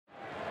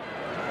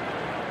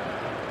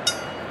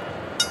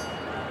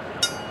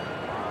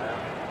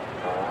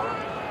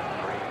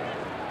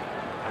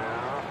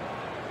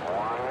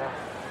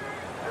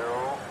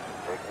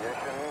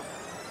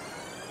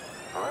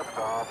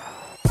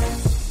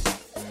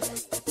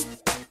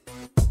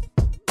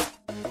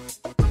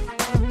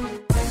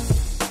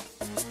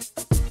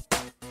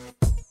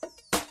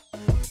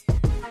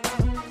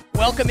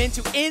Welcome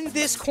into In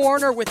This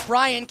Corner with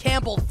Brian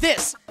Campbell.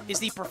 This is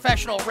the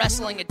professional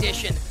wrestling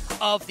edition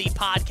of the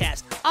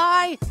podcast.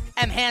 I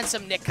am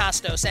handsome Nick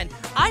Costos, and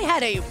I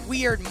had a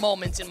weird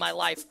moment in my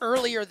life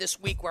earlier this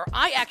week where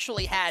I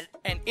actually had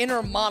an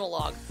inner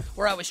monologue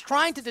where I was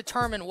trying to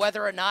determine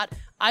whether or not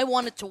I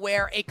wanted to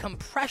wear a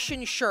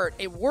compression shirt,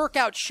 a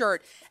workout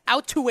shirt,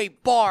 out to a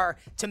bar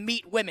to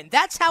meet women.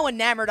 That's how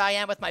enamored I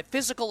am with my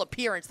physical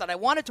appearance that I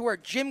wanted to wear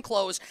gym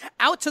clothes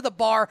out to the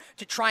bar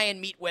to try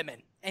and meet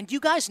women. And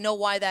you guys know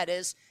why that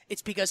is?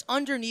 It's because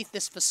underneath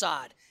this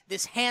facade,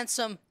 this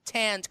handsome,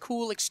 tanned,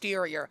 cool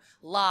exterior,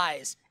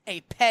 lies a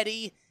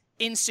petty,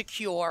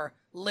 insecure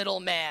little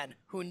man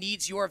who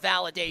needs your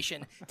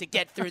validation to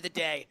get through the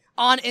day.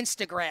 On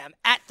Instagram,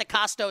 at the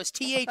Costos,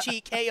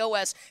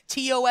 TheKosTos.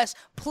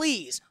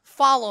 Please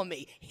follow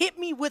me. Hit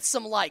me with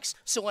some likes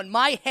so when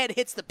my head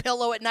hits the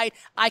pillow at night,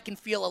 I can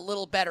feel a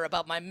little better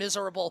about my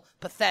miserable,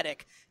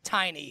 pathetic,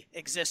 tiny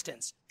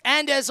existence.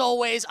 And as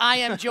always, I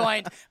am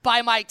joined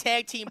by my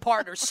tag team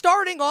partners,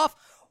 starting off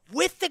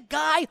with the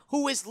guy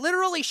who is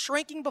literally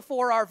shrinking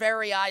before our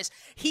very eyes.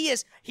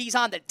 He's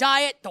on the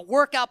diet. The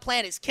workout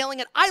plan is killing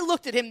it. I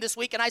looked at him this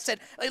week and I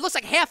said, it looks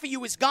like half of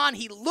you is gone.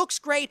 He looks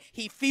great.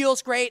 He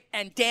feels great.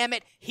 And damn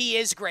it, he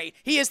is great.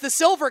 He is the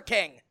Silver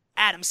King,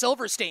 Adam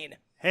Silverstein.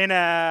 Hey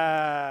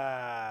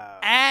now.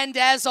 And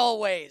as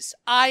always,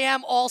 I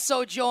am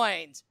also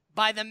joined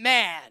by the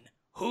man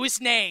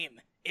whose name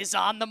is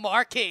on the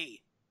marquee.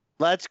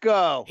 Let's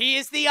go. He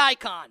is the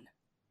icon.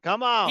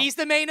 Come on. He's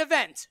the main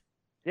event.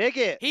 Dig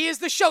it. He is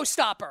the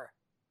showstopper.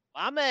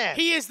 My man.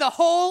 He is the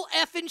whole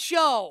effing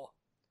show.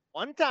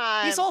 One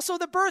time. He's also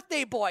the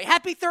birthday boy.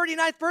 Happy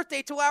 39th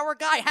birthday to our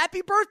guy.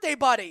 Happy birthday,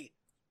 buddy.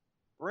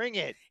 Bring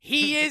it.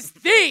 He is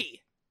the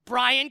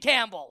Brian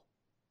Campbell.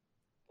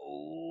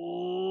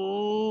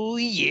 Oh,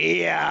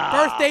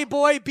 yeah. Birthday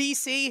boy,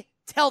 BC.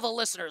 Tell the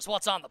listeners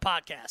what's on the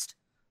podcast.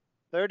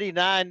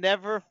 39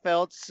 never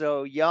felt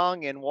so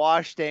young and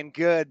washed and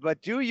good,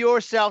 but do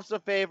yourselves a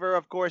favor,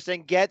 of course,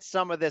 and get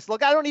some of this.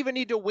 Look, I don't even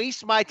need to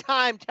waste my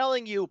time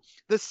telling you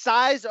the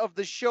size of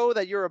the show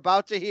that you're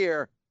about to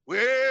hear.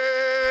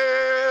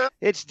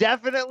 It's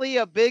definitely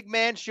a big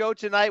man show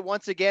tonight,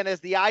 once again, as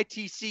the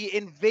ITC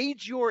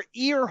invades your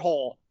ear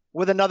hole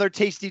with another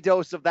tasty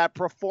dose of that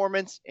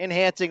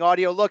performance-enhancing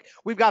audio. Look,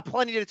 we've got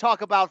plenty to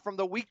talk about from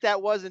the week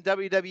that was in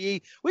WWE.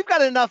 We've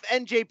got enough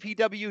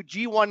NJPW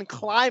G1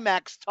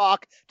 Climax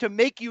talk to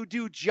make you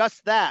do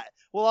just that.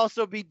 We'll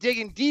also be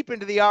digging deep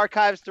into the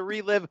archives to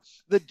relive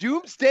the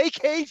Doomsday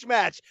Cage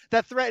match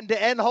that threatened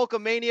to end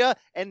Hulkamania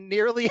and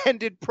nearly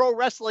ended pro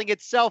wrestling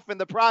itself in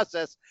the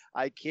process.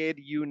 I kid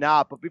you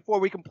not. But before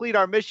we complete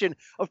our mission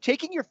of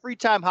taking your free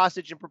time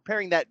hostage and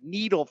preparing that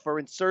needle for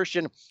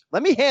insertion,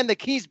 let me hand the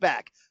keys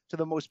back to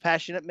the most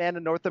passionate man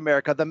in North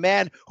America, the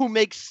man who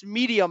makes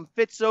medium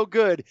fit so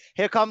good.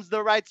 Here comes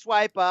the right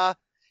swiper.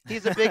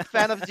 He's a big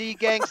fan of Z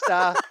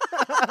Gangsta.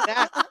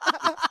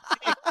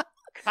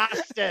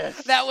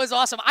 Costas. That was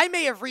awesome. I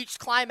may have reached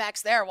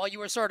climax there while you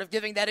were sort of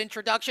giving that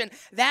introduction.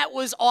 That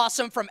was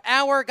awesome from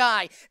our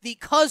guy, the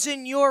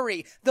cousin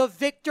Yuri, the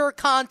Victor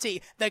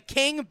Conti, the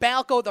King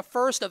Balco, the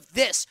first of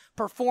this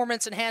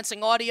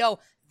performance-enhancing audio,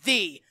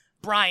 the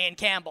Brian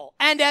Campbell.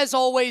 And as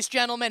always,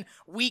 gentlemen,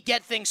 we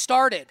get things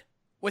started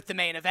with the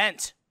main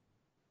event.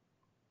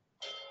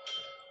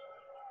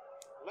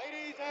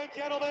 Ladies and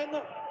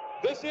gentlemen,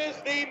 this is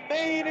the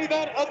main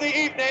event of the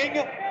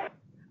evening.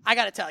 I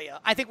got to tell you,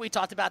 I think we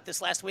talked about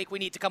this last week. We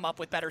need to come up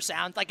with better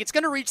sound. Like, it's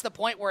going to reach the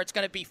point where it's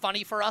going to be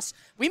funny for us.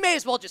 We may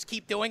as well just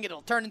keep doing it.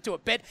 It'll turn into a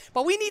bit.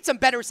 But we need some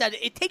better sound.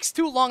 It takes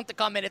too long to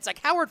come in. It's like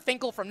Howard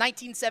Finkel from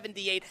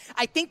 1978.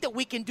 I think that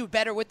we can do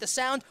better with the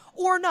sound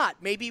or not.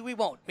 Maybe we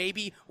won't.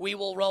 Maybe we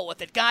will roll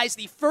with it. Guys,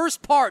 the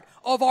first part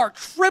of our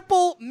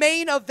triple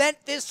main event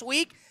this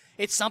week,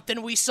 it's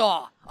something we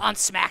saw on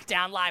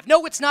SmackDown Live.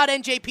 No, it's not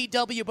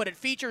NJPW, but it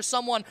features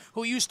someone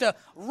who used to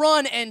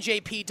run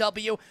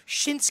NJPW,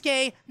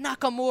 Shinsuke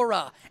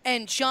Nakamura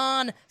and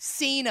John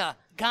Cena.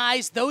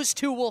 Guys, those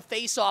two will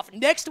face off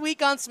next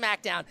week on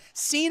SmackDown.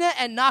 Cena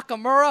and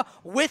Nakamura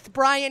with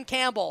Brian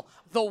Campbell,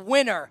 the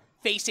winner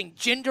facing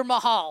Jinder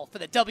Mahal for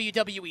the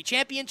WWE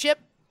Championship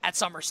at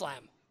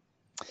SummerSlam.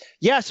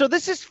 Yeah, so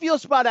this is Feel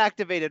Spot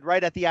activated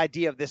right at the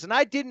idea of this. And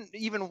I didn't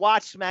even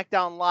watch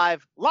SmackDown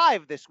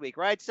live this week,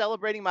 right?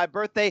 Celebrating my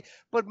birthday.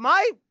 But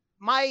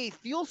my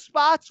Feel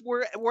Spots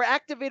were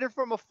activated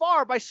from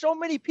afar by so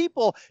many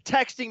people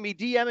texting me,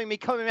 DMing me,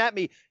 coming at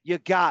me. You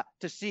got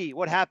to see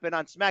what happened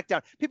on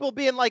SmackDown. People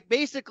being like,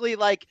 basically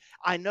like,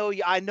 I know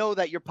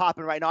that you're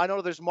popping right now. I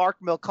know there's Mark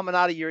milk coming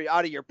out of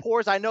your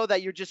pores. I know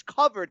that you're just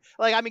covered.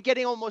 Like, I mean,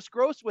 getting almost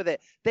gross with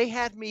it. They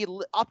had me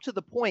up to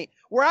the point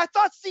where I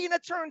thought Cena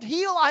turned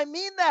heel. I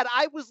mean that.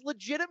 I was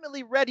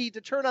legitimately ready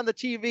to turn on the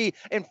TV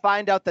and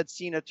find out that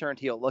Cena turned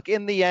heel. Look,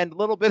 in the end, a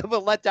little bit of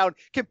a letdown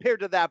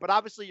compared to that. But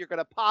obviously, you're going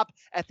to pop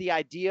at the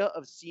idea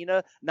of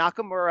Cena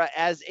Nakamura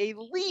as a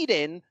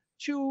lead-in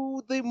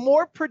to the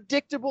more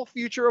predictable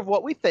future of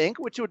what we think,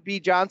 which would be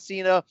John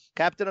Cena,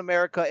 Captain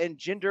America, and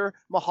Jinder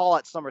Mahal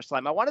at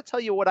SummerSlam. I want to tell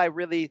you what I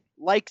really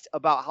liked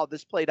about how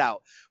this played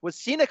out. Was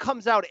Cena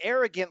comes out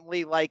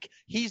arrogantly like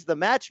he's the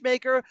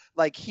matchmaker,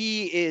 like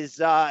he is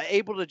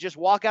able to just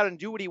walk out and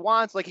do what he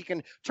wants, like he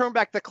can turn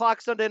back the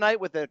clock Sunday night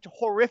with a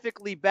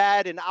horrifically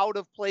bad and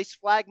out-of-place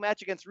flag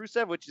match against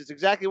Rusev, which is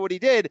exactly what he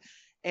did.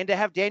 And to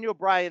have Daniel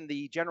Bryan,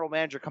 the general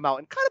manager, come out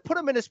and kind of put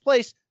him in his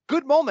place,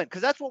 good moment,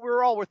 because that's what we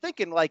were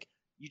thinking. Like,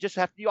 you just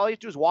have to, all you have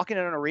to do is walk in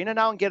an arena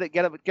now and get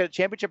a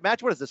championship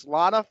match. What is this,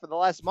 Lana for the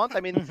last month? I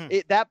mean,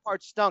 that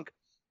part stunk.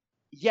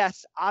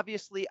 Yes,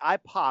 obviously, I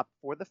pop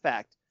for the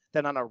fact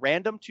that on a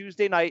random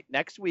Tuesday night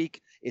next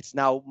week, it's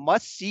now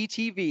must-see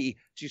TV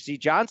to see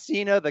John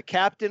Cena, the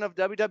captain of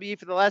WWE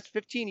for the last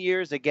 15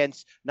 years,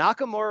 against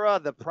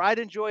Nakamura, the pride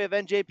and joy of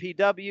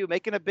NJPW,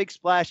 making a big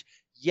splash.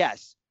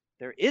 Yes.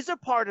 There is a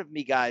part of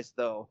me, guys,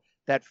 though,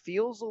 that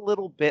feels a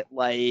little bit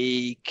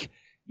like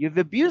you've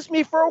abused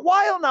me for a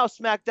while now,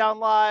 SmackDown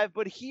Live,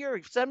 but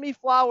here, send me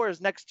flowers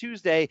next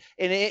Tuesday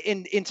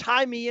and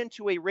tie me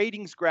into a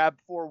ratings grab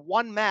for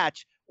one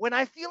match when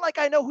I feel like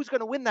I know who's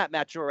going to win that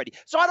match already.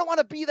 So I don't want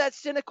to be that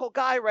cynical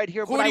guy right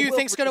here. Who do you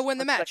think's going to win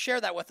the match?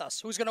 Share that with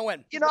us. Who's going to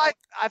win? You know,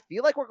 I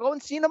feel like we're going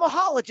Cena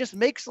Mahal. It just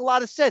makes a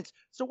lot of sense.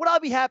 So would I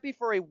be happy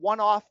for a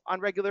one-off on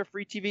regular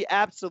free TV?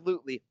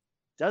 Absolutely.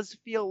 Does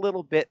feel a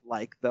little bit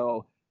like,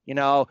 though, you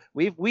know,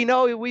 we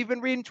know we've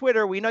been reading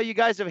Twitter. We know you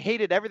guys have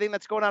hated everything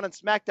that's going on in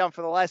SmackDown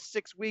for the last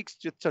 6 weeks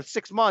to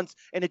 6 months,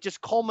 and it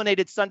just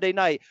culminated Sunday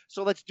night.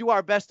 So let's do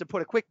our best to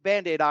put a quick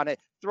Band-Aid on it,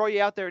 throw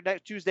you out there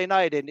next Tuesday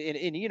night, and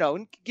you know,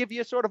 and give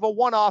you sort of a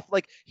one-off,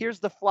 like, here's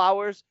the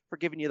flowers for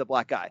giving you the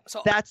black eye.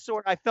 So that's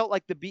I felt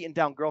like the beaten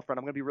down girlfriend.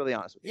 I'm going to be really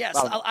honest with you. Yes,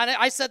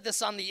 I said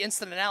this on the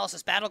Instant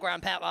Analysis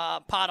Battleground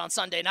pod on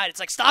Sunday night. It's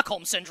like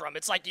Stockholm Syndrome.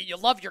 It's like you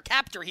love your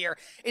captor here.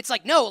 It's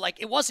like, no,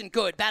 like, it wasn't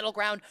good.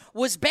 Battleground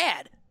was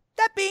bad.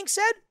 That being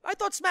said, I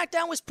thought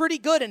SmackDown was pretty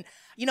good. And,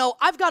 you know,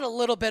 I've got a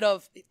little bit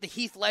of the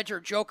Heath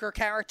Ledger Joker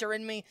character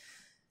in me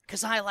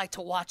because I like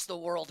to watch the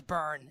world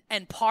burn.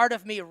 And part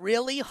of me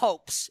really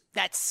hopes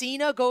that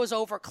Cena goes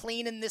over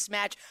clean in this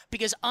match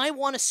because I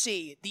want to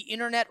see the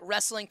internet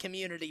wrestling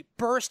community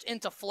burst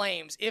into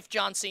flames if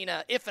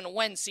and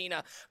when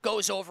Cena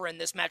goes over in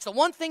this match. The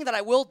one thing that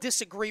I will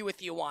disagree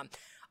with you on,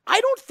 I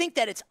don't think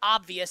that it's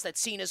obvious that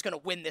Cena's going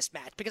to win this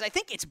match because I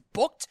think it's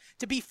booked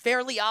to be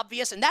fairly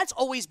obvious, and that's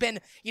always been,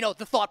 you know,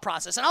 the thought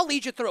process. And I'll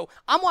lead you through.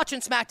 I'm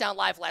watching SmackDown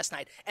Live last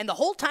night, and the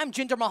whole time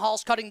Jinder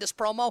Mahal's cutting this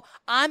promo,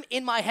 I'm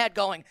in my head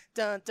going,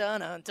 dun,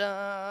 dun, dun,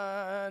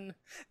 dun,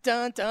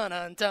 dun, dun,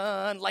 dun,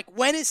 dun. Like,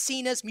 when is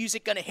Cena's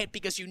music going to hit?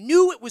 Because you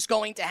knew it was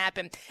going to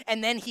happen,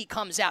 and then he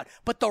comes out.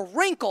 But the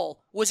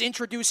wrinkle was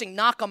introducing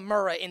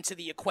Nakamura into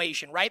the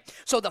equation, right?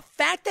 So the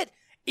fact that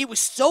it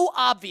was so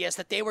obvious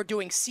that they were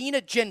doing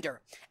Cena Jinder,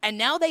 and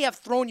now they have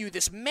thrown you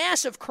this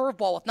massive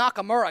curveball with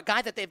Nakamura, a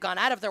guy that they've gone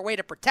out of their way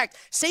to protect.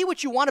 Say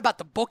what you want about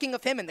the booking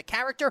of him and the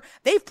character.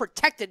 They've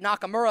protected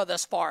Nakamura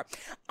thus far.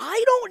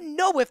 I don't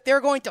know if they're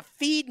going to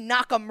feed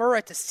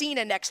Nakamura to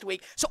Cena next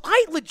week, so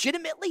I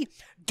legitimately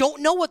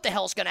don't know what the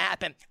hell's going to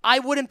happen. I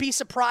wouldn't be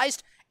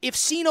surprised if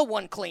Cena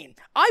won clean.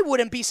 I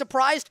wouldn't be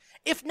surprised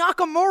if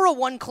Nakamura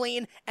won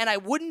clean, and I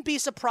wouldn't be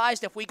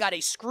surprised if we got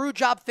a screw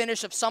job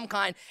finish of some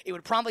kind. It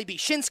would probably be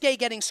Shinsuke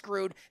getting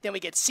screwed. Then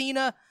we get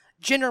Cena,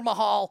 Jinder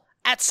Mahal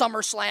at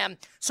SummerSlam.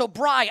 So,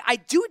 Bri, I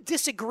do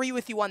disagree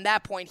with you on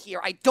that point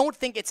here. I don't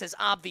think it's as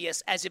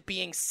obvious as it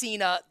being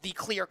Cena, the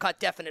clear-cut,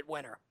 definite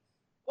winner.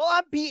 Well,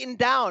 I'm beaten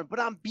down, but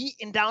I'm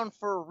beaten down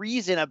for a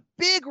reason, a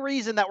big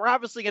reason that we're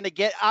obviously going to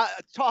get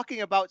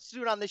talking about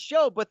soon on the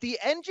show. But the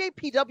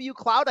NJPW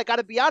cloud, I got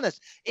to be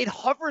honest, it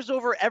hovers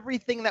over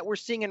everything that we're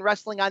seeing in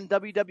wrestling on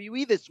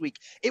WWE this week.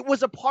 It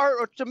was a part,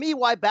 or to me,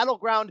 why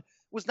Battleground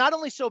was not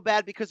only so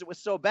bad because it was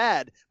so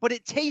bad, but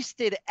it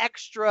tasted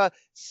extra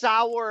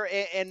sour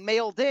and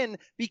mailed in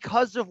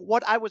because of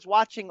what I was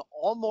watching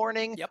all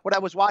morning, what I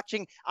was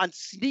watching on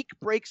sneak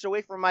breaks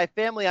away from my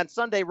family on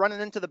Sunday,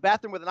 running into the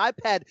bathroom with an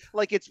iPad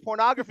like it's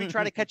pornography,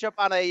 trying to catch up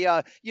on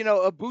a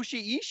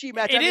Bushi Ishii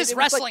match. It is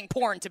wrestling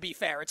porn, to be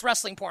fair. It's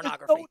wrestling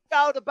pornography. No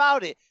doubt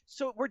about it.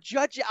 So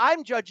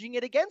I'm judging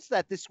it against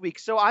that this week.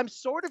 So I'm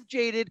sort of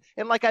jaded.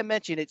 And like I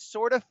mentioned, it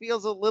sort of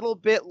feels a little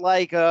bit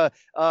like a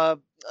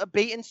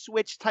bait and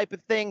switch type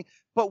of thing.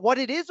 But what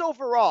it is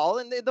overall,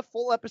 and the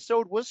full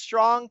episode was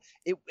strong.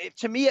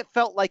 To me, it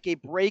felt like a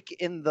break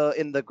in the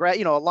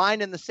a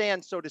line in the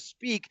sand, so to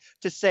speak,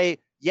 to say,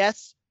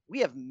 yes, we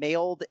have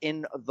mailed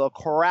in the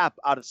crap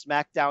out of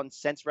SmackDown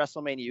since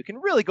WrestleMania. You can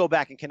really go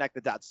back and connect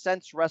the dots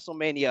since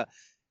WrestleMania.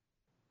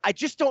 I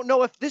just don't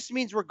know if this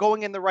means we're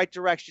going in the right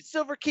direction.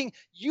 Silver King,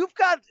 you've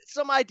got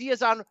some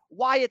ideas on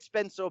why it's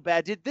been so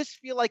bad. Did this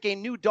feel like a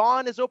new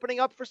dawn is opening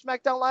up for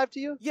SmackDown Live to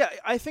you? Yeah,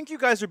 I think you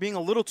guys are being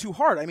a little too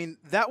hard. I mean,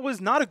 that was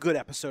not a good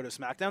episode of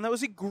SmackDown. That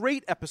was a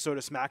great episode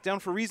of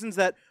SmackDown for reasons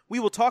that we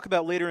will talk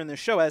about later in the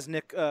show, as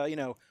Nick,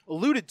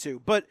 alluded to.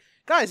 But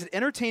guys, it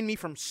entertained me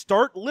from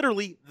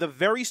literally the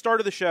very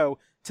start of the show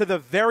to the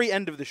very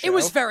end of the show. It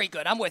was very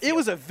good. I'm with you. It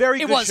was a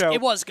very good show.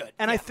 It was good.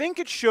 And I think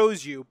it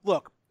shows you,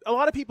 look, a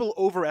lot of people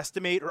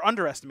overestimate or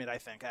underestimate, I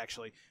think,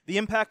 actually, the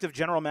impact of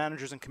general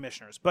managers and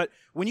commissioners. But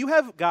when you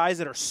have guys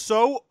that are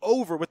so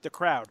over with the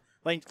crowd,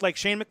 like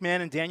Shane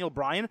McMahon and Daniel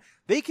Bryan,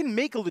 they can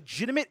make a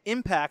legitimate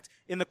impact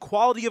in the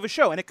quality of a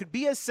show. And it could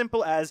be as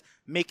simple as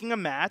making a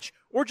match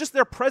or just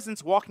their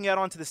presence walking out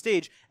onto the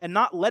stage and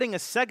not letting a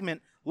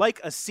segment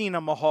like a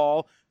Cena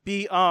Mahal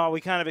be,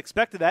 we kind of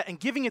expected that, and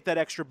giving it that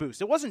extra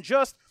boost. It wasn't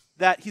just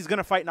that he's going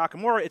to fight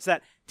Nakamura. It's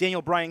that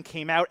Daniel Bryan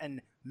came out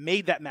and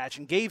made that match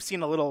and gave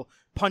Cena a little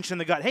punch in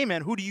the gut. Hey,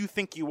 man, who do you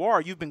think you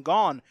are? You've been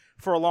gone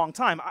for a long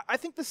time. I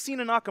think the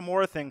Cena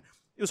Nakamura thing,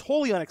 it was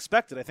wholly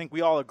unexpected. I think we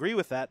all agree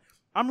with that.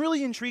 I'm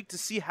really intrigued to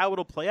see how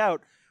it'll play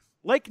out.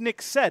 Like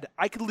Nick said,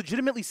 I could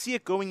legitimately see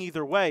it going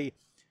either way,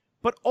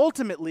 but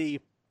ultimately,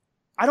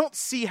 I don't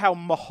see how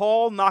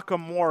Mahal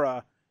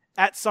Nakamura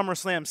at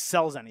SummerSlam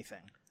sells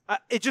anything.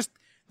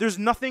 There's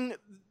nothing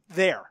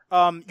there.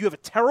 You have a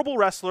terrible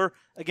wrestler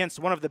against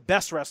one of the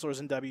best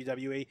wrestlers in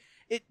WWE.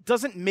 It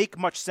doesn't make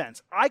much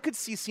sense. I could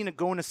see Cena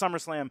going to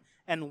SummerSlam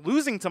and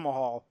losing to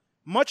Mahal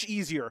much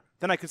easier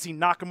than I could see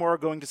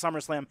Nakamura going to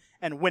SummerSlam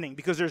and winning,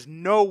 because there's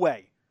no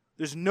way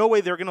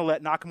they're going to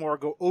let Nakamura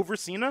go over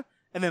Cena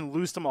and then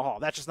lose to Mahal.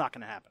 That's just not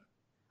going to happen.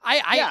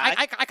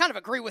 I kind of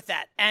agree with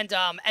that. And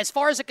as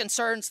far as it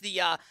concerns the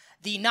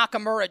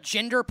Nakamura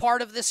Jinder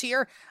part of this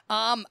here,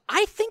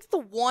 I think the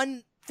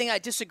one thing I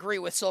disagree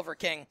with Silver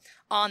King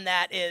on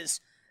that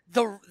is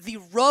the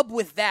rub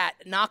with that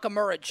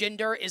Nakamura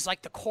Jinder is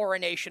like the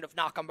coronation of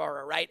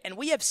Nakamura, right? And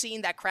we have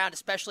seen that crowd,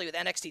 especially with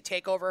NXT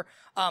TakeOver,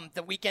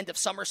 the weekend of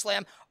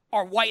SummerSlam,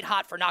 are white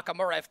hot for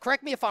Nakamura.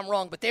 Correct me if I'm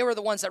wrong, but they were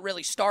the ones that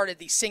really started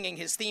the singing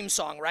his theme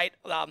song, right?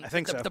 I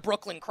think so. The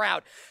Brooklyn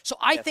crowd. So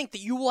I think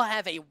that you will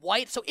have a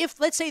white. So if,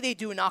 let's say they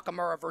do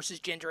Nakamura versus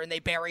Jinder and they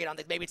bury it on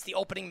maybe it's the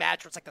opening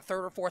match, or it's like the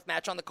third or fourth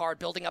match on the card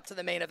building up to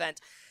the main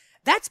event.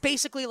 That's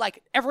basically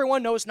like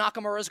everyone knows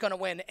Nakamura is going to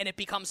win, and it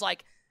becomes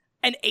like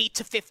an 8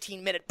 to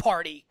 15 minute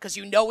party because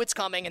you know it's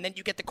coming, and then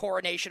you get the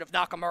coronation of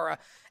Nakamura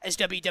as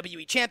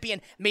WWE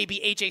champion. Maybe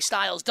AJ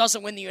Styles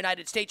doesn't win the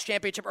United States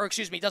Championship, or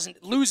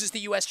loses the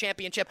U.S.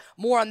 Championship.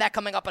 More on that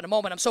coming up in a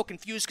moment. I'm so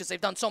confused because they've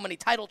done so many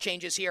title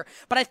changes here,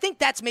 but I think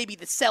that's maybe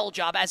the sell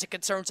job as it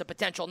concerns a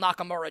potential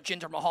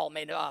Nakamura-Jinder Mahal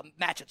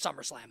match at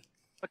SummerSlam.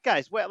 But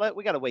guys,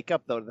 we got to wake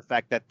up, though, to the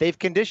fact that they've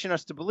conditioned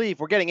us to believe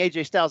we're getting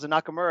AJ Styles and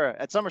Nakamura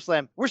at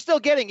SummerSlam. We're still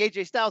getting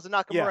AJ Styles and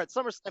Nakamura at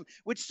SummerSlam,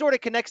 which sort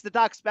of connects the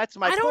dots back to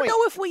my point. I don't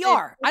know if we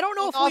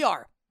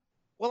are.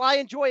 Will I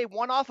enjoy a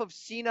one-off of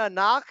Cena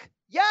Nak?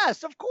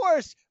 Yes, of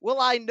course. Will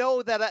I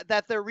know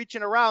that they're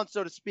reaching around,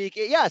 so to speak?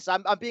 Yes,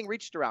 I'm being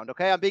reached around,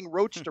 okay? I'm being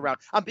roached around.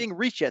 I'm being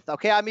reacheth,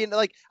 okay? I mean,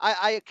 like,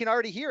 I can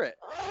already hear it.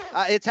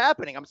 It's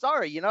happening. I'm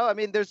sorry, you know? I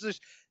mean, there's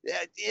this...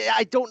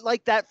 I don't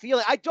like that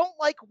feeling. I don't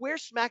like where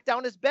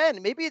SmackDown has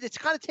been. Maybe it's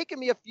kind of taken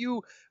me a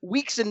few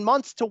weeks and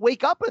months to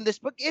wake up in this,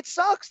 but it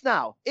sucks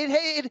now.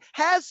 It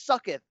has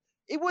sucketh.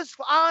 It was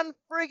on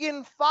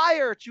friggin'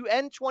 fire to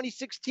end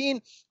 2016,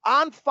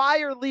 on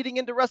fire leading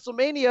into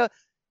WrestleMania.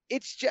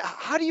 It's just,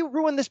 how do you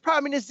ruin this part?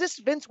 I mean, is this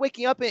Vince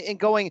waking up and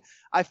going,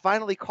 I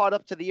finally caught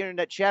up to the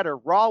internet chatter.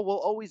 Raw will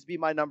always be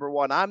my number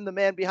one. I'm the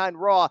man behind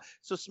Raw.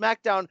 So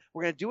SmackDown,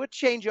 we're going to do a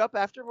change up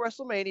after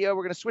WrestleMania.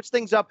 We're going to switch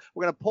things up.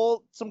 We're going to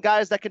pull some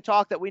guys that can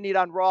talk that we need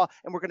on Raw,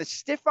 and we're going to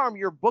stiff arm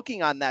your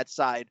booking on that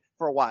side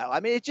for a while. I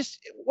mean, it just,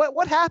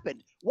 what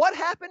happened? What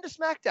happened to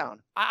SmackDown?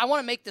 I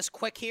want to make this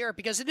quick here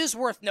because it is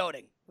worth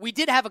noting. We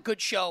did have a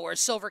good show, or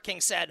as Silver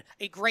King said,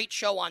 a great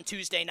show on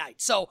Tuesday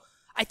night. So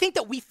I think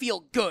that we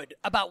feel good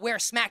about where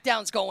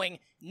SmackDown's going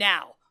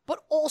now, but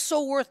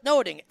also worth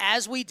noting,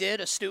 as we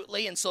did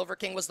astutely, and Silver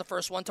King was the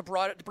first one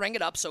to bring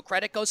it up, so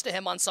credit goes to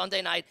him on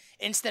Sunday night,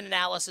 Instant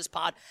Analysis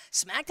Pod.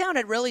 SmackDown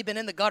had really been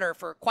in the gutter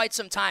for quite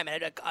some time,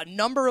 and had a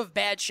number of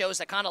bad shows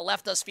that kind of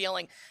left us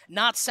feeling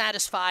not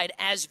satisfied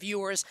as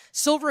viewers.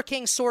 Silver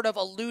King sort of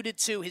alluded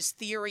to his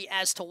theory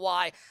as to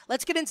why.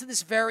 Let's get into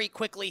this very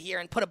quickly here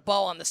and put a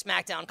bow on the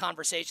SmackDown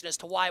conversation as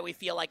to why we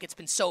feel like it's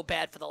been so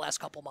bad for the last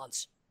couple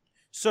months.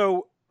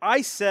 So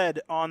I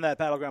said on that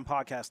Battleground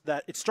podcast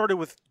that it started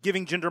with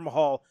giving Jinder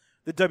Mahal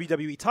the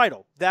WWE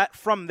title. That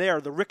from there,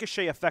 the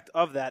ricochet effect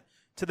of that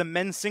to the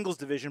men's singles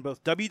division,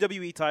 both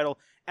WWE title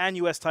and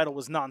US title,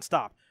 was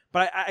nonstop.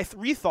 But I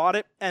rethought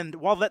it, and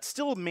while that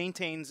still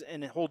maintains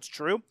and it holds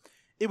true,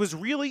 it was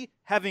really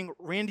having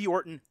Randy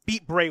Orton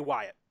beat Bray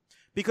Wyatt.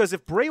 Because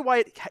if Bray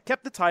Wyatt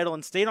kept the title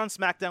and stayed on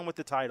SmackDown with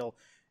the title,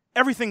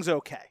 everything's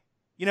okay.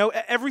 You know,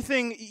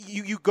 everything,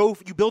 you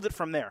build it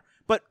from there.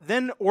 But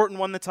then Orton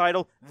won the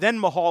title, then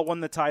Mahal won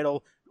the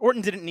title.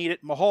 Orton didn't need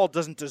it, Mahal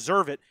doesn't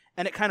deserve it,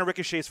 and it kind of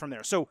ricochets from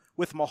there. So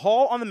with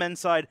Mahal on the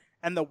men's side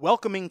and the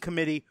welcoming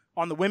committee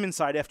on the women's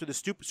side after the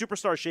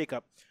Superstar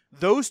shakeup,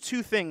 those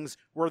two things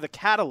were the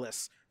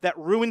catalysts that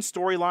ruined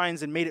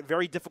storylines and made it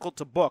very difficult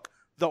to book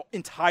the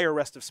entire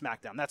rest of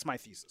SmackDown. That's my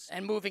thesis.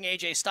 And moving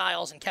AJ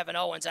Styles and Kevin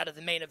Owens out of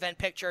the main event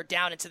picture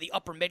down into the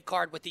upper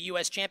mid-card with the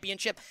U.S.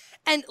 Championship.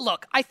 And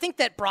look, I think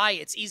that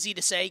it's easy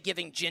to say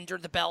giving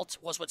Jinder the belt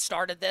was what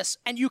started this,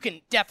 and you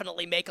can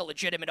definitely make a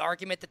legitimate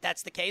argument that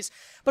that's the case.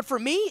 But for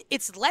me,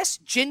 it's less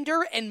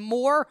Jinder and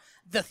more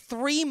the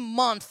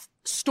 3-month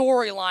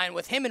storyline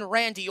with him and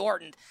Randy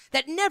Orton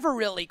that never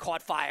really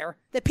caught fire,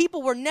 that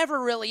people were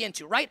never really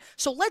into, right?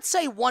 So let's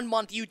say 1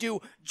 month you do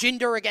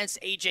Jinder against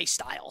AJ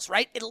Styles,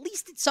 right? At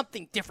least it's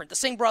something different. The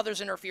Singh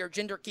brothers interfere,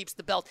 Jinder keeps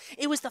the belt.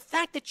 It was the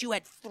fact that you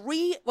had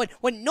three,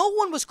 when no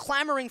one was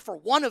clamoring for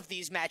one of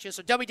these matches,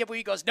 so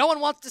WWE goes, no one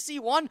wants to see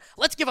one,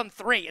 let's give them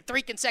three, at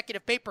 3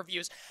 consecutive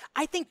pay-per-views.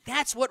 I think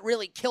that's what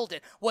really killed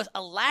it, was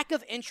a lack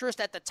of interest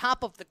at the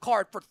top of the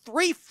card for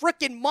 3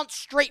 freaking months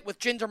straight with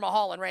Jinder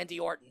Mahal and Randy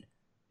Orton.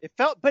 It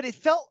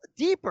felt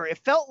deeper. It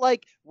felt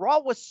like Raw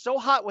was so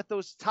hot with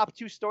those top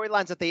 2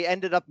 storylines that they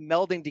ended up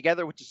melding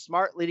together, which is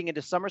smart leading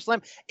into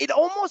SummerSlam. It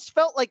almost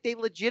felt like they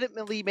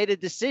legitimately made a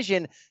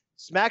decision.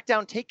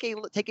 SmackDown,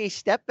 take a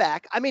step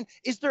back. I mean,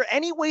 is there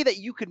any way that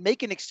you could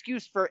make an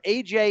excuse for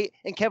AJ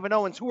and Kevin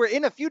Owens, who were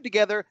in a feud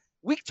together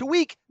week to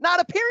week, not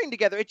appearing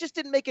together? It just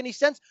didn't make any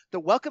sense. The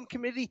Welcome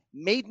Committee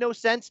made no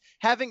sense.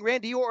 Having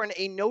Randy Orton,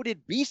 a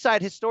noted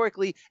B-side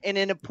historically, and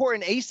an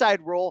important A-side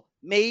role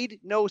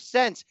made no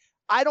sense.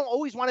 I don't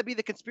always want to be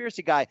the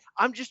conspiracy guy.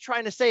 I'm just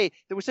trying to say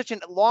there was such a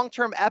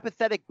long-term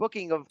apathetic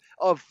booking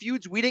of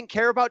feuds we didn't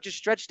care about, just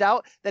stretched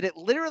out, that it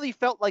literally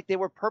felt like they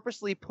were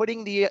purposely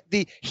putting the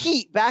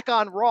heat back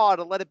on Raw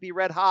to let it be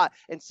red hot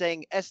and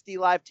saying, SD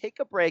Live, take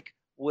a break.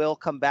 We'll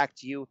come back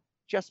to you.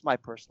 Just my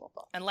personal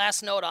thought. And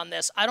last note on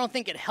this, I don't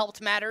think it helped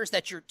matters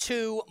that your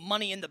 2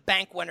 Money in the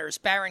Bank winners,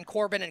 Baron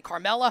Corbin and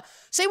Carmella,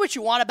 say what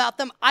you want about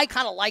them. I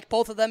kind of like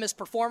both of them as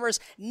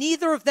performers.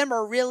 Neither of them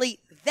are really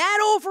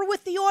that over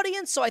with the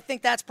audience, so I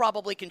think that's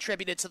probably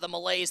contributed to the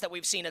malaise that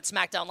we've seen at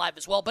SmackDown Live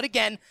as well. But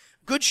again,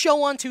 good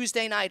show on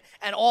Tuesday night,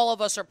 and all of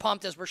us are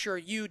pumped, as we're sure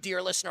you,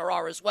 dear listener,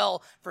 are as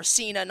well, for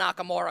Cena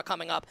Nakamura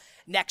coming up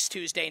next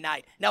Tuesday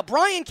night. Now,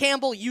 Brian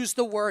Campbell used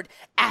the word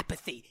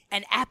apathy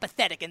and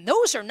apathetic, and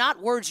those are not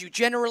words you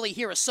generally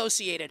hear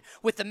associated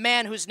with the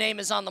man whose name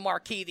is on the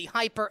marquee, the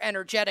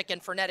hyper-energetic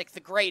and frenetic, the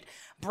great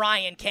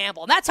Brian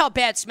Campbell. And that's how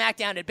bad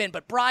SmackDown had been.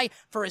 But, Bri,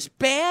 for as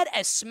bad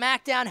as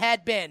SmackDown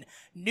had been,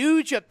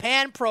 New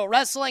Japan Pro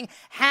Wrestling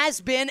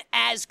has been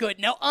as good.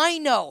 Now, I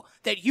know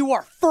that you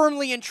are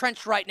firmly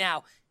entrenched right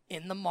now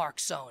in the Mark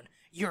Zone.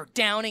 You're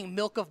downing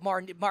milk of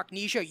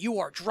Marknesia. You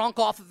are drunk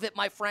off of it,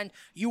 my friend.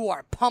 You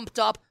are pumped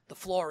up. The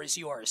floor is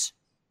yours.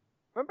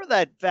 Remember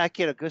that fat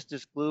kid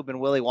Augustus Gloop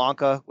and Willy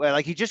Wonka, where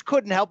he just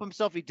couldn't help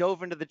himself? He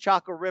dove into the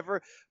Chaco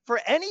River.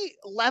 For any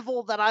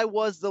level that I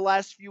was the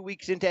last few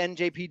weeks into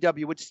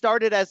NJPW, which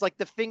started as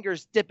the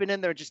fingers dipping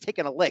in there and just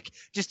taking a lick,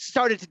 just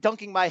started to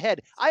dunking my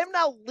head. I am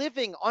now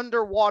living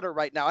underwater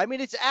right now. I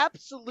mean, it's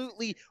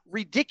absolutely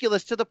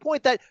ridiculous, to the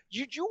point that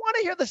you want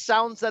to hear the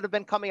sounds that have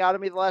been coming out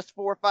of me the last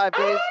 4 or 5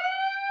 days?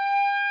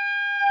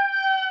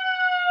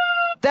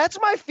 That's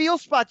my feel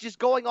spot just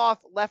going off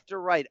left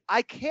or right.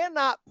 I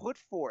cannot put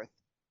forth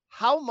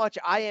how much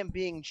I am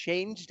being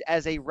changed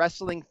as a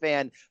wrestling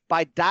fan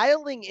by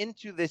dialing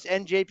into this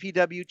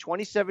NJPW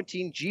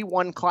 2017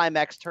 G1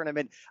 Climax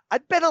tournament.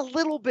 I've been a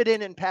little bit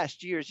in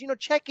past years,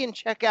 check in,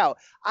 check out.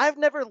 I've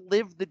never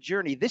lived the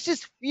journey. This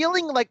is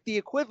feeling like the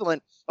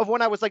equivalent of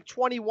when I was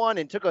 21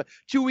 and took a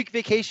 2-week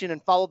vacation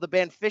and followed the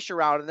band Fish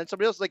around. And then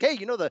somebody else was like, hey,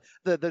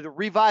 the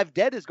Revive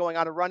Dead is going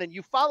on a run, and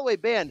you follow a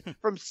band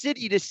from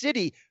city to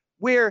city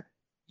where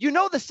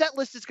the set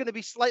list is going to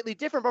be slightly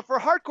different, but for a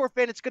hardcore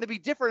fan, it's going to be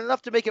different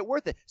enough to make it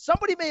worth it.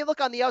 Somebody may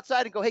look on the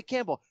outside and go, hey,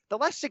 Campbell, the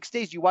last 6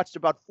 days you watched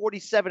about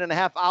 47 and a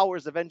half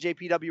hours of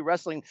NJPW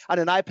wrestling on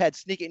an iPad,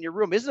 sneak it in your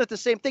room. Isn't it the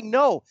same thing?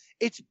 No,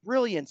 it's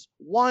brilliance,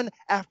 one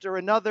after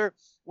another.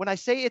 When I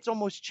say it's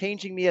almost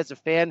changing me as a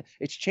fan,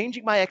 it's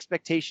changing my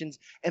expectations.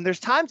 And there's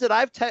times that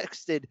I've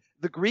texted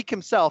the Greek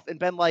himself and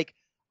been like,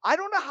 I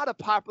don't know how to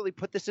properly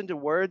put this into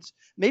words.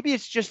 Maybe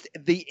it's just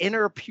the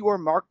inner pure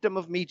markdom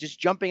of me just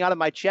jumping out of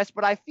my chest,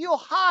 but I feel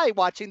high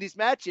watching these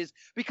matches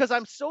because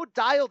I'm so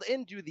dialed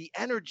into the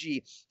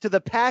energy, to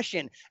the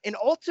passion. And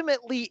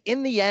ultimately,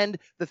 in the end,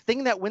 the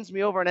thing that wins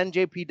me over on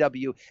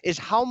NJPW is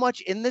how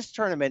much in this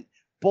tournament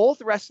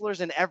both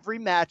wrestlers in every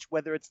match,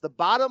 whether it's the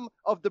bottom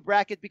of the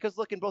bracket, because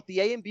look, in both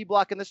the A and B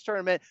block in this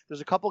tournament, there's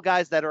a couple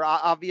guys that are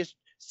obvious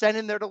sent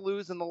in there to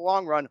lose in the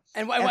long run.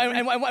 And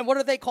what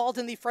are they called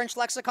in the French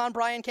lexicon,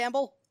 Brian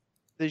Campbell?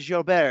 The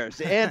Joberts.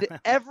 And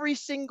every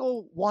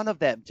single one of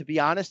them, to be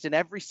honest, in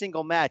every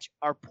single match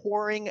are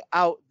pouring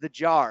out the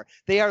jar.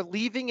 They are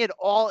leaving it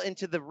all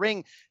into the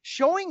ring,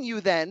 showing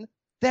you then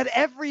that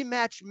every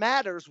match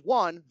matters.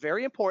 One,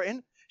 very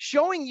important,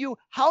 showing you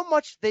how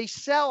much they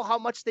sell, how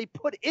much they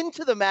put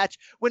into the match,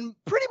 when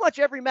pretty much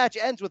every match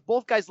ends with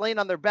both guys laying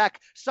on their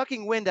back,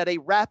 sucking wind at a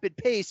rapid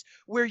pace,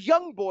 where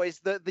young boys,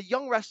 the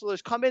young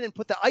wrestlers, come in and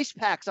put the ice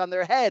packs on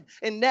their head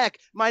and neck,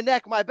 my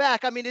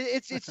back. I mean,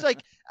 it's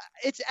like,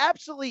 it's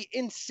absolutely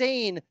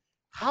insane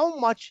how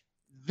much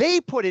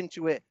they put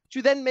into it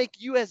to then make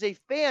you as a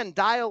fan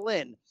dial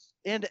in.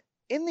 And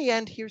in the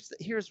end, here's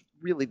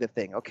really the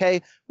thing,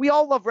 okay? We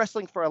all love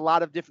wrestling for a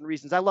lot of different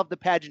reasons. I love the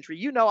pageantry.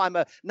 I'm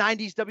a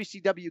 90s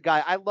WCW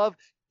guy. I love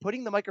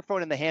putting the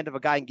microphone in the hand of a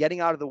guy and getting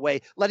out of the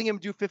way, letting him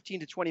do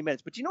 15 to 20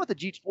 minutes. But you know what the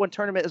G1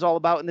 tournament is all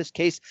about in this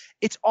case?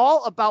 It's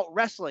all about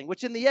wrestling,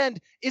 which in the end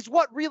is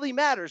what really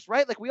matters,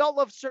 right? Like, we all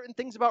love certain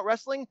things about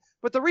wrestling,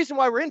 but the reason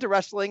why we're into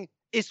wrestling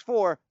is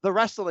for the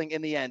wrestling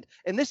in the end.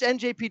 And this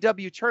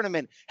NJPW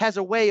tournament has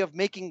a way of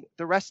making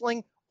the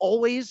wrestling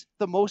always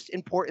the most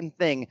important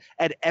thing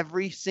at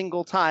every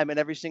single time in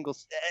every single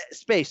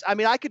space. I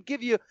mean, I could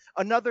give you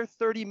another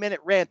 30-minute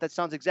rant that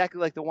sounds exactly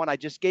like the one I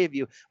just gave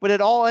you, but it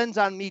all ends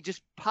on me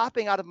just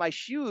popping out of my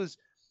shoes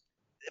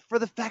for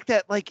the fact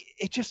that, like,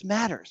 it just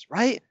matters,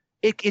 right?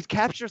 It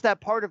captures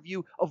that part of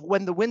you of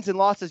when the wins and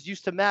losses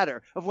used to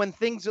matter, of when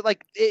things are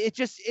like,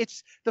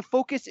 it's the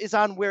focus is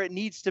on where it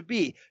needs to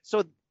be.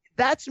 So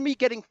that's me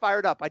getting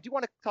fired up. I do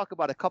want to talk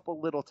about a couple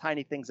little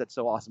tiny things that's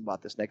so awesome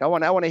about this, Nick. I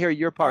want to hear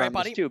your part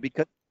on this too,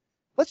 because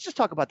let's just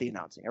talk about the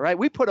announcing, all right?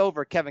 We put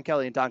over Kevin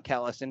Kelly and Don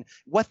Callis and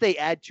what they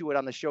add to it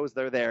on the shows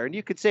they're there. And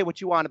you could say what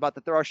you want about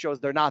that there are shows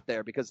they're not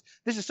there, because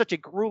this is such a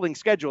grueling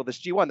schedule,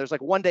 this G1. There's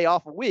like one day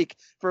off a week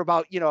for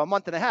about, a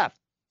month and a half.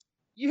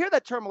 You hear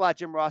that term a lot,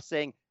 Jim Ross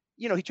saying,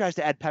 he tries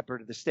to add pepper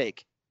to the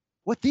steak.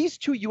 What these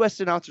two U.S.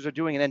 announcers are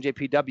doing in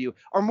NJPW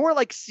are more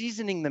like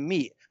seasoning the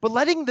meat, but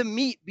letting the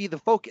meat be the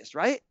focus,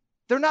 right?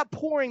 They're not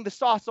pouring the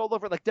sauce all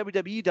over like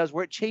WWE does,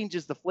 where it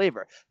changes the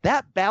flavor.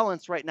 That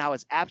balance right now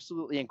is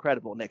absolutely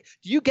incredible, Nick.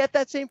 Do you get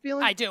that same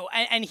feeling? I do.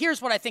 And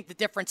here's what I think the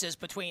difference is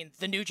between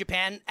the New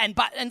Japan and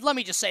let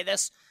me just say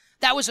this.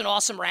 That was an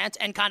awesome rant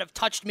and kind of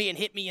touched me and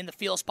hit me in the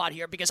feel spot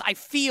here, because I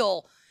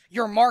feel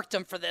your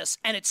markdom for this,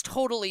 and it's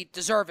totally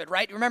deserved,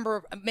 right?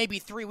 Remember maybe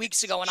 3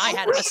 weeks ago when I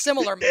had a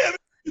similar...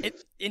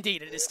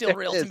 Indeed, it is still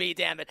real to me,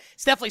 damn it.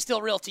 It's definitely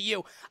still real to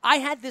you. I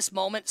had this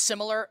moment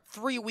similar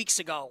 3 weeks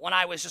ago when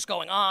I was just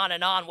going on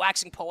and on,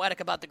 waxing poetic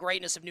about the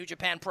greatness of New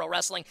Japan Pro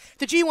Wrestling.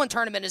 The G1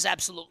 tournament is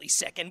absolutely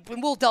sick, and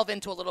we'll delve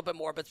into a little bit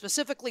more, but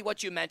specifically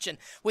what you mentioned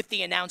with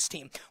the announce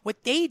team.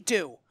 What they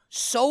do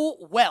so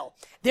well,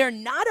 they're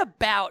not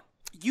about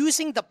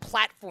using the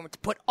platform to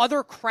put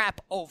other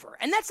crap over.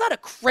 And that's not a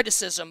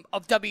criticism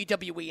of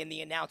WWE and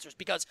the announcers,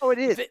 because... Oh, it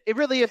is. It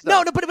really is,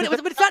 though. No, but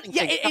it's not...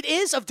 Yeah, it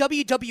is of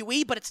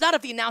WWE, but it's not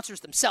of the announcers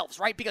themselves,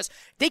 right? Because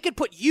they could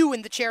put you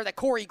in the chair that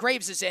Corey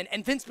Graves is in,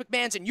 and Vince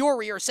McMahon's in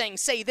your ear saying,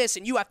 say this,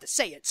 and you have to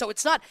say it. So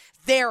it's not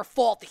their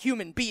fault, the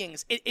human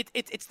beings.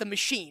 It's the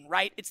machine,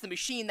 right? It's the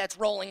machine that's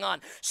rolling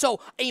on. So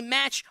a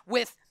match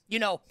with,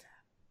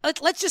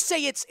 let's just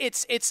say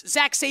it's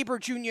Zack Sabre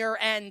Jr.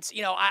 and,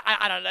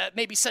 I don't know,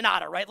 maybe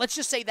Sonata, right? Let's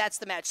just say that's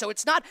the match. So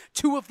it's not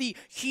two of the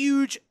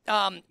huge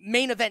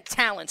main event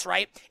talents,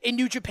 right, in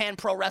New Japan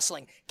Pro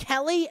Wrestling.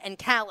 Kelly and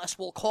Callis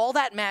will call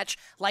that match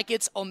like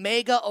it's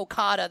Omega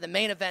Okada, the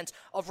main event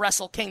of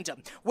Wrestle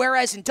Kingdom.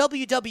 Whereas in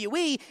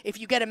WWE, if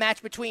you get a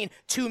match between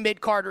two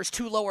mid-carders,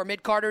 two lower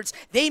mid-carders,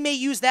 they may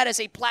use that as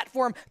a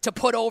platform to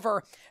put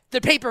over the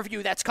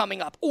pay-per-view that's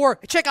coming up, or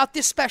check out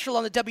this special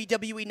on the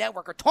WWE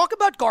Network, or talk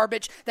about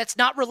garbage that's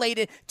not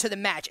related to the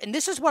match. And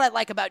this is what I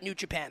like about New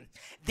Japan.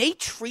 They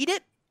treat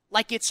it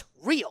like it's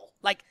real.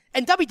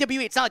 And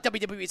WWE, it's not like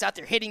WWE is out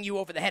there hitting you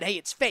over the head, hey,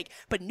 it's fake.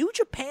 But New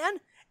Japan,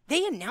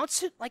 they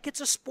announce it like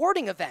it's a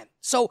sporting event.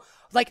 So,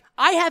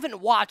 I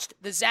haven't watched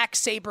the Zack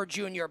Sabre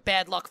Jr.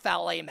 Bad Luck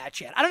Fale match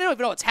yet. I don't even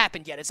know it's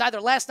happened yet. It's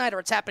either last night or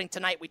it's happening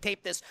tonight. We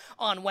taped this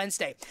on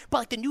Wednesday.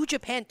 But the New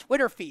Japan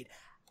Twitter feed,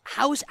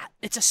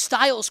 it's a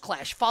styles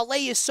clash. Fale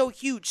is so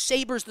huge.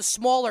 Sabre's the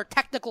smaller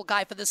technical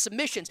guy for the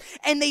submissions.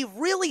 And they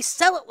really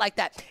sell it like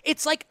that.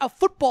 It's like a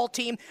football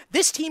team.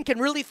 This team can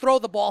really throw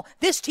the ball.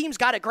 This team's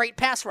got a great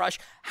pass rush.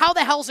 How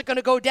the hell is it going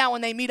to go down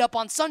when they meet up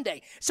on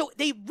Sunday? So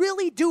they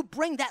really do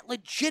bring that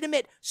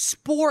legitimate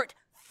sport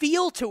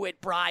feel to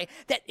it, Bri,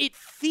 that it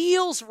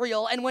feels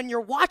real. And when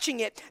you're watching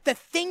it, the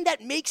thing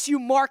that makes you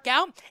mark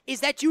out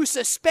is that you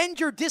suspend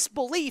your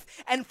disbelief.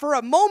 And for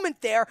a moment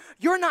there,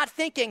 you're not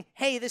thinking,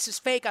 hey, this is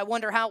fake. I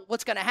wonder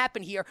what's going to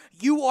happen here.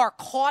 You are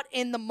caught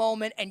in the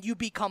moment and you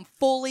become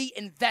fully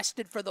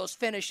invested for those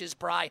finishes,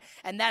 Bri.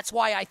 And that's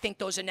why I think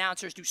those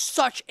announcers do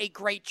such a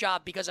great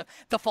job, because of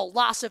the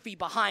philosophy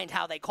behind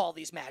how they call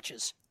these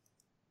matches.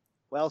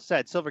 Well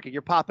said. Silver King,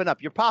 you're popping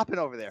up. You're popping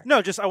over there.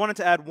 No, I wanted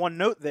to add one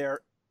note there.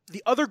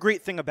 The other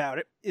great thing about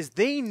it is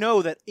they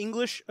know that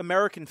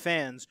English-American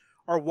fans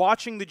are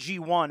watching the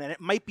G1, and it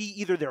might be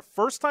either their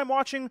first time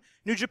watching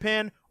New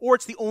Japan, or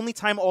it's the only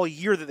time all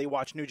year that they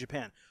watch New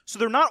Japan. So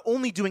they're not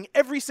only doing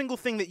every single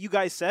thing that you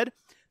guys said,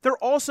 they're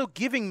also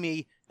giving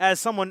me, as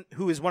someone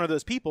who is one of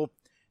those people,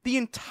 the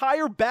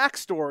entire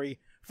backstory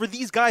for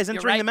these guys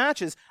entering the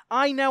matches.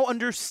 I now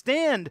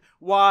understand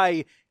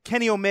why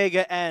Kenny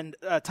Omega and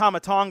Tama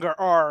Tonga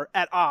are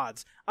at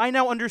odds. I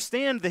now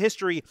understand the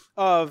history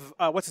of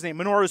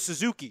Minoru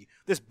Suzuki,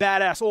 this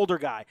badass older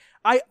guy.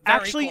 I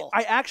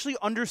actually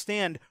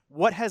understand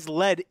what has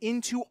led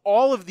into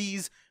all of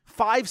these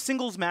 5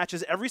 singles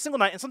matches every single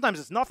night, and sometimes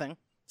it's nothing.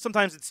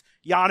 Sometimes it's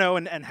Yano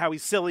and how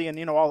he's silly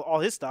and all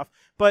his stuff.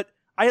 But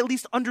I at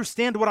least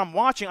understand what I'm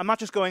watching. I'm not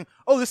just going,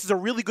 oh, this is a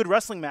really good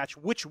wrestling match,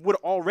 which would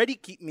already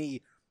keep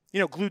me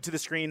glued to the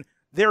screen.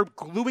 they're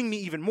gluing me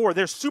even more.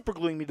 They're super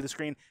gluing me to the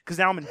screen because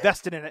now I'm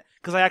invested in it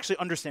because I actually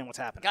understand what's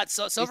happening. Got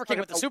Silver King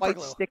with the super white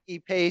glue. Sticky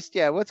paste.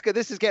 Yeah, what's good?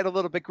 This is getting a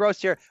little bit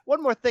gross here.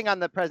 One more thing on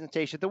the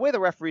presentation. The way the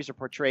referees are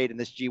portrayed in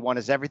this G1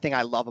 is everything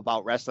I love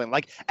about wrestling.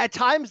 Like, at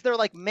times they're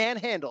like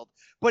manhandled,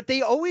 but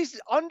they always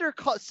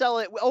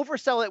oversell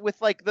it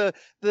with like the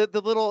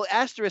little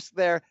asterisk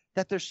there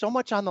that there's so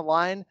much on the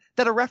line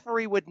that a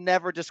referee would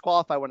never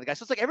disqualify one of the guys.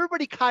 So it's like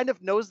everybody kind of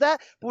knows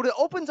that, but what it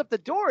opens up the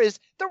door is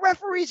the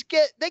referees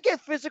get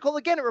physical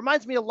again. It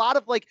reminds me a lot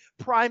of like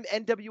prime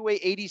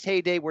NWA 80s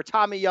heyday where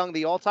Tommy Young,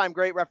 the all-time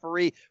great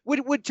referee,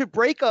 would to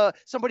break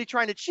somebody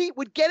trying to cheat,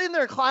 would get in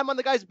there and climb on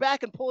the guy's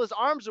back and pull his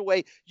arms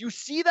away. You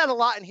see that a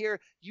lot in here.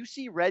 You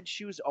see Red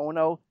Shoes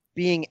Ono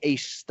being a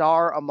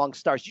star among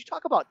stars. You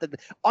talk about the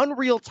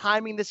unreal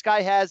timing this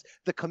guy has,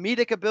 the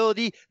comedic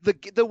ability,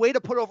 the way to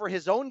put over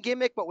his own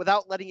gimmick, but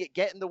without letting it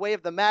get in the way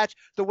of the match,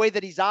 the way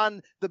that he's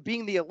on the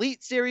Being the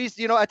Elite series,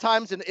 at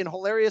times in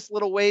hilarious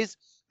little ways.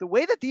 The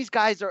way that these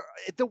guys are,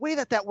 the way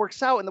that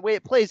works out and the way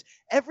it plays,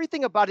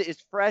 everything about it is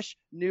fresh,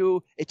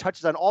 new. It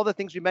touches on all the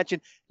things we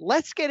mentioned.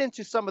 Let's get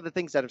into some of the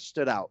things that have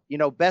stood out.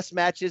 Best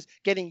matches,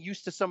 getting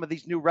used to some of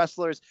these new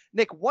wrestlers.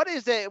 Nick,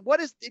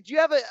 do you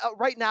have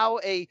right now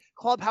a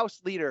clubhouse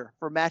leader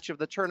for match of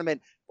the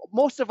tournament?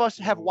 Most of us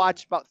have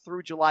watched about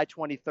through July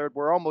 23rd.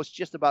 We're almost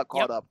just about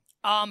caught up.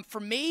 For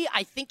me,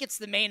 I think it's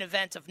the main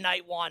event of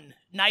night one.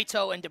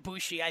 Naito and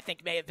Ibushi, I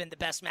think, may have been the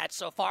best match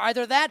so far.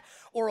 Either that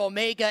or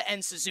Omega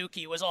and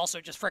Suzuki was also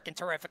just freaking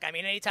terrific. I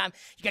mean, anytime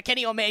you got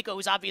Kenny Omega,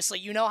 who's obviously,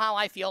 you know how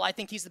I feel. I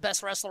think he's the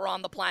best wrestler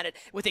on the planet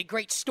with a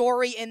great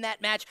story in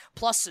that match.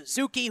 Plus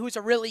Suzuki, who's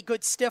a really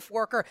good stiff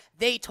worker.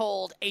 They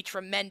told a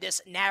tremendous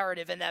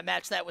narrative in that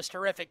match. That was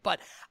terrific. But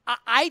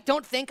I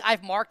don't think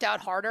I've marked out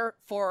harder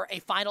for a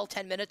final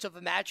 10 minutes of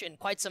a match in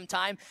quite some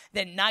time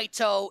than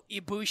Naito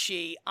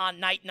Ibushi on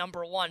night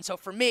number one. So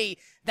for me,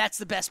 that's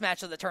the best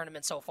match of the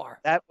tournament so far.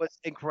 That was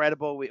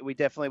incredible. We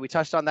definitely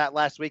touched on that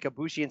last week.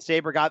 Ibushi and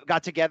Sabre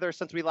got together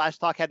since we last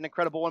talked, had an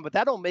incredible one. But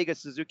that Omega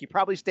Suzuki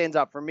probably stands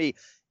out for me.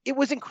 It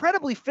was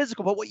incredibly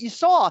physical, but what you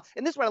saw,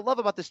 and this is what I love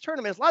about this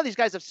tournament, is a lot of these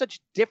guys have such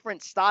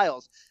different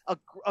styles.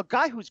 A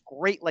guy who's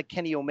great like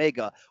Kenny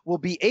Omega will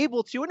be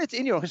able to, and it's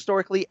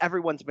historically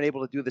everyone's been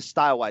able to do this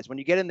style-wise. When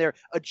you get in there,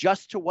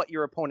 adjust to what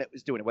your opponent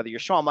is doing, whether you're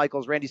Shawn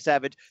Michaels, Randy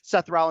Savage,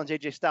 Seth Rollins,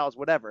 AJ Styles,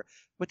 whatever.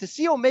 But to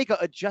see Omega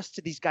adjust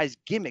to these guys'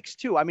 gimmicks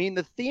too. I mean,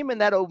 the theme in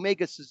that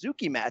Omega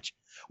Suzuki match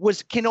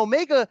was, can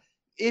Omega,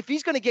 if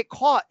he's going to get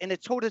caught in a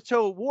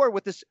toe-to-toe war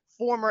with this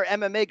former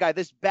MMA guy,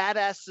 this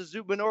badass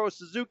Minoru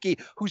Suzuki,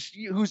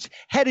 whose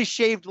head is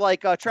shaved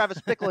like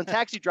Travis Bickle in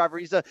Taxi Driver.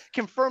 He's a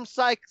confirmed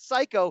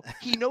psycho.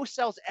 He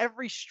no-sells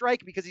every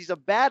strike because he's a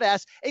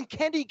badass, and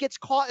Kenny gets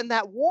caught in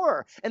that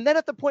war. And then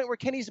at the point where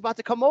Kenny's about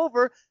to come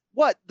over,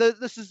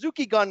 the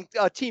Suzuki Gun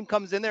team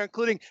comes in there,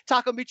 including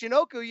Taka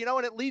Michinoku,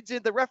 and it leads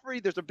into the referee.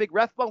 There's a big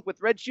ref bump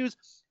with Red Shoes.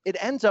 It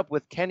ends up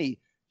with Kenny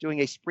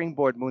doing a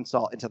springboard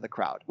moonsault into the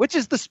crowd, which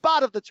is the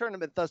spot of the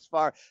tournament thus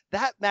far.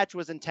 That match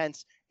was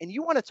intense. And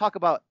you want to talk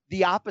about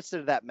the opposite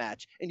of that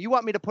match, and you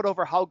want me to put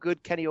over how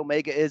good Kenny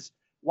Omega is?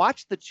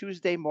 Watch the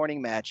Tuesday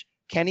morning match,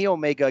 Kenny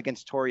Omega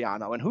against Toru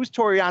Yano. And who's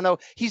Toru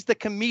Yano? He's the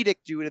comedic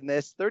dude in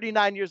this,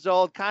 39 years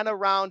old, kind of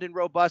round and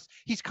robust.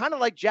 He's kind of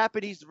like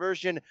Japanese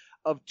version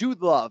of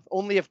Dude Love,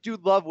 only if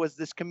Dude Love was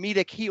this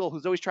comedic heel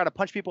who's always trying to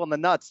punch people in the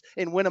nuts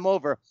and win them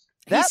over.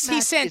 He's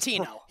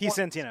Santino. He's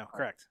Santino,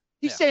 correct.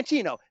 He's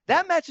Santino.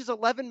 That match is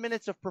 11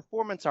 minutes of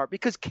performance art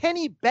because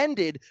Kenny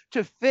bended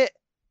to fit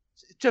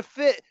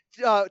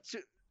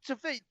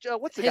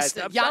what's the guy's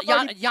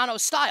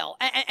Yano's style.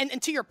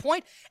 And to your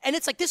point, and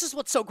it's like, this is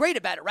what's so great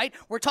about it, right?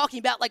 We're talking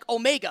about like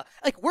Omega.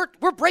 Like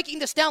we're breaking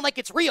this down like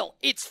it's real.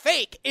 It's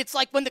fake. It's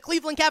like when the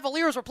Cleveland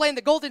Cavaliers were playing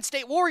the Golden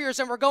State Warriors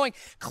and we're going,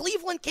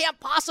 Cleveland can't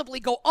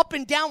possibly go up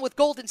and down with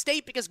Golden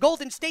State because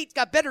Golden State's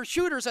got better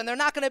shooters and they're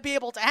not going to be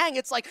able to hang.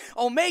 It's like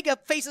Omega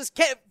faces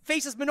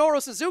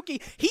Minoru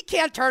Suzuki. He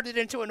can't turn it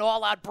into an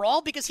all-out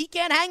brawl because he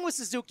can't hang with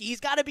Suzuki. He's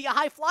got to be a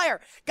high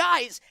flyer.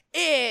 Guys,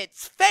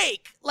 it's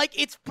fake. Like,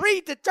 it's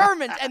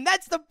predetermined. And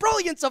that's the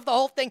brilliance of the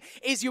whole thing,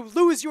 is you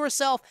lose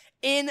yourself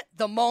in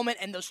the moment.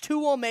 And those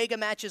two Omega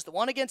matches, the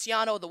one against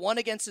Yano, the one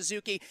against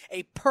Suzuki,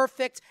 a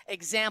perfect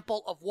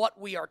example of what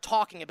we are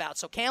talking about.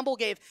 So Campbell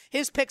gave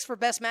his picks for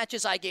best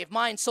matches. I gave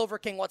mine. Silver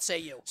King, what say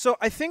you? So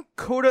I think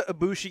Kota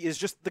Ibushi is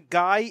just the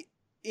guy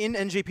in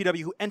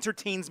NJPW who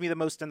entertains me the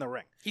most in the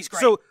ring. He's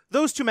great. So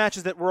those two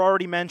matches that were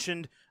already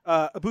mentioned,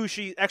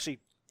 Ibushi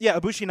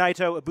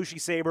Naito, Ibushi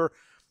Sabre,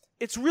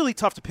 it's really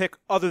tough to pick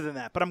other than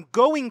that. But I'm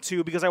going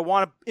to, because I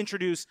want to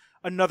introduce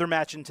another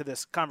match into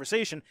this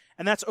conversation,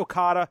 and that's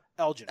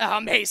Okada-Elgin.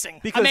 Amazing.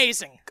 Because,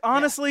 amazing.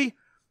 Honestly,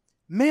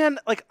 man,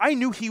 like, I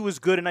knew he was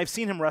good, and I've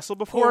seen him wrestle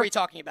before. Who are we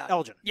talking about?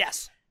 Elgin.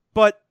 Yes.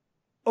 But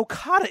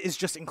Okada is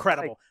just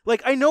incredible.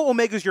 Like, I know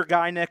Omega's your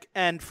guy, Nick,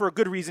 and for a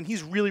good reason.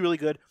 He's really, really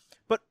good.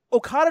 But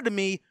Okada, to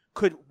me,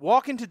 could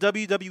walk into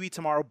WWE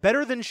tomorrow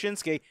better than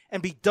Shinsuke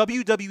and be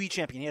WWE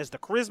champion. He has the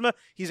charisma.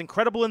 He's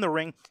incredible in the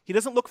ring. He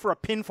doesn't look for a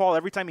pinfall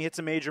every time he hits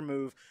a major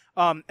move.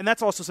 And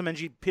that's also some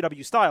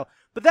NGPW style.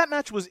 But that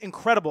match was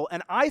incredible,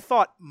 and I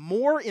thought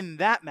more in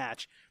that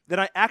match than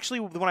I actually,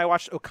 when I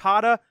watched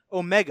Okada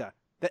Omega,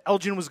 that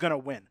Elgin was going to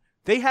win.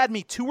 They had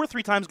me 2 or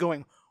 3 times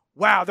going,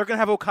 wow, they're going to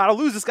have Okada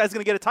lose. This guy's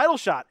going to get a title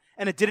shot.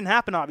 And it didn't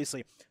happen,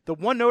 obviously. The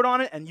one note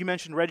on it, and you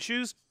mentioned Red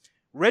Shoes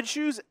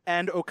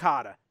and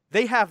Okada,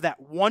 they have that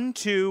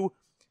 1-2,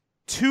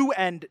 2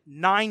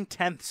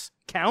 9/10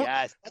 count.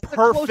 Yes, that's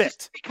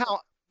perfect.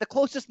 The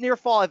closest near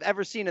fall I've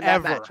ever seen in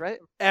that match, right?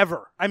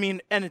 Ever. I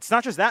mean, and it's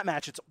not just that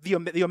match; it's the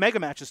Omega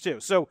matches too.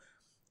 So,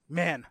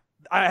 man,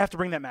 I have to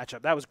bring that match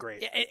up. That was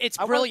great. It's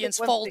brilliance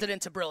folded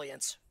into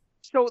brilliance.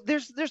 So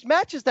there's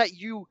matches that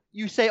you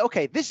say,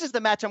 okay, this is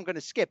the match I'm going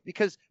to skip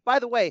because, by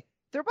the way,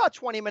 they're about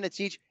 20 minutes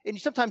each, and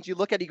sometimes you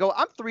look at it, you go,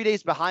 I'm 3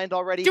 days behind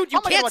already. Dude,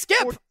 you can't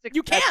skip.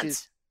 You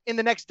can't. In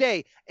the next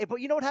day.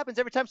 But you know what happens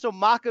every time? So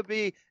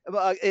Maccabi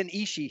and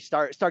Ishii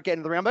start getting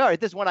in the ring. I'm like, all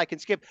right, this is one I can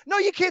skip. No,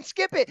 you can't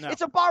skip it. No.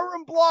 It's a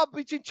barroom brawl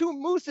between 2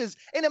 mooses,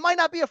 and it might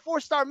not be a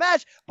 4-star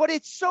match, but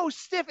it's so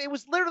stiff. It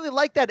was literally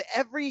like that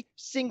every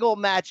single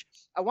match.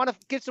 I want to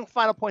give some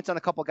final points on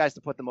a couple guys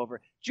to put them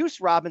over. Juice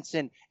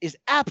Robinson is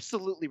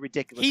absolutely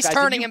ridiculous. He's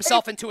turning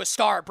himself into a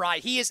star, Bri.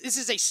 This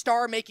is a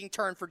star-making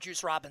turn for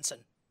Juice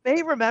Robinson.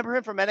 They remember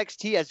him from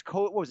NXT as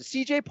what was it,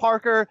 CJ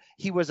Parker.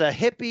 He was a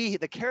hippie.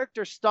 The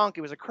character stunk.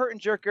 It was a curtain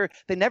jerker.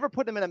 They never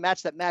put him in a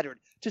match that mattered.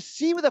 To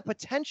see the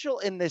potential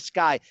in this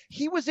guy,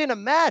 he was in a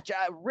match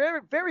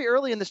very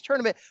early in this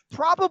tournament,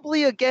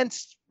 probably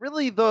against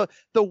really the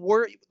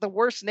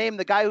worst name,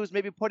 the guy who's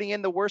maybe putting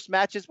in the worst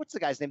matches. What's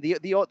the guy's name?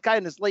 The old guy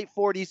in his late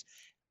 40s.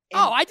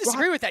 I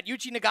disagree with that.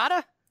 Yuji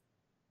Nagata?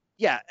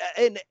 Yeah,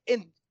 and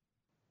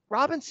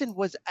Robinson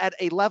was at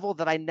a level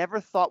that I never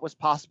thought was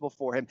possible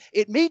for him.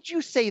 It made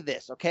you say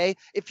this, okay?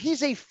 If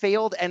he's a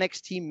failed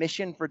NXT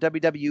mission for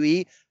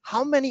WWE,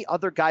 how many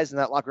other guys in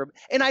that locker room?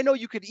 And I know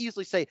you could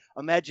easily say,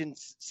 imagine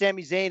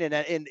Sami Zayn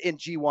in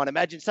G1,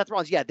 imagine Seth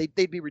Rollins. Yeah,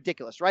 they'd be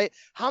ridiculous, right?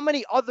 How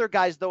many other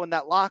guys, though, in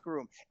that locker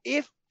room,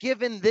 if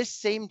given this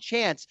same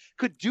chance,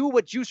 could do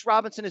what Juice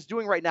Robinson is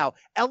doing right now,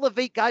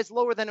 elevate guys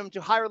lower than him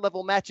to higher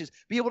level matches,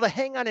 be able to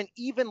hang on an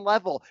even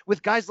level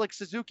with guys like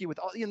Suzuki, with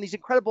all these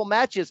incredible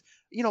matches.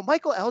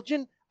 Michael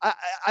Elgin,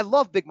 I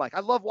love Big Mike. I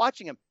love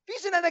watching him. If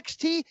he's in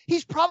NXT,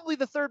 he's probably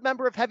the 3rd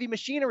member of Heavy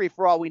Machinery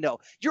for all we know.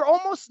 You're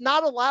almost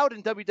not allowed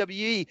in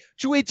WWE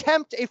to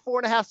attempt a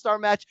 4.5-star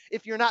match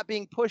if you're not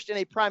being pushed in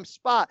a prime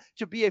spot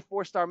to be a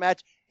 4-star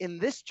match in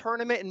this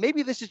tournament. And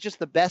maybe this is just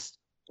the best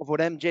of what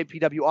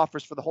NJPW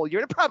offers for the whole year.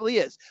 And it probably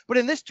is. But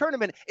in this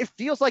tournament, it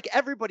feels like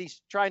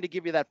everybody's trying to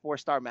give you that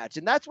 4-star match.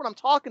 And that's what I'm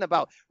talking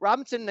about.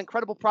 Robinson, an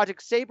incredible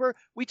Project Saber.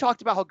 We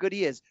talked about how good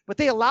he is. But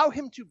they allow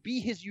him to be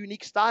his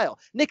unique style.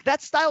 Nick,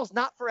 that style is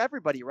not for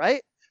everybody,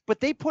 right? But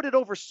they put it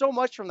over so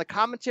much from the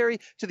commentary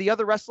to the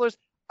other wrestlers.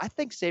 I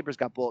think Saber's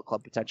got Bullet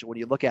Club potential when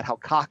you look at how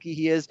cocky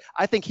he is.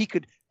 I think he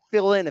could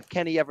fill in if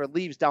Kenny ever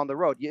leaves down the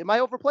road. Am I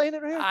overplaying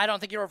it here? I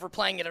don't think you're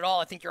overplaying it at all.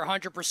 I think you're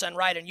 100%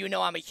 right, and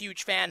I'm a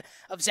huge fan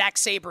of Zack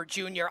Sabre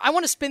Jr. I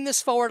want to spin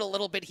this forward a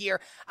little bit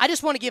here. I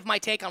just want to give my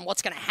take on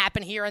what's going to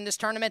happen here in this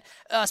tournament,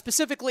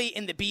 specifically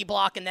in the B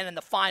block and then in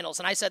the finals,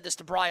 and I said this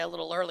to Bri a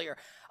little earlier.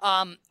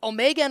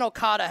 Omega and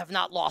Okada have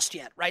not lost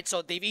yet, right?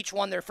 So they've each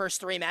won their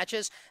first 3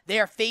 matches. They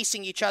are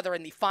facing each other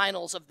in the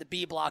finals of the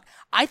B block.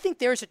 I think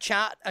there's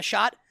a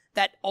shot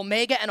that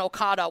Omega and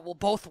Okada will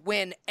both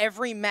win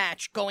every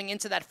match going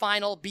into that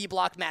final B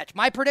block match.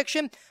 My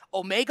prediction,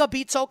 Omega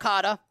beats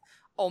Okada,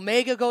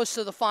 Omega goes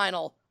to the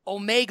final,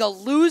 Omega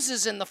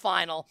loses in the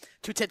final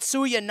to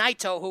Tetsuya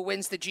Naito, who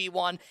wins the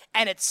G1,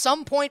 and at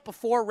some point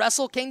before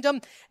Wrestle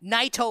Kingdom,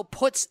 Naito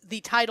puts the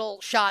title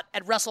shot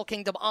at Wrestle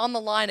Kingdom on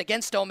the line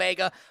against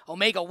Omega.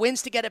 Omega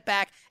wins to get it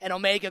back, and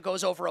Omega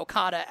goes over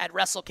Okada at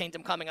Wrestle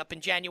Kingdom coming up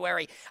in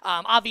January.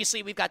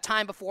 Obviously, we've got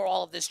time before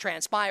all of this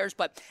transpires,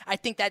 but I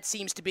think that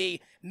seems to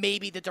be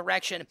maybe the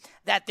direction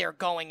that they're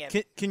going in.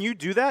 Can you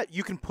do that?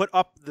 You can put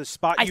up the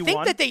spot you want? I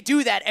think that they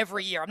do that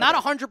every year. I'm not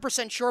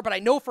 100% sure, but I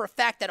know for a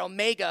fact that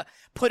Omega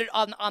put it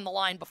on the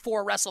line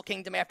before Wrestle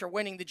Kingdom after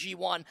winning the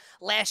G1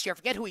 last year. I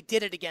forget who he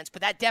did it against,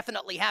 but that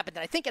definitely happened.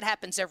 And I think it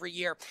happens every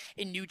year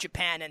in New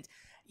Japan. And,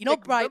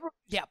 Brian,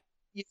 yeah.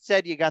 You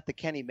said you got the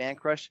Kenny Man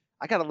crush.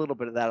 I got a little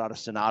bit of that out of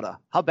Sonata.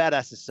 How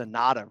badass is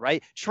Sonata,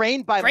 right?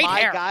 Trained by great my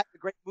hair. guy, the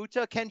great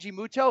Muto, Kenji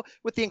Muto,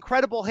 with the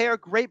incredible hair,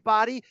 great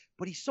body,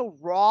 but he's so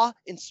raw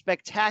and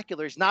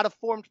spectacular. He's not a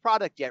formed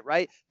product yet,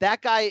 right?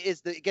 That guy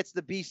gets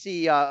the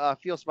BC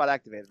feel spot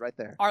activated right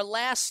there. Our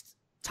last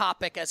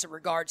topic as it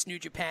regards New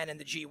Japan and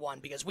the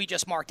G1, because we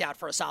just marked out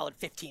for a solid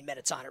 15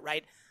 minutes on it,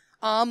 right?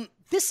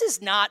 This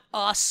is not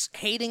us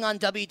hating on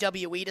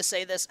WWE to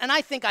say this, and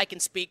I think I can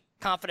speak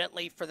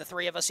confidently for the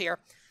 3 of us here.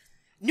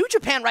 New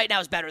Japan right now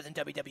is better than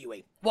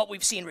WWE, what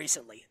we've seen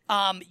recently.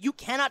 You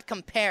cannot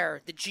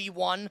compare the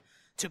G1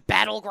 to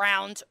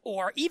Battleground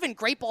or even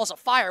Great Balls of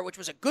Fire, which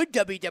was a good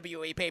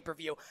WWE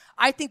pay-per-view,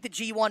 I think the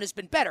G1 has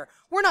been better.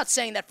 We're not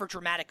saying that for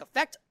dramatic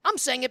effect. I'm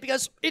saying it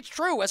because it's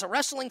true. As a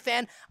wrestling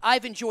fan,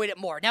 I've enjoyed it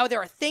more. Now,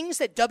 there are things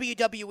that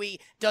WWE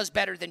does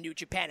better than New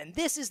Japan, and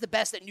this is the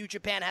best that New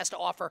Japan has to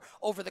offer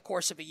over the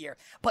course of a year.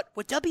 But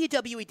what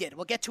WWE did,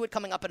 we'll get to it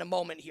coming up in a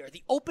moment here,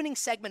 the opening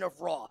segment of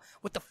Raw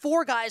with the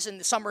 4 guys in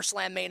the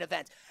SummerSlam main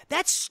event,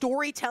 that's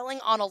storytelling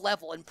on a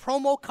level and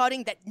promo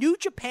cutting that New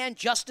Japan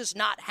just does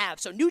not have.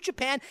 So New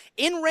Japan,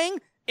 in-ring,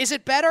 is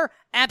it better?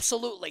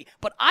 Absolutely.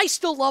 But I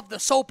still love the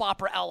soap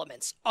opera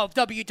elements of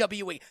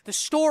WWE, the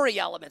story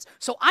elements.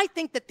 So I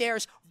think that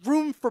there's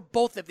room for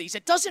both of these.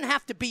 It doesn't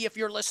have to be, if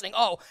you're listening,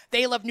 oh,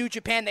 they love New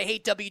Japan, they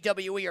hate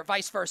WWE, or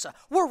vice versa.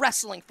 We're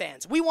wrestling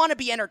fans. We want to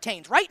be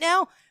entertained. Right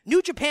now,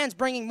 New Japan's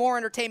bringing more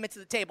entertainment to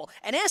the table.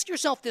 And ask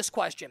yourself this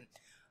question.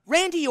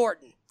 Randy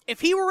Orton,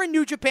 if he were in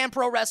New Japan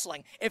Pro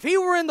Wrestling, if he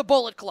were in the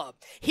Bullet Club,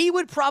 he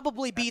would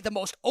probably be the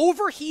most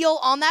over heel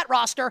on that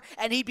roster,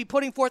 and he'd be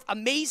putting forth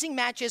amazing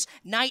matches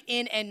night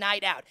in and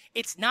night out.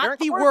 It's not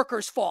the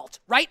workers' fault,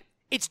 right?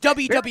 It's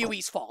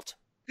WWE's fault.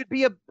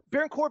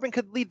 Baron Corbin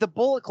could lead the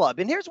Bullet Club.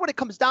 And here's what it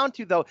comes down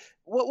to, though.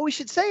 What we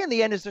should say in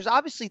the end is there's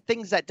obviously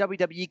things that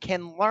WWE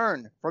can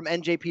learn from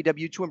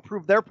NJPW to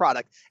improve their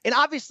product. And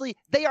obviously,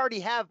 they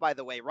already have, by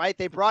the way, right?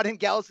 They brought in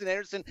Gallows and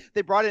Anderson.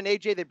 They brought in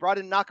AJ. They brought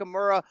in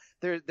Nakamura.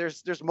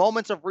 There's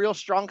moments of real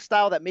strong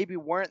style that maybe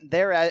weren't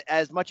there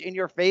as much in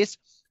your face.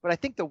 But I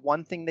think the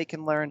one thing they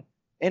can learn,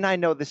 and I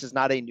know this is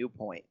not a new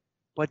point,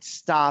 but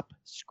stop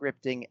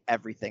scripting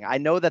everything. I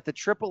know that the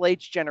Triple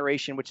H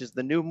generation, which is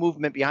the new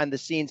movement behind the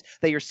scenes,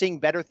 that you're seeing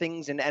better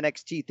things in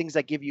NXT, things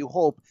that give you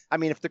hope. I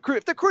mean, if the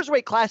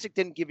Cruiserweight Classic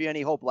didn't give you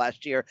any hope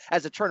last year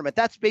as a tournament,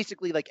 that's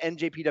basically like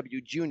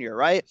NJPW Junior,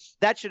 right?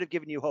 That should have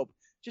given you hope.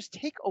 Just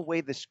take away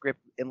the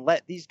script and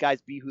let these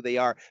guys be who they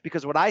are.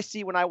 Because what I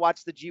see when I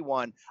watch the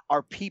G1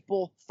 are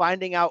people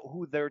finding out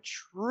who their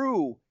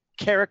true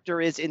character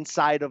is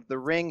inside of the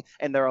ring,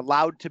 and they're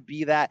allowed to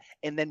be that.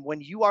 And then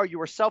when you are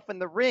yourself in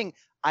the ring,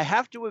 I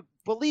have to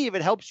believe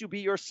it helps you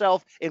be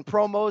yourself in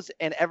promos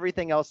and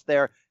everything else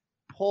there.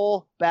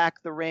 Pull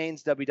back the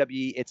reins,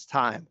 WWE. It's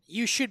time.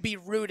 You should be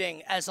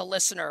rooting as a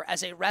listener,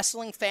 as a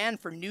wrestling fan,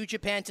 for New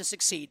Japan to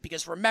succeed.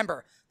 Because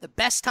remember, the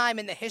best time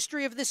in the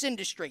history of this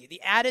industry,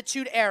 the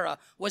Attitude Era,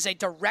 was a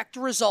direct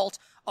result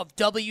of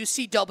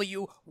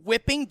WCW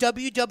whipping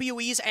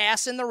WWE's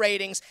ass in the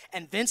ratings,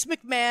 and Vince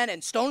McMahon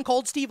and Stone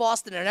Cold Steve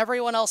Austin and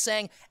everyone else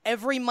saying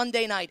every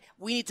Monday night,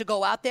 we need to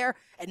go out there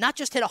and not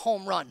just hit a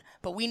home run,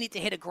 but we need to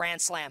hit a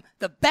grand slam.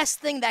 The best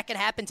thing that can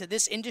happen to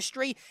this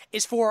industry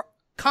is for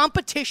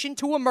competition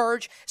to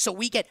emerge, so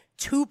we get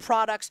 2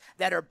 products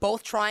that are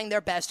both trying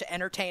their best to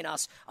entertain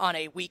us on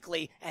a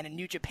weekly, and in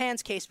New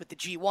Japan's case with the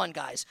G1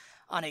 guys,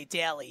 on a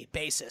daily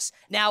basis.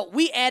 Now,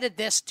 we added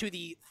this to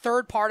the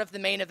third part of the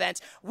main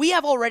event. We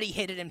have already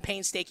hit it in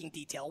painstaking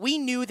detail. We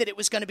knew that it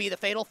was going to be the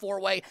Fatal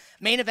 4-Way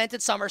main event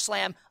at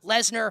SummerSlam,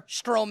 Lesnar,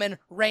 Strowman,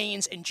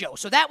 Reigns, and Joe.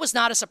 So that was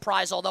not a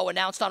surprise, although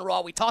announced on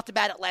Raw. We talked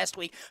about it last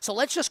week. So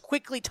let's just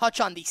quickly touch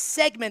on the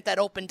segment that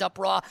opened up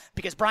Raw,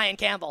 because Brian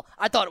Campbell,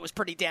 I thought it was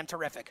pretty damn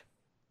terrific.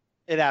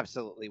 It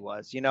absolutely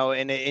was,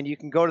 and you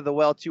can go to the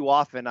well too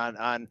often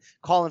on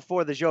calling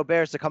for the Joe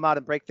Bears to come out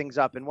and break things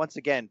up. And once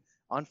again,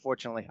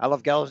 unfortunately, I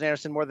love Gallows and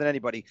Anderson more than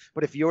anybody.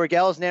 But if you are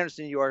Gallows and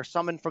Anderson, you are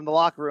summoned from the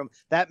locker room,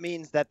 that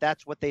means that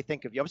that's what they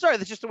think of you. I'm sorry,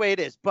 that's just the way it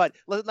is. But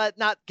let's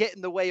not get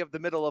in the way of the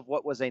middle of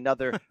what was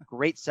another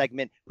great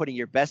segment, putting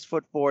your best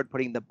foot forward,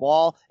 putting the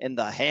ball in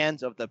the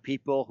hands of the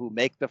people who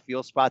make the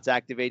fuel spots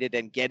activated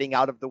and getting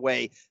out of the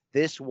way.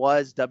 This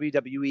was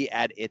WWE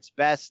at its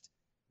best.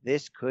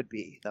 This could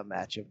be the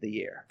match of the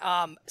year.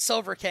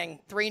 Silver King,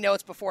 3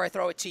 notes before I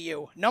throw it to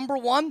you. Number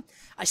 1,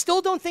 I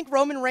still don't think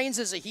Roman Reigns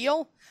is a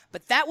heel,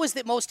 but that was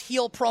the most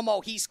heel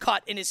promo he's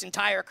cut in his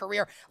entire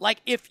career.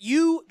 Like, if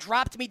you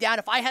dropped me down,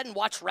 if I hadn't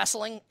watched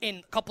wrestling in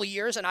a couple of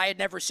years and I had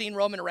never seen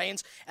Roman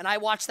Reigns, and I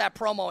watched that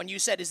promo and you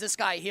said, is this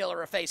guy a heel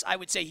or a face? I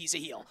would say he's a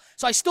heel.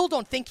 So I still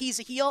don't think he's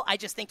a heel. I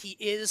just think he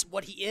is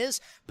what he is.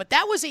 But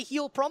that was a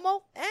heel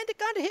promo, and it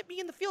kind of hit me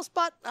in the feel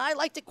spot. I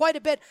liked it quite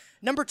a bit.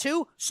 Number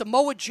 2,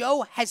 Samoa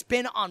Joe has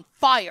been on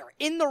fire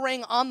in the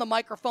ring, on the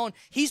microphone.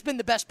 He's been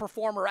the best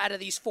performer out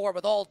of these 4,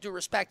 with all due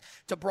respect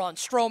to Braun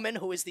Strowman,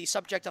 who is the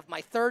subject of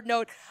my third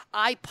note.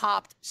 I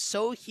popped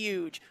so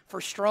huge for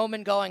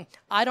Strowman going,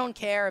 I don't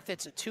care if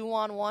it's a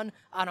 2-on-1,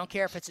 I don't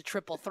care if it's a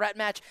triple threat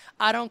match,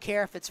 I don't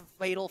care if it's a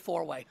fatal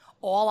 4-way.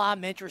 All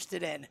I'm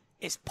interested in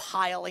is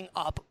piling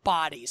up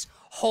bodies.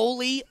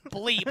 Holy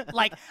bleep.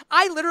 Like,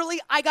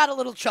 I got a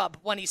little chub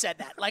when he said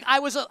that. Like, I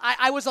was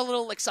a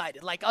little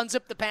excited. Like,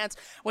 unzip the pants.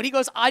 When he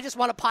goes, I just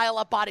want to pile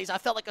up bodies, I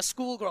felt like a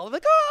schoolgirl. I'm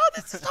like, oh,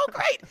 this is so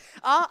great.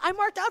 I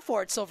marked out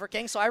for it, Silver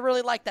King, so I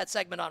really liked that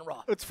segment on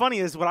Raw. What's funny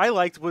is what I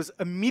liked was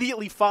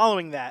immediately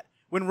following that,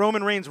 when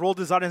Roman Reigns rolled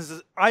his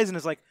eyes and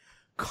is like,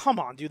 come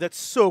on, dude, that's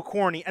so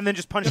corny, and then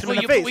just punched him in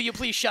the face. Will you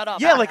please shut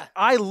up? Yeah, like,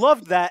 I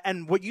loved that,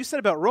 and what you said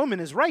about Roman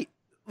is right.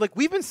 Like,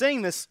 we've been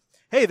saying this,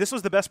 hey, this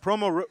was the best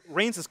promo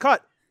Reigns has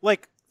cut,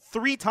 like,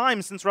 3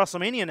 times since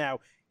WrestleMania now.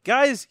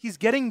 Guys, he's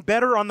getting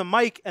better on the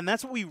mic, and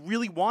that's what we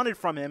really wanted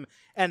from him,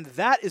 and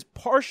that is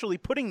partially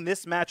putting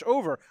this match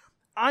over.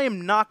 I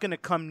am not going to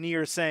come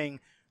near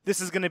saying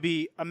this is going to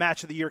be a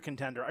match of the year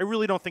contender. I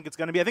really don't think it's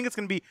going to be. I think it's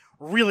going to be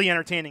really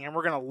entertaining, and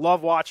we're going to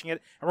love watching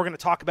it, and we're going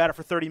to talk about it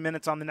for 30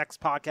 minutes on the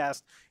next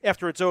podcast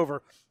after it's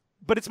over.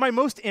 But it's my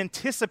most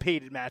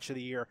anticipated match of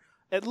the year,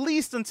 at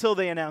least until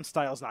they announce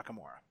Styles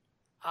Nakamura.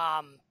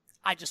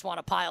 I just want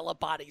to pile up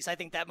bodies. I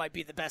think that might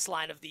be the best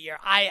line of the year.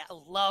 I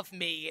love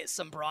me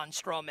some Braun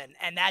Strowman.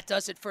 And that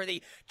does it for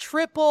the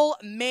triple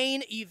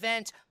main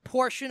event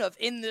portion of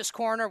In This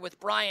Corner with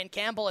Brian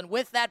Campbell. And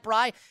with that,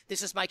 Bri,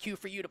 this is my cue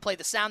for you to play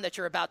the sound that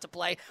you're about to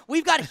play.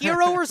 We've got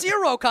Hero or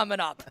Zero coming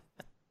up.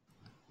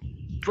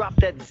 Drop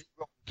that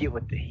zero, get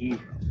with the hero.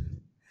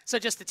 So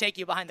just to take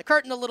you behind the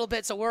curtain a little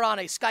bit, so we're on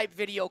a Skype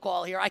video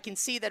call here. I can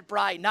see that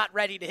Bri not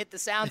ready to hit the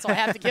sound, so I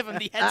have to give him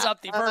the heads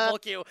up, the verbal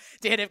cue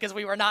to hit him because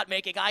we were not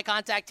making eye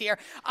contact here.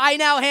 I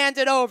now hand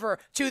it over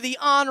to the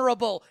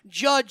Honorable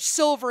Judge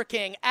Silver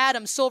King,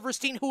 Adam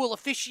Silverstein, who will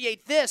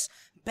officiate this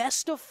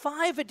Best of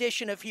 5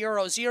 edition of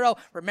Hero Zero.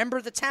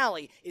 Remember, the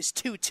tally is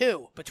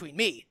 2-2 between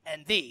me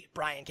and the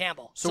Brian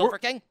Campbell. Silver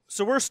King?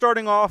 So we're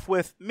starting off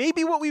with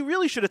maybe what we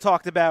really should have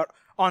talked about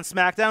on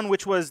SmackDown,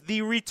 which was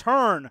the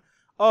return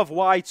of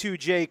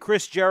Y2J,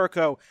 Chris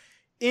Jericho,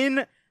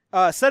 in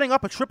setting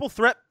up a triple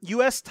threat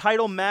U.S.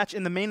 title match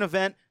in the main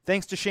event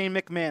thanks to Shane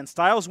McMahon.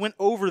 Styles went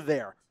over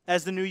there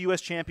as the new U.S.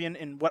 champion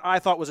in what I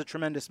thought was a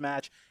tremendous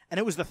match, and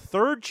it was the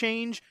third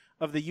change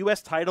of the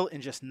U.S. title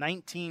in just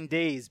 19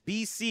 days.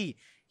 BC,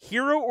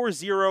 Hero or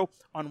Zero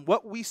on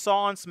what we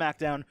saw on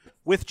SmackDown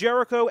with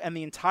Jericho and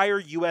the entire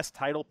U.S.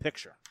 title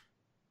picture.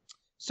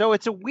 So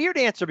it's a weird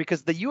answer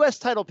because the U.S.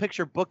 title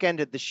picture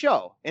bookended the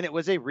show, and it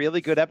was a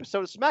really good episode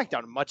of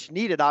SmackDown. Much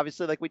needed,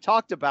 obviously, like we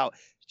talked about.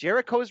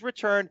 Jericho's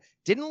return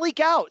didn't leak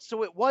out,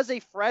 so it was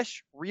a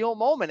fresh, real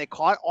moment. It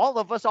caught all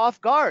of us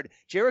off guard.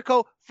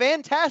 Jericho,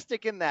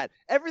 fantastic in that.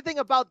 Everything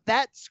about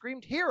that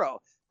screamed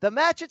hero. The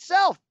match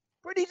itself,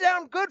 pretty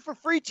damn good for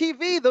free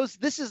TV.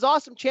 This is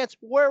awesome chants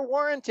were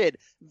warranted.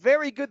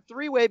 Very good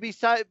three-way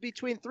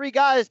between three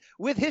guys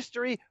with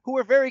history who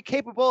are very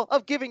capable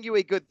of giving you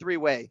a good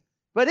three-way.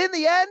 But in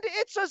the end,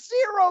 it's a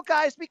zero,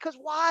 guys, because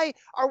why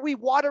are we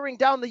watering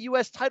down the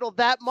U.S. title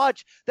that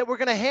much that we're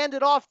going to hand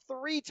it off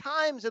 3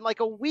 times in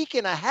like a week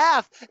and a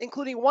half,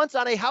 including once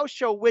on a house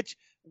show, which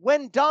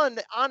when done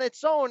on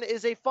its own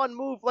is a fun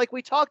move like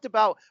we talked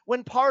about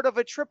when part of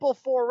a triple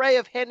foray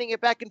of handing it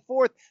back and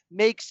forth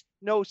makes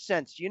no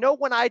sense. You know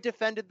when I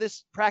defended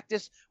this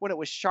practice when it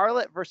was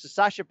Charlotte versus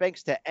Sasha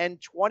Banks to end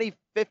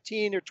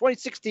 2015 or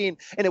 2016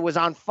 and it was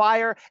on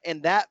fire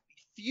and that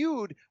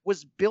feud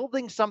was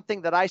building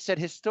something that I said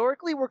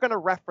historically we're going to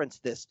reference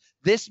this.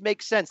 This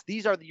makes sense.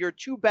 These are your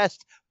 2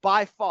 best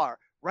by far.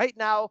 Right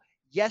now,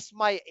 yes,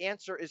 my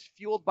answer is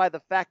fueled by the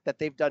fact that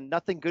they've done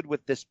nothing good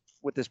with this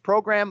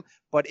program,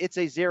 but it's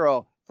a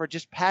 0 for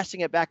just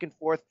passing it back and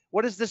forth.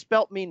 What does this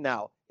belt mean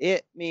now?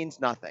 It means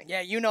nothing.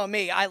 Yeah, you know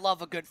me. I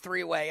love a good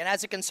 3-way. And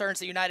as it concerns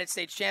the United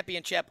States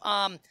Championship,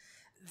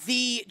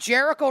 the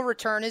Jericho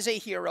return is a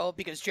hero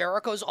because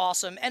Jericho's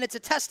awesome, and it's a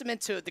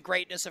testament to the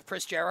greatness of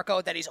Chris Jericho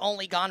that he's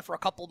only gone for a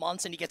couple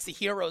months and he gets the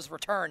hero's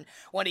return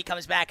when he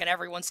comes back, and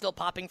everyone's still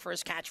popping for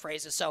his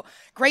catchphrases. So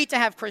great to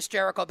have Chris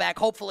Jericho back.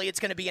 Hopefully it's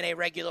going to be in a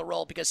regular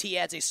role because he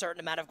adds a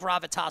certain amount of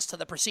gravitas to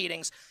the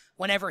proceedings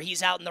whenever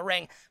he's out in the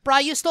ring.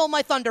 Bri, you stole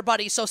my thunder,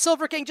 buddy. So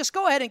Silver King, just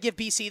go ahead and give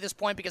BC this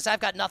point because I've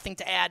got nothing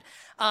to add.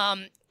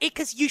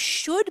 Because you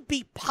should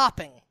be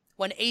popping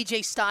when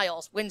AJ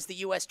Styles wins the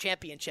U.S.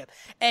 Championship.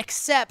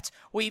 Except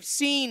we've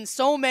seen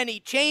so many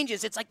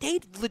changes. It's like they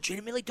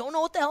legitimately don't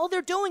know what the hell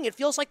they're doing. It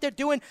feels like they're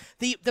doing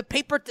the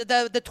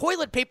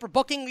toilet paper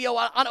booking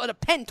on a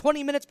pen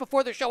 20 minutes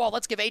before the show. Oh,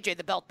 let's give AJ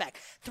the belt back.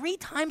 3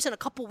 times in a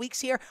couple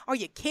weeks here? Are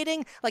you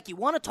kidding? Like you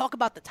want to talk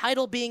about the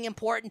title being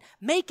important?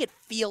 Make it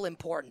feel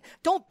important.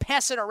 Don't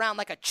pass it around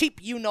like a cheap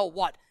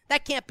you-know-what.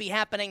 That can't be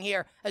happening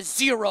here. A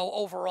 0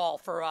 overall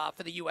for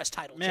the U.S.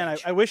 title. Man,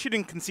 I wish you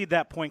didn't concede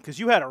that point because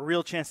you had a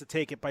real chance to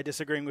take it by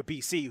disagreeing with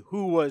BC,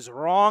 who was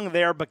wrong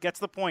there but gets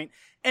the point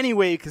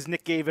anyway because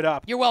Nick gave it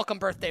up. You're welcome,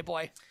 birthday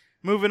boy.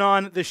 Moving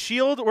on, The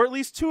Shield, or at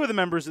least 2 of the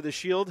members of The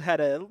Shield, had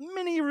a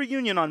mini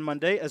reunion on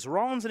Monday as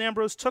Rollins and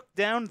Ambrose took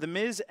down The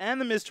Miz and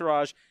The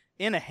Miztourage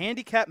in a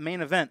handicap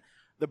main event.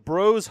 The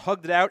Bros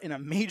hugged it out in a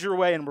major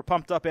way and were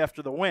pumped up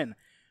after the win.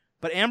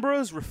 But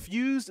Ambrose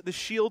refused the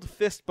Shield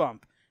fist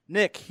bump.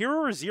 Nick,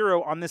 hero or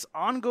zero on this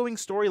ongoing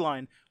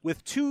storyline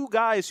with 2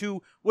 guys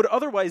who would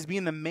otherwise be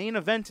in the main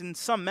event in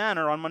some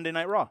manner on Monday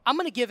Night Raw? I'm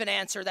going to give an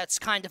answer that's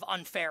kind of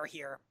unfair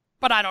here,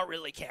 but I don't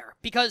really care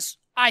because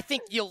I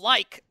think you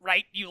like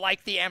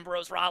the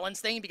Ambrose Rollins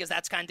thing because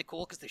that's kind of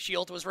cool because the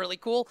Shield was really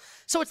cool.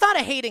 So it's not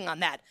a hating on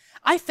that.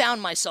 I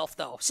found myself,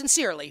 though,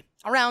 sincerely,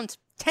 around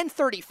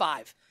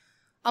 10:35.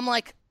 I'm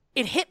like,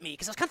 it hit me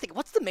because I was kind of thinking,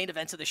 what's the main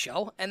event of the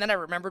show? And then I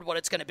remembered what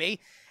it's going to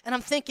be. And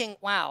I'm thinking,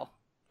 wow,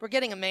 we're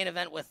getting a main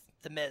event with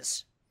The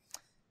Miz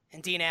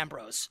and Dean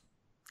Ambrose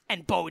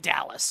and Bo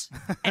Dallas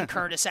and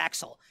Curtis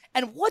Axel.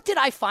 And what did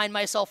I find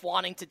myself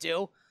wanting to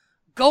do?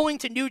 going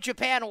to New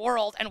Japan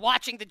World and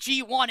watching the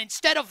G1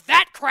 instead of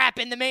that crap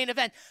in the main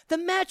event. The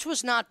match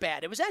was not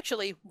bad. It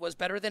was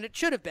better than it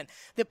should have been.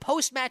 The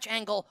post-match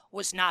angle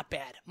was not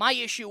bad. My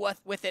issue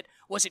with it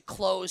was it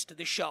closed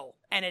the show.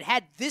 And it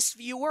had this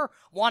viewer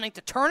wanting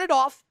to turn it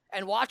off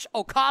and watch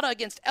Okada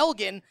against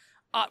Elgin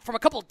from a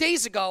couple of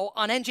days ago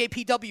on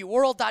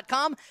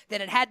NJPWWorld.com.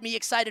 Then it had me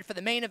excited for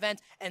the main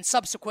event and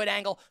subsequent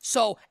angle.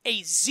 So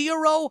a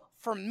 0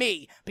 for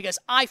me, because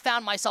I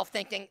found myself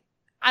thinking,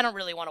 I don't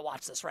really want to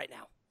watch this right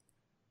now.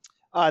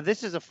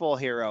 This is a full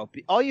hero.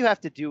 All you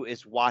have to do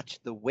is watch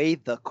the way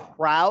the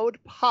crowd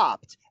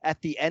popped at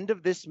the end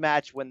of this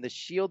match when the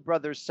Shield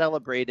brothers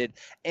celebrated,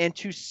 and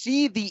to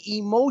see the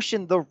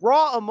emotion, the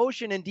raw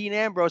emotion in Dean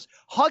Ambrose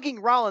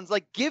hugging Rollins,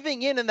 like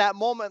giving in that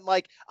moment,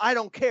 like, I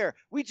don't care.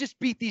 We just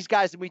beat these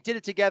guys and we did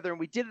it together and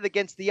we did it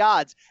against the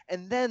odds.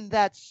 And then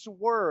that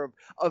swerve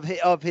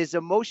of his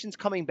emotions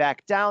coming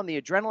back down, the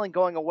adrenaline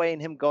going away,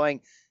 and him going,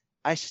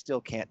 I still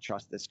can't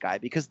trust this guy,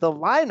 because the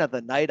line of the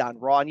night on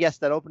Raw, and yes,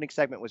 that opening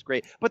segment was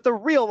great, but the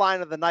real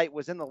line of the night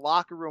was in the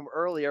locker room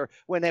earlier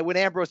when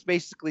Ambrose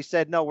basically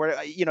said,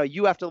 no,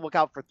 you have to look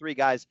out for 3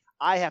 guys.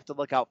 I have to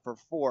look out for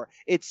 4.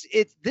 It's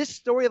this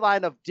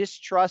storyline of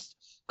distrust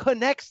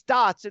connects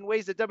dots in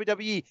ways that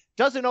WWE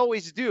doesn't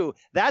always do.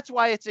 That's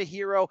why it's a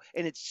hero,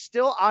 and it's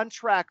still on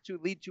track to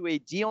lead to a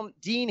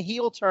Dean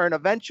heel turn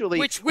eventually.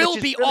 Which will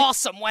be really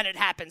awesome when it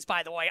happens,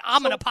 by the way.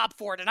 I'm going to pop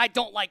for it, and I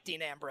don't like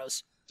Dean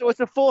Ambrose. So it's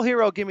a full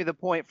hero. Give me the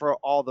point for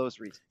all those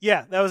reasons.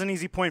 Yeah, that was an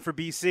easy point for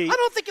BC. I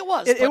don't think it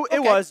was.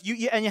 It was.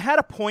 And you had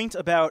a point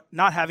about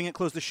not having it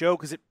close the show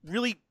because it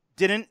really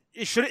didn't.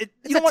 It's a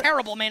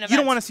terrible main event. You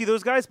don't want to see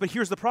those guys, but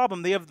here's the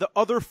problem. They have the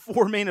other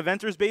 4 main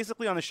eventers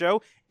basically on the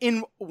show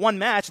in one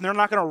match, and they're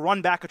not going to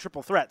run back a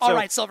triple threat. All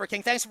right, Silver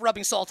King, thanks for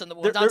rubbing salt in the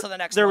wound. On to the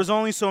next one. There was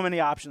only so many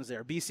options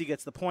there. BC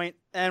gets the point,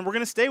 and we're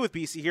going to stay with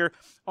BC here.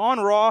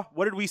 On Raw,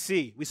 what did we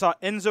see? We saw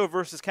Enzo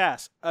versus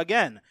Cass.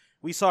 Again,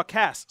 we saw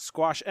Cass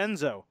squash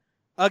Enzo.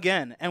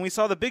 Again, and we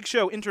saw the Big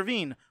Show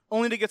intervene,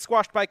 only to get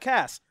squashed by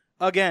Cass.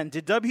 Again,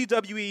 did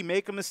WWE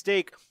make a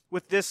mistake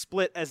with this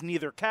split, as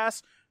neither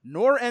Cass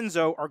nor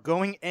Enzo are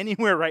going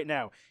anywhere right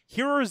now?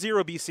 Hero or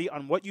 0, BC,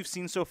 on what you've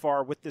seen so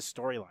far with this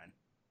storyline.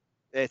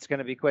 It's going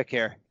to be quick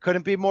here.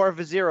 Couldn't be more of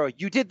a 0.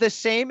 You did the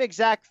same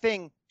exact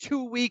thing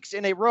 2 weeks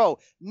in a row.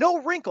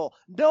 No wrinkle.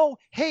 No,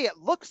 hey, it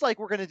looks like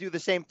we're going to do the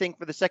same thing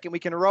for the second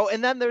week in a row.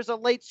 And then there's a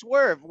late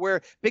swerve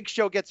where Big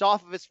Show gets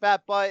off of his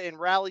fat butt and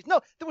rallies.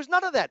 No, there was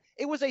none of that.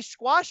 It was a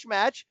squash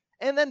match.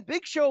 And then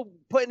Big Show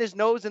putting his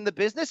nose in the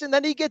business. And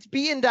then he gets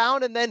beaten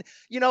down. And then,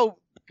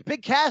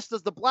 Big Cass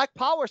does the Black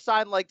Power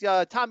sign like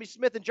Tommy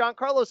Smith and John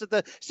Carlos at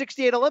the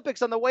 68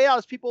 Olympics on the way out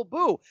as people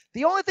boo.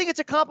 The only thing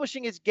it's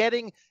accomplishing is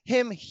getting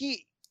him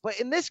heat. But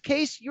in this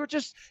case, you're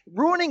just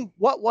ruining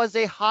what was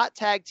a hot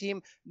tag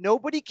team.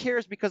 Nobody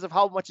cares because of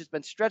how much it's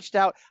been stretched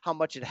out, how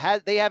much it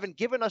has. They haven't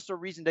given us a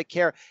reason to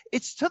care.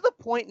 It's to the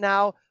point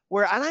now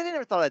where, and I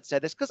never thought I'd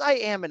said this because I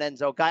am an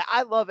Enzo guy.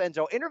 I love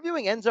Enzo.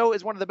 Interviewing Enzo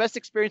is one of the best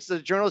experiences as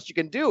a journalist you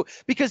can do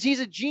because he's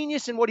a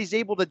genius in what he's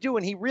able to do,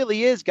 and he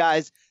really is,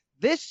 guys.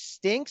 This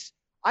stinks.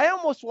 I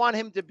almost want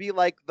him to be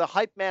like the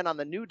hype man on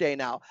the New Day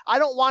now. I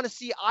don't want to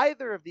see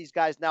either of these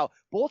guys now.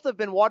 Both have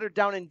been watered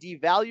down and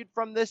devalued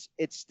from this.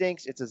 It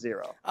stinks. It's a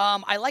 0.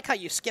 I like how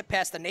you skip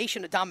past the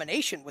Nation of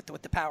Domination with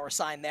the power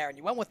sign there, and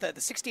you went with the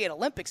 68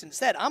 Olympics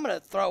instead. I'm going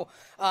to throw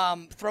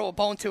a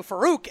bone to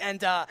Farouk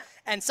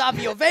and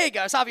Savio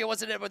Vega. Savio was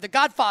the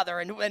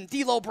Godfather, and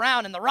D'Lo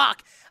Brown and The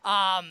Rock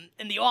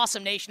in the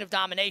awesome Nation of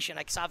Domination.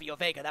 Like Savio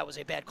Vega, that was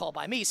a bad call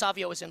by me.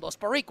 Savio was in Los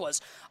Boricuas,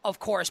 of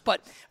course.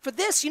 But for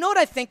this, you know what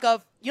I think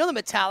of? You know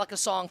the Metallica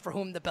song, For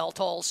Whom the Bell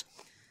Tolls?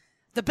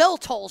 The bell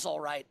tolls all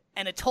right,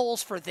 and it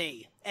tolls for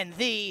thee. And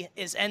thee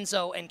is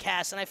Enzo and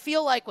Cass. And I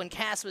feel like when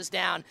Cass was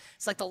down,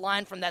 it's like the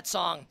line from that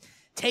song,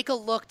 take a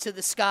look to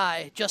the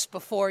sky just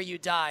before you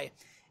die.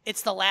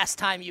 It's the last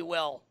time you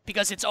will,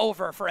 because it's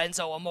over for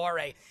Enzo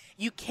Amore.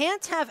 You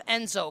can't have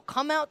Enzo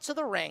come out to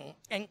the ring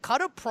and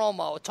cut a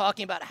promo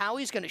talking about how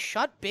he's going to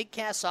shut Big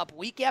Cass up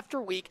week after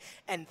week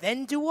and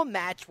then do a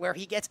match where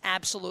he gets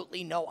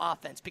absolutely no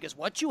offense. Because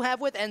what you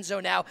have with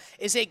Enzo now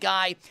is a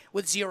guy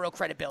with 0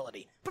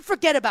 credibility. But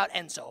forget about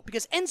Enzo,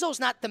 because Enzo's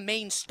not the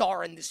main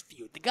star in this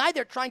feud. The guy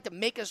they're trying to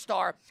make a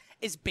star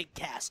is Big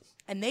Cass.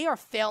 And they are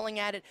failing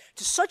at it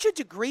to such a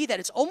degree that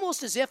it's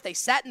almost as if they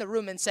sat in the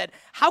room and said,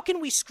 how can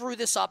we screw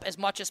this up as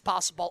much as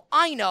possible?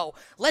 I know.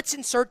 Let's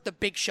insert the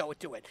Big Show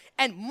into it.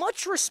 And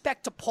much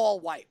respect to Paul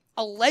White,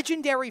 a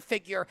legendary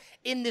figure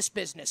in this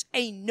business,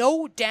 a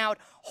no doubt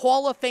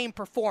Hall of Fame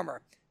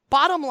performer.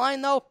 Bottom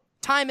line, though,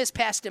 time has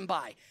passed him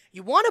by.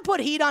 You want to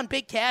put heat on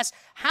Big Cass?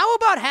 How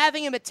about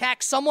having him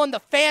attack someone the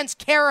fans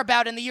care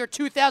about in the year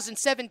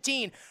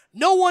 2017?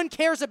 No one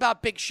cares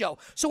about Big Show.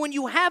 So when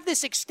you have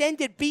this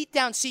extended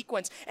beatdown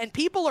sequence and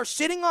people are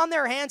sitting on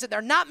their hands and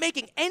they're not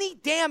making any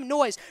damn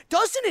noise,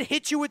 doesn't it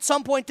hit you at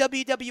some point,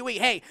 WWE?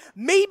 Hey,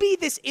 maybe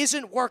this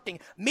isn't working.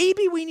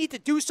 Maybe we need to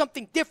do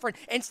something different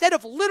instead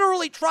of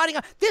literally trotting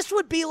out. This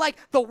would be like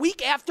the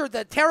week after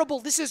the terrible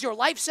This Is Your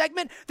Life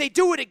segment. They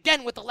do it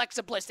again with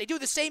Alexa Bliss. They do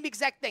the same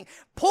exact thing.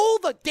 Pull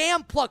the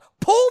damn plug. plug.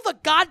 Pull the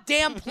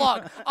goddamn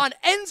plug on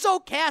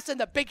Enzo, Cass, and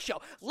the Big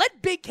Show.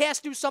 Let Big Cass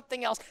do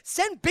something else.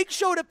 Send Big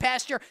Show to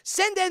pasture.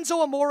 Send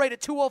Enzo Amore to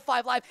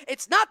 205 Live.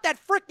 It's not that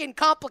freaking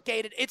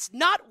complicated. It's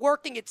not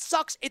working. It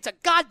sucks. It's a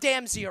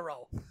goddamn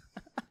zero.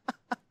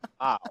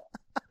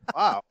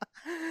 Wow.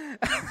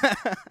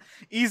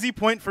 Easy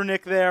point for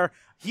Nick there.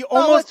 He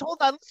Well, almost hold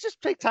on. Let's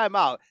just take time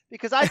out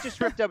because I just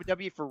ripped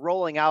WWE for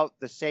rolling out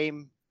the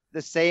same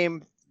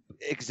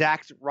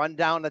exact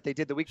rundown that they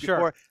did the week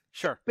before.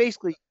 Sure.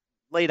 Basically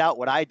laid out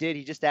what I did.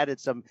 He just added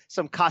some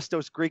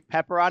Costos Greek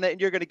pepper on it,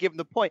 and you're going to give him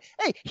the point.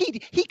 Hey,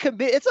 he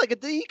committed. It's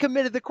like he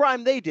committed the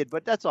crime they did,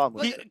 but that's all.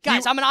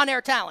 Guys, I'm an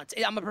on-air talent.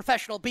 I'm a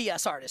professional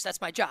BS artist.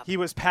 That's my job. He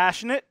was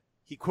passionate.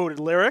 He quoted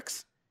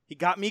lyrics. He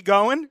got me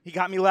going. He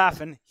got me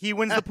laughing. He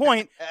wins the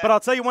point. But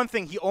I'll tell you one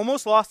thing. He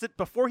almost lost it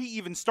before he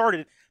even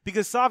started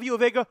because Savio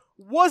Vega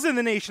was in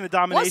the Nation of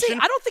Domination. Was he?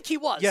 I don't think he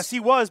was. Yes, he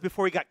was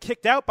before he got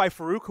kicked out by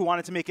Farouk, who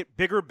wanted to make it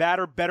bigger,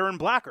 badder, better, and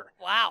blacker.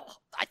 Wow.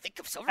 I think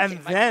of Silver And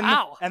King. then,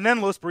 Wow. and then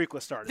Los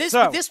Barriquas started.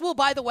 This will,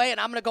 by the way, and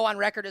I'm going to go on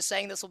record as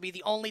saying this will be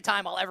the only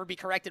time I'll ever be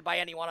corrected by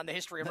anyone on the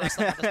history of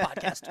wrestling on this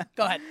podcast.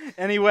 Go ahead.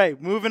 Anyway,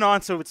 moving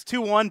on. So it's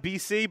 2-1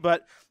 BC,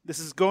 but this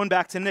is going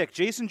back to Nick.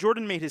 Jason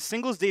Jordan made his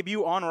singles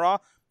debut on Raw,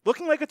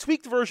 looking like a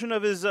tweaked version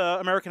of his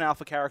American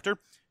Alpha character,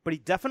 but he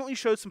definitely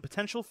showed some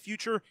potential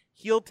future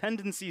heel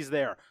tendencies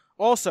there.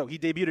 Also, he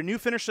debuted a new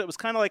finish that was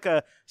kind of like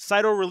a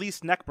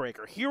Saito-release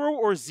neckbreaker. Hero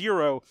or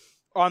zero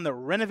on the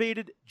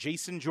renovated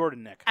Jason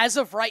Jordan, Nick? As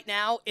of right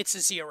now, it's a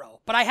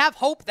zero. But I have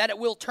hope that it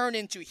will turn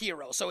into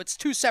hero, so it's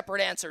two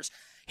separate answers.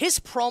 His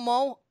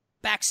promo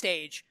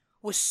backstage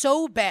was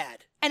so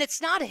bad, and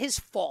it's not his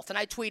fault, and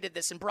I tweeted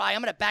this, and Bri,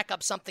 I'm going to back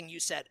up something you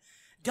said.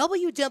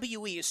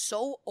 WWE is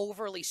so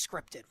overly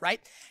scripted,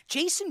 right?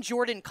 Jason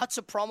Jordan cuts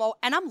a promo,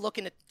 and I'm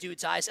looking at the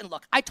dude's eyes, and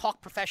look, I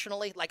talk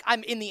professionally, like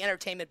I'm in the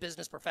entertainment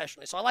business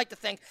professionally, so I like to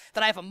think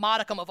that I have a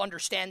modicum of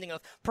understanding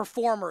of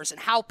performers and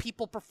how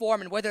people perform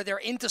and whether they're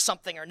into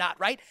something or not,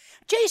 right?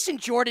 Jason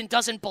Jordan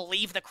doesn't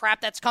believe the crap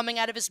that's coming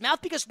out of his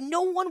mouth because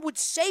no one would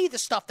say the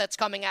stuff that's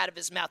coming out of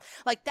his mouth.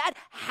 Like that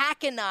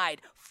hackneyed,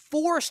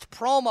 forced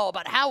promo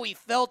about how he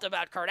felt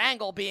about Kurt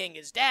Angle being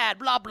his dad,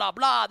 blah, blah,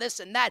 blah,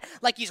 this and that.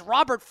 Like he's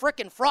Robert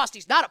frickin' Frost.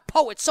 He's not a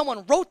poet.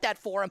 Someone wrote that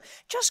for him.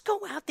 Just go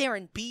out there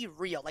and be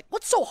real. Like,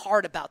 what's so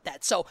hard about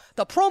that? So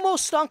the promo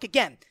stunk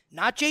again.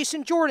 Not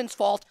Jason Jordan's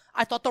fault.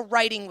 I thought the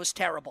writing was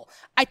terrible.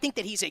 I think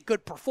that he's a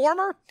good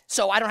performer,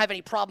 so I don't have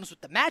any problems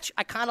with the match.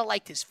 I kind of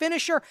liked his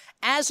finisher.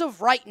 As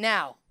of right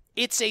now,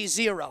 it's a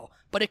zero.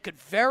 But it could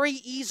very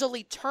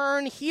easily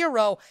turn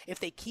hero if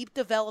they keep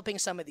developing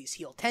some of these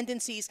heel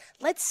tendencies.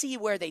 Let's see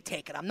where they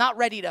take it. I'm not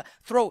ready to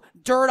throw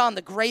dirt on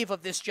the grave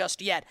of this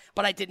just yet,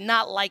 but I did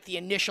not like the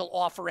initial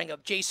offering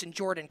of Jason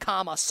Jordan,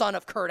 son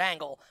of Kurt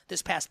Angle,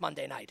 this past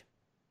Monday night.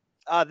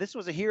 This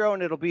was a hero,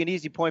 and it'll be an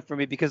easy point for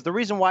me because the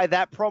reason why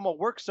that promo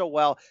worked so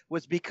well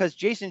was because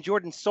Jason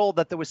Jordan sold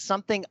that there was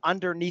something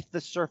underneath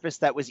the surface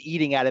that was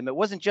eating at him. It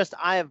wasn't just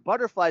eye of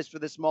butterflies for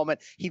this moment.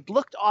 He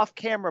looked off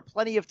camera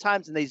plenty of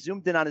times, and they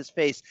zoomed in on his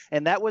face,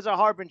 and that was a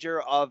harbinger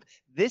of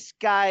this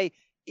guy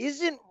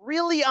isn't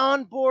really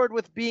on board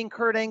with being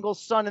Kurt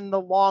Angle's son in the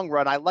long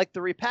run. I like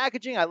the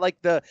repackaging. I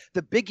like the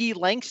Biggie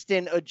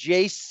Langston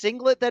Jay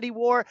singlet that he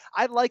wore.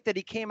 I like that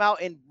he came out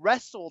and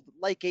wrestled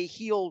like a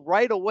heel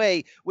right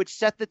away, which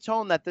set the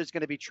tone that there's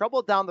going to be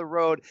trouble down the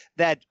road,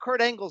 that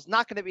Kurt Angle's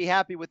not going to be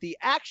happy with the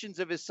actions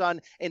of his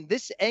son, and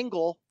this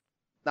angle,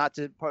 not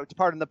to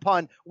pardon the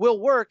pun, will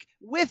work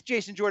with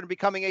Jason Jordan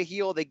becoming a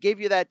heel. They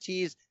gave you that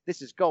tease.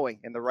 This is going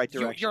in the right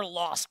direction. You're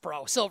lost,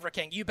 bro. Silver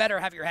King, you better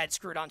have your head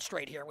screwed on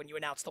straight here when you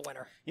announce the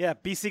winner. Yeah,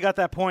 BC got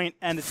that point,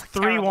 and it's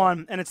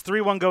 3-1, and it's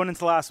 3-1 going into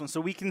the last one.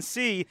 So we can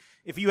see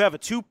if you have a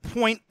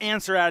 2-point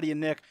answer out of you,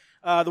 Nick.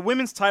 The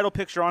women's title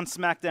picture on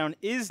SmackDown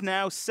is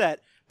now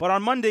set, but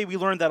on Monday we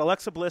learned that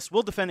Alexa Bliss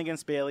will defend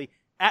against Bayley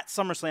at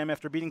SummerSlam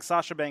after beating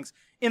Sasha Banks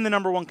in the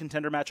number one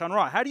contender match on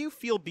Raw. How do you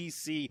feel,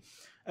 BC,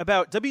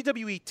 about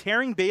WWE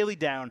tearing Bayley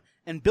down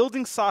and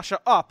building Sasha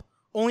up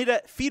only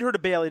to feed her to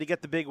Bayley to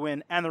get the big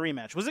win and the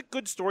rematch? Was it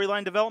good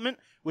storyline development,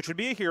 which would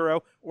be a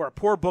hero, or a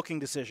poor booking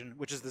decision,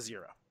 which is the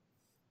zero?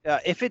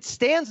 If it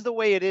stands the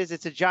way it is,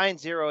 it's a giant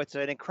zero. It's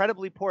an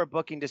incredibly poor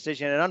booking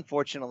decision, and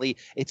unfortunately,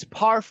 it's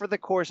par for the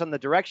course on the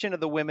direction of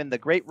the women. The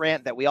great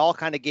rant that we all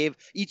kind of gave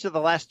each of the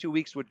last 2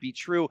 weeks would be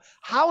true.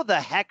 How the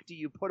heck do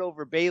you put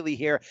over Bayley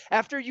here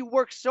after you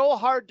work so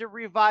hard to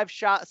revive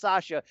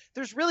Sasha?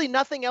 There's really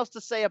nothing else to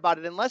say about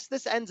it unless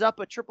this ends up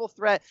a triple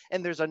threat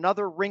and there's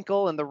another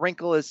wrinkle, and the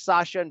wrinkle is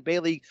Sasha and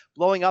Bayley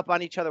blowing up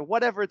on each other,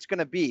 whatever it's going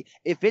to be.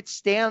 If it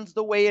stands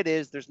the way it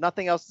is, there's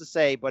nothing else to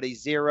say but a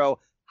zero.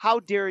 How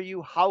dare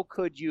you? How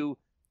could you?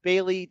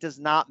 Bayley does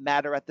not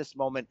matter at this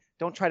moment.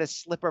 Don't try to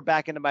slip her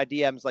back into my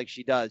DMs like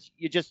she does.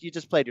 You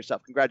just played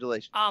yourself.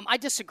 Congratulations. I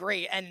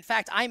disagree, and in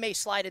fact, I may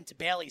slide into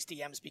Bayley's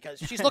DMs because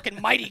she's looking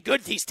mighty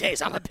good these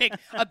days. I'm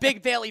a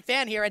big Bayley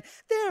fan here, and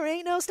there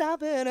ain't no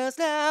stopping us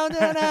now.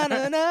 Na, na,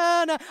 na,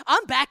 na, na.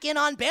 I'm back in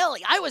on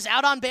Bayley. I was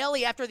out on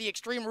Bayley after the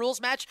Extreme Rules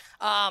match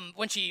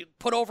when she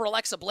put over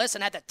Alexa Bliss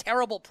and had that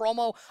terrible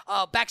promo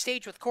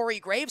backstage with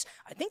Corey Graves.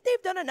 I think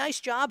they've done a nice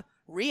job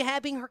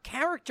rehabbing her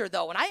character,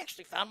 though. And I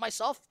actually found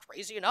myself,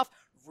 crazy enough,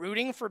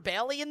 rooting for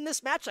Bayley in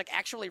this match, like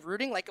actually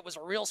rooting like it was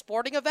a real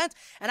sporting event.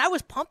 And I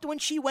was pumped when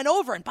she went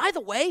over. And by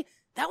the way,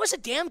 that was a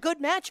damn good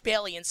match,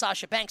 Bayley and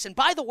Sasha Banks. And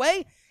by the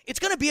way, it's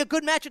going to be a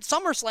good match at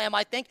SummerSlam,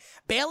 I think.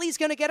 Bayley's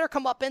going to get her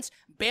comeuppance.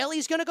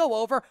 Bayley's going to go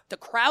over. The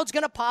crowd's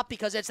going to pop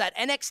because it's that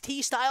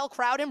NXT-style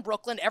crowd in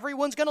Brooklyn.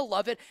 Everyone's going to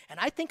love it. And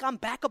I think I'm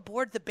back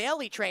aboard the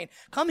Bayley train.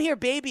 Come here,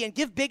 baby, and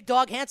give big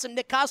dog handsome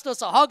Nick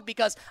Kostos a hug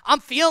because I'm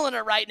feeling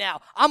it right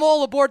now. I'm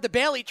all aboard the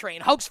Bayley train.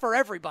 Hugs for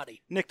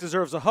everybody. Nick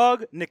deserves a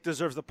hug. Nick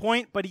deserves the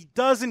point, but he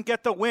doesn't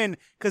get the win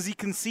because he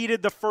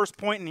conceded the first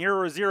point in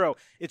Hero Zero.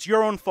 It's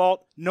your own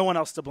fault. No one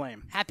else to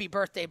blame. Happy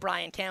birthday,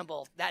 Brian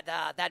Campbell.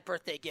 That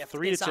birthday gift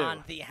 3-2. is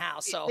on the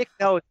house. So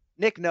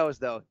Nick knows,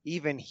 though,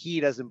 even he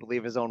doesn't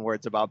believe his own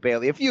words about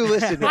Bayley. If you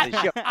listen to the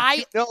show,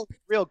 you know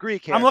real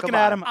Greek here. I'm looking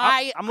at him.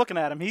 I'm looking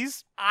at him.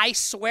 I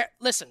swear,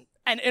 listen,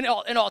 and in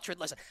all truth,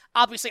 listen,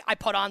 obviously I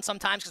put on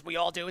sometimes because we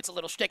all do. It's a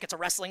little shtick. It's a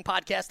wrestling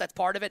podcast. That's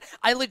part of it.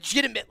 I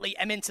legitimately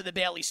am into the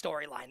Bayley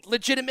storyline.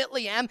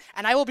 Legitimately am,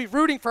 and I will be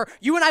rooting for,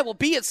 you and I will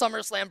be at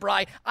SummerSlam,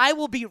 Bri. I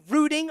will be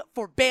rooting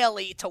for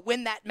Bayley to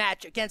win that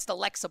match against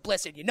Alexa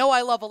Bliss. And you know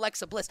I love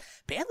Alexa Bliss.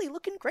 Bayley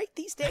looking great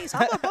these days.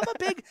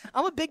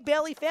 I'm a big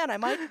Bayley fan. I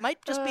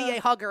might just be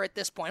a hugger at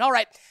this point. All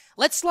right,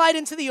 let's slide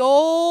into the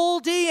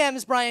old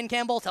DMs, Brian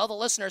Campbell. Tell the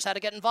listeners how to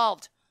get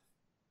involved.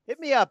 Hit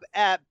me up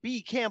at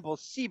B Campbell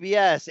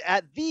CBS,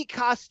 at The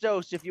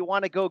Kostos if you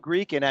want to go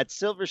Greek, and at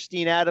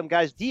Silverstein Adam.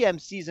 Guys,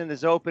 DM season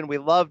is open. We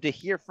love to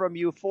hear from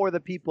you, for the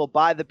people,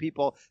 by the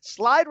people.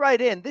 Slide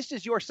right in. This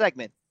is your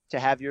segment to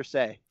have your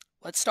say.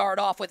 Let's start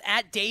off with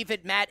at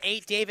David Matt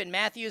 8, David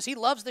Matthews. He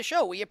loves the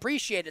show. We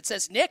appreciate it.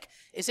 Says, Nick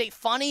is a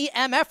funny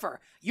MFer.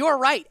 You're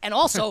right. And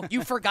also,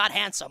 you forgot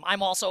handsome.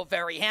 I'm also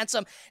very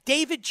handsome.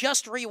 David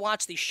just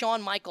rewatched the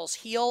Shawn Michaels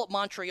heel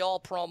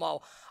Montreal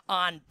promo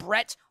on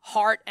Bret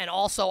Hart and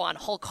also on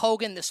Hulk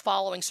Hogan this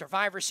following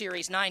Survivor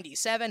Series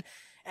 97.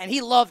 And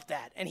he loved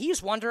that. And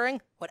he's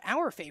wondering what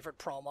our favorite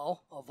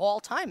promo of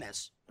all time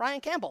is. Brian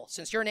Campbell,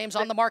 since your name's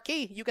on the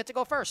marquee, you get to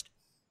go first.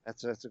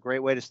 That's a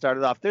great way to start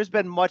it off. There's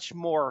been much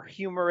more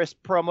humorous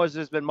promos.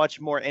 There's been much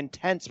more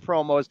intense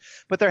promos,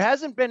 but there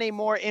hasn't been a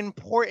more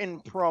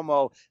important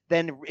promo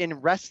than in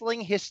wrestling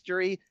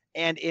history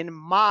and in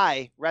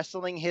my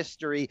wrestling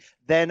history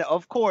than,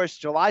 of course,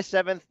 July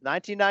 7th,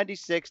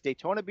 1996,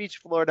 Daytona Beach,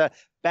 Florida,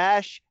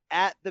 Bash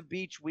at the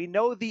Beach. We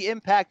know the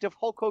impact of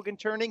Hulk Hogan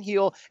turning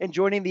heel and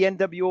joining the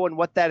NWO and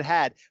what that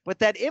had, but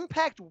that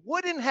impact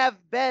wouldn't have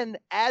been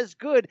as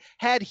good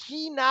had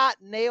he not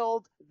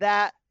nailed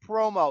that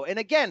promo. And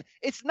again,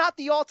 it's not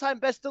the all-time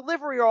best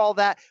delivery or all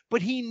that,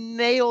 but he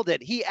nailed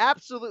it. He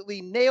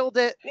absolutely nailed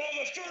it. Well,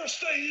 the first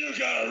thing you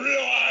gotta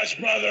realize,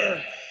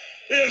 brother,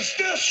 is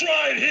this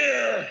right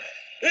here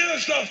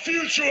is the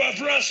future of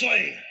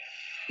wrestling.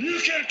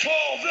 You can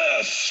call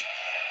this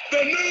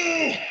the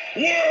new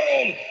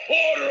world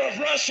order of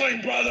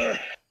wrestling, brother.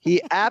 He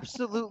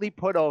absolutely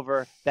put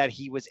over that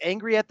he was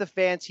angry at the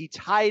fans. He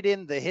tied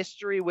in the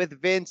history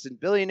with Vince and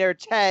Billionaire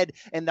Ted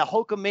and the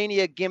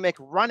Hulkamania gimmick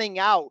running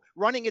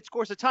its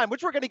course of time,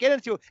 which we're going to get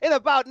into in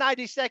about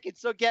 90 seconds.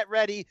 So get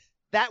ready.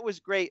 That was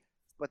great.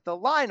 But the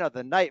line of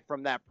the night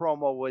from that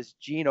promo was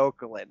Gene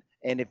Okerlund.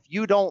 And if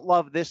you don't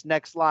love this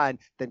next line,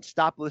 then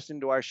stop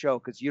listening to our show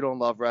because you don't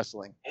love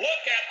wrestling. Look at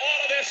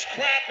all of this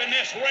crap in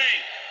this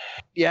ring.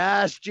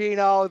 Yes,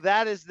 Gino,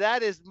 that is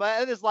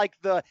like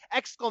the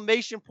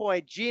exclamation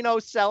point. Gino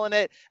selling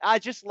it. I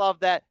just love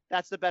that.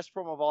 That's the best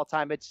promo of all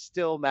time. It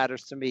still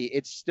matters to me.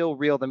 It's still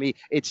real to me.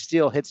 It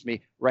still hits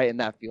me right in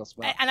that feel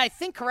spot. And I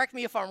think, correct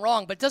me if I'm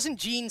wrong, but doesn't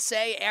Gene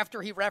say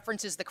after he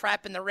references the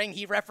crap in the ring,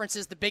 he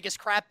references the biggest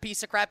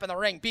piece of crap in the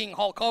ring being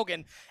Hulk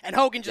Hogan, and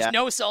Hogan just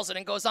no-sells it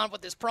and goes on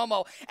with this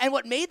promo. And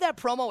what made that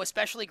promo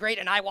especially great,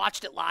 and I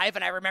watched it live,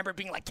 and I remember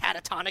being like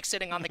catatonic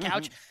sitting on the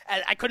couch,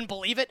 and I couldn't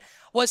believe it,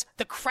 was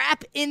the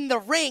crap in the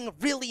ring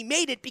really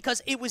made it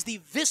because it was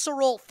the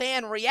visceral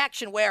fan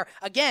reaction where,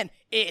 again,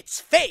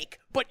 it's fake,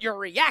 but you're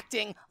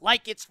reacting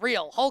like it's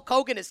real. Hulk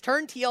Hogan has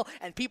turned heel,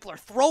 and people are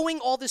throwing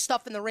all this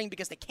stuff in the ring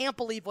because they can't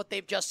believe what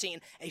they've just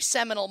seen, a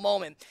seminal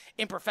moment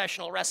in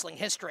professional wrestling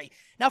history.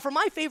 Now, for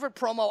my favorite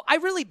promo, I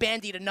really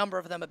bandied a number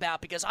of them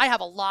about because I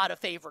have a lot of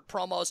favorite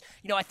promos.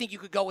 You know, I think you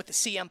could go with the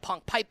CM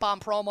Punk Pipe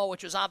Bomb promo,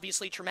 which was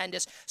obviously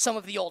tremendous. Some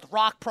of the old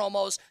Rock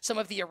promos, some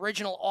of the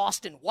original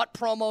Austin What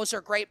promos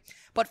are great.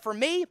 But for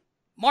me,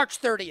 March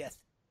 30th,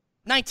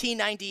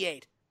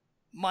 1998,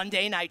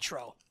 Monday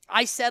Nitro.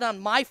 I said on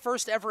my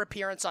first ever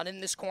appearance on In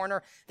This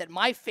Corner that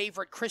my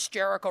favorite Chris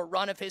Jericho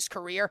run of his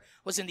career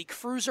was in the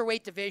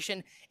Cruiserweight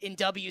division in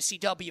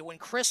WCW when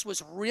Chris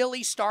was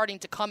really starting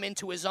to come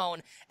into his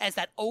own as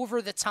that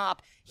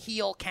over-the-top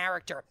heel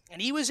character.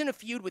 And he was in a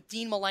feud with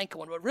Dean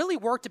Malenko. And what really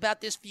worked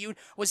about this feud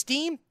was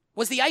Dean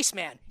was the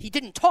Iceman. He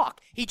didn't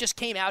talk. He just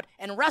came out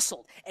and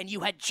wrestled. And you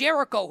had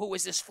Jericho, who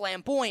was this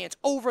flamboyant,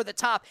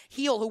 over-the-top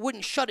heel who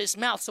wouldn't shut his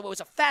mouth. So it was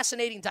a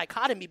fascinating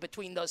dichotomy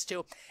between those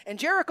two. And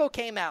Jericho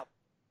came out.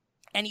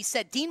 And he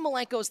said, Dean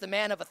Malenko is the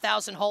man of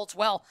 1,000 holds.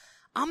 Well,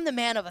 I'm the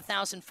man of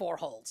 1,004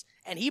 holds.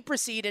 And he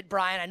proceeded,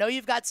 Brian, I know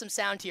you've got some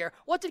sound here.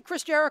 What did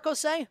Chris Jericho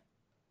say?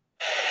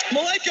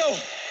 Malenko,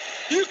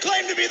 you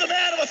claim to be the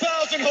man of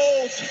 1,000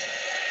 holds,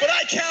 but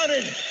I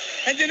counted,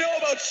 and you know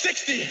about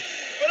 60,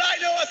 but I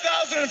know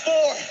 1,004,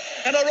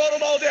 and I wrote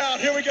them all down.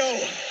 Here we go.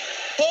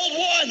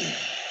 Hold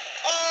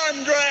 1,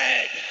 arm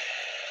drag.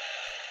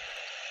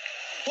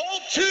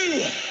 Hold 2,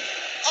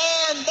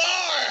 arm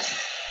bar.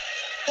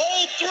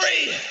 Hold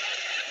 3,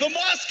 the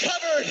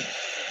moss-covered,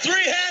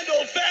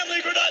 3-handled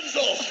family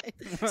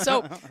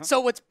gradunzel.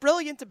 So what's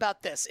brilliant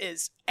about this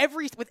is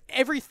with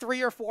every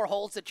 3 or 4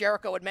 holds that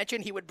Jericho had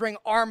mentioned, he would bring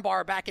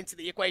armbar back into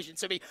the equation.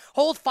 So he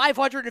hold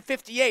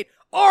 558,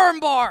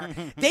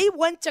 armbar. They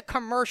went to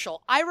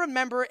commercial. I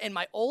remember in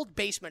my old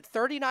basement,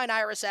 39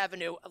 Iris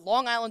Avenue,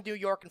 Long Island, New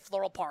York, and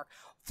Floral Park,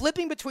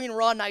 flipping between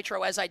Raw and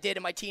Nitro as I did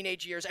in my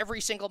teenage years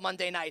every single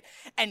Monday night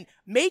and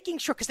making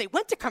sure, because they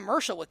went to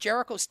commercial with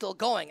Jericho still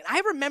going. And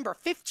I remember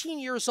 15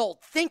 years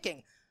old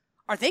thinking,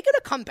 are they going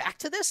to come back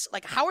to this?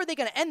 Like, how are they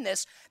going to end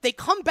this? They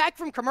come back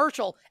from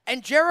commercial,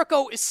 and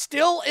Jericho is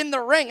still in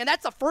the ring. And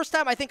that's the first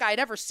time I think I had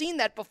ever seen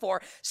that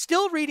before.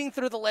 Still reading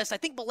through the list. I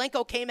think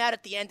Malenko came out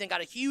at the end and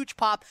got a huge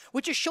pop,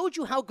 which just showed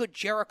you how good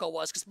Jericho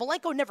was. Because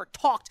Malenko never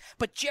talked,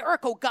 but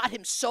Jericho got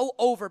him so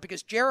over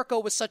because Jericho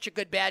was such a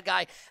good bad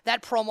guy.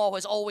 That promo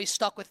has always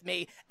stuck with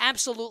me.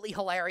 Absolutely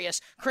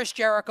hilarious. Chris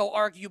Jericho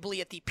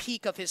arguably at the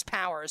peak of his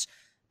powers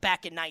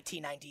back in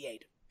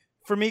 1998.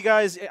 For me,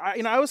 guys,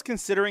 I was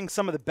considering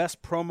some of the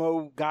best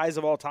promo guys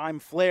of all time: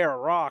 Flair,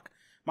 Rock,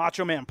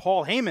 Macho Man,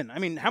 Paul Heyman. I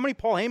mean, how many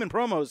Paul Heyman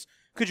promos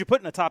could you put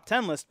in a top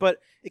 10 list? But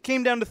it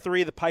came down to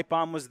 3. The Pipe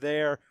Bomb was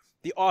there.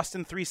 The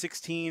Austin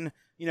 316,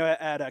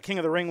 at King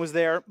of the Ring was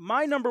there.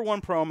 My number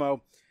 1 promo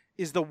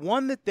is the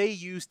one that they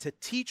use to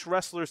teach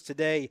wrestlers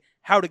today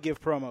how to give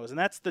promos, and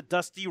that's the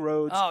Dusty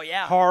Rhodes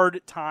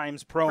Hard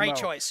Times promo. Great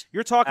choice.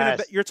 You're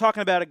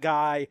talking about a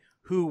guy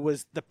who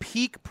was the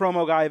peak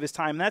promo guy of his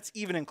time. That's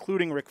even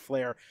including Ric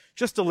Flair,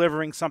 just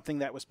delivering something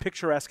that was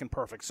picturesque and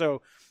perfect.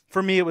 So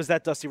for me, it was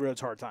that Dusty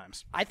Rhodes Hard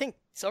Times. I think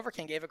Silver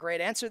King gave a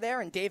great answer there,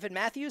 and David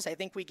Matthews, I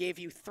think we gave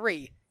you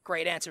 3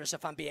 great answers,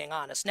 if I'm being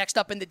honest. Next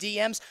up in the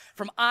DMs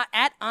from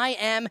at I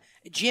am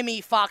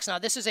Jimmy Fox. Now,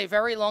 this is a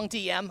very long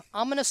DM.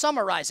 I'm going to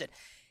summarize it.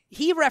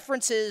 He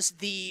references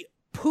the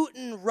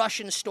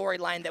Putin-Russian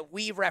storyline that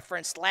we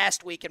referenced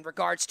last week in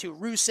regards to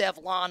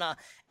Rusev, Lana,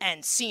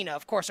 and Cena.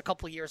 Of course, a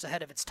couple of years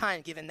ahead of its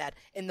time, given that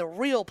in the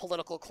real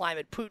political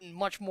climate, Putin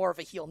much more of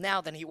a heel now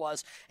than he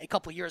was a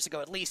couple of years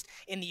ago, at least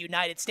in the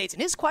United States.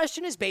 And his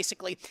question is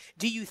basically,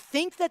 do you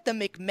think that the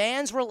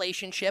McMahon's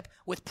relationship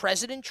with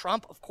President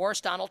Trump, of course,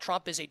 Donald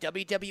Trump is a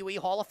WWE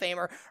Hall of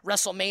Famer,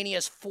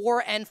 WrestleManias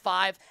 4 and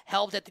 5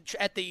 held at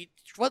the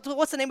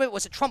what's the name of it?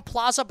 Was it Trump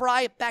Plaza,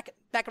 Bri, back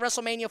at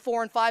WrestleMania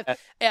 4 and 5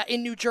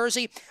 in New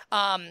Jersey?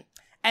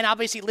 And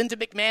obviously, Linda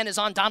McMahon is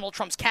on Donald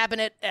Trump's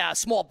cabinet,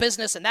 small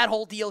business, and that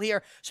whole deal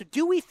here. So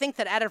do we think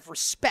that out of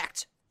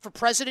respect for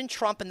President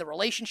Trump and the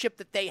relationship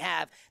that they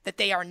have, that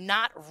they are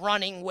not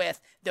running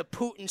with the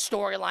Putin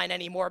storyline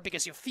anymore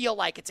because you feel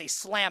like it's a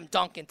slam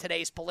dunk in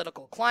today's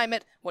political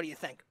climate? What do you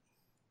think?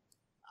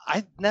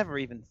 I've never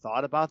even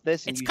thought about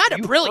this. It's kind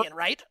of brilliant,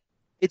 right?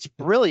 It's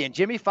brilliant.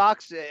 Jimmy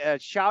Fox,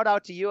 shout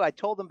out to you. I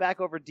told him back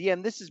over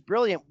DM, this is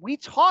brilliant. We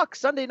talked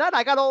Sunday night.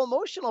 I got all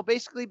emotional,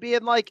 basically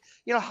being like,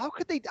 how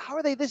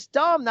are they this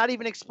dumb? Not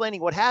even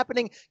explaining what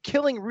happening,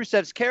 killing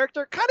Rusev's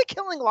character, kind of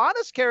killing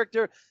Lana's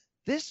character.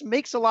 This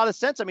makes a lot of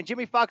sense. I mean,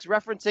 Jimmy Fox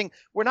referencing,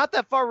 we're not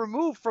that far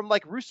removed from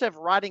like Rusev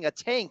riding a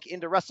tank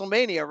into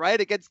WrestleMania,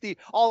 right? Against the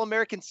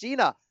All-American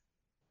Cena.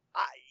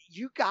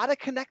 You got to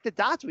connect the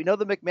dots. We know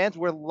the McMahons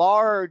were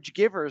large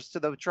givers to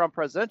the Trump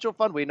Presidential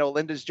Fund. We know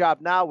Linda's job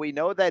now. We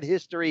know that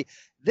history.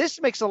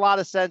 This makes a lot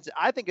of sense.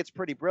 I think it's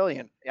pretty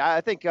brilliant. I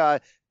think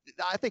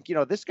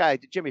this guy,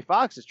 Jimmy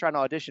Fox, is trying to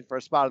audition for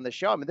a spot on the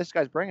show. I mean, this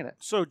guy's bringing it.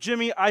 So,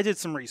 Jimmy, I did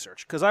some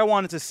research because I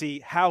wanted to see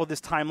how this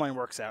timeline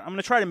works out. I'm going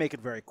to try to make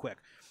it very quick.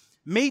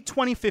 May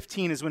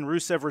 2015 is when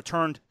Rusev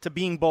returned to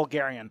being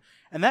Bulgarian,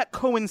 and that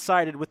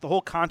coincided with the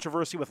whole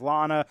controversy with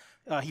Lana.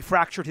 He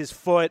fractured his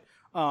foot.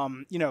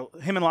 Him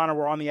and Lana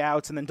were on the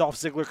outs, and then Dolph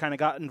Ziggler kind of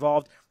got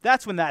involved.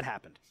 That's when that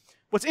happened.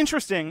 What's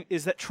interesting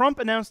is that Trump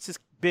announced his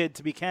bid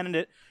to be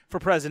candidate for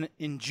president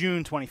in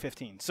June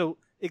 2015. So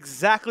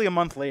exactly a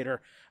month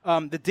later.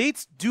 The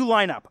dates do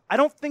line up. I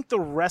don't think the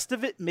rest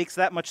of it makes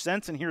that much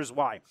sense, and here's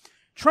why.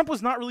 Trump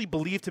was not really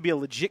believed to be a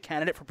legit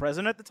candidate for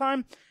president at the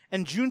time,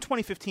 and June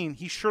 2015,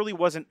 he surely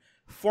wasn't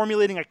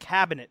formulating a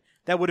cabinet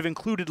that would have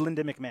included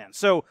Linda McMahon.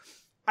 So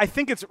I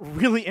think it's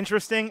really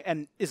interesting,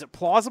 and is it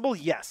plausible?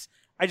 Yes.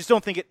 I just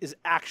don't think it is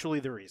actually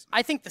the reason.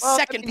 I think the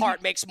second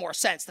part makes more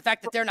sense. The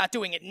fact that they're not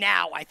doing it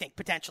now, I think,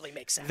 potentially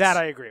makes sense. That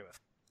I agree with.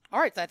 All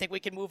right, I think we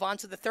can move on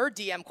to the third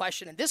DM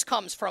question, and this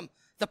comes from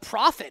the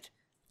Prophet,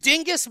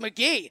 Dingus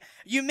McGee.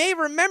 You may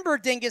remember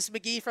Dingus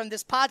McGee from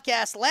this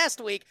podcast last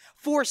week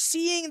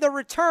foreseeing the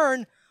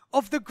return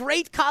of the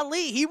great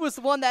Khali. He was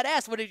the one that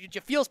asked, what did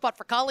you feel spot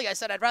for Khali? I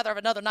said, I'd rather have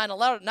another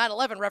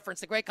 9/11 reference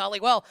to Great Khali.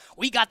 Well,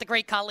 we got the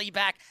Great Khali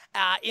back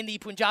in the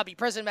Punjabi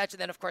prison match.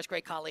 And then, of course,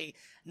 Great Khali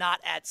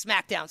not at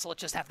SmackDown. So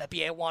let's just have that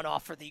be a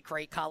one-off for the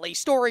Great Khali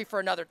story for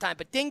another time.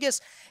 But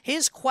Dingus,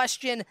 his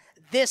question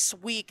this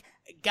week,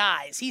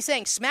 guys, he's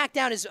saying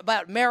SmackDown is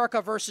about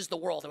America versus the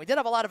world. And we did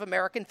have a lot of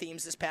American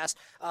themes this past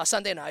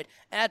Sunday night.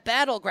 At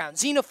Battleground,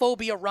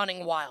 xenophobia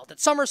running wild. At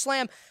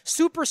SummerSlam,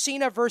 Super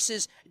Cena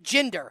versus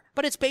Jinder.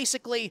 But it's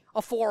basically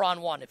a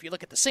 4-on-1 if you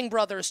look at the Singh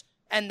brothers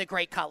and the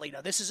Great Khali.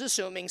 Now, this is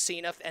assuming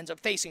Cena ends up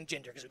facing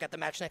Jinder because we've got the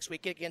match next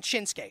week against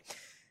Shinsuke.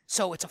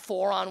 So it's a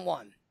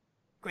 4-on-1.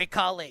 Great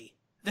Khali,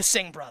 the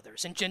Singh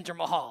brothers, and Jinder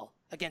Mahal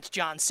against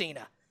John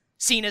Cena.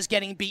 Cena's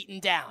getting beaten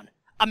down.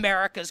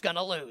 America's going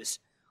to lose.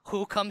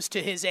 Who comes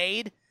to his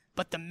aid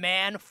but the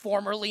man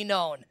formerly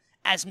known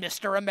as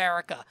Mr.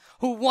 America,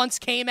 who once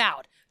came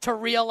out to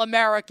Real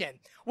American?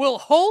 Will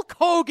Hulk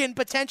Hogan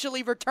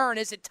potentially return?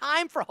 Is it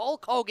time for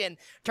Hulk Hogan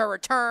to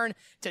return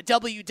to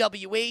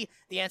WWE?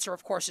 The answer,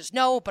 of course, is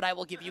no, but I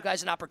will give you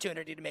guys an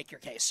opportunity to make your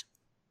case.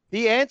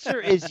 The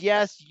answer is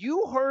yes.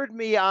 You heard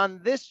me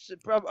on this,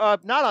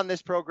 not on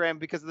this program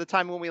because of the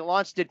time when we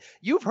launched it.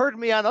 You've heard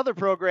me on other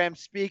programs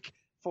speak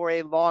for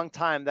a long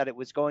time that it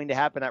was going to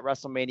happen at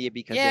WrestleMania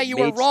because you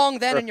were wrong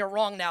then and you're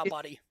wrong now,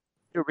 buddy.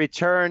 To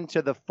return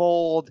to the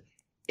fold,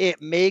 it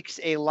makes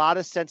a lot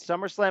of sense.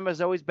 SummerSlam has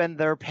always been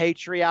their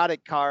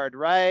patriotic card,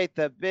 right?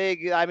 The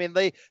big, I mean,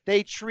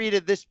 they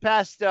treated this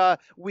past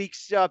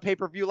week's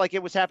pay-per-view like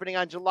it was happening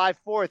on July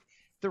 4th.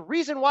 The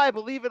reason why I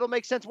believe it'll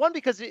make sense, one,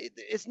 because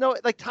it's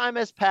time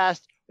has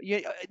passed.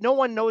 No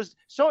one knows.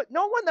 So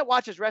no one that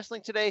watches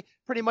wrestling today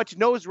pretty much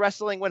knows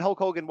wrestling when Hulk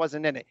Hogan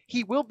wasn't in it.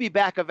 He will be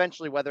back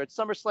eventually, whether it's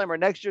SummerSlam or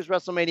next year's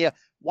WrestleMania.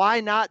 Why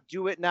not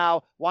do it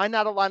now? Why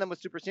not align him with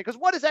Super Cena? Because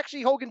what is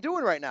actually Hogan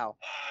doing right now?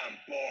 I'm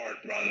bored,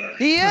 brother.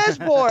 He is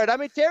bored. I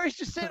mean, Terry's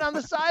just sitting on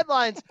the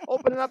sidelines,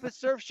 opening up his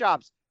surf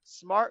shops.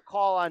 Smart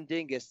call on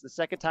Dingus. The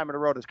second time in a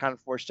row to kind of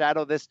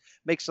foreshadow this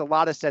makes a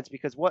lot of sense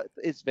because what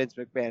is Vince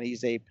McMahon?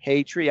 He's a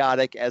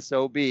patriotic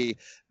SOB.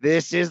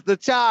 This is the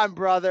time,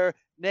 brother.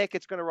 Nick,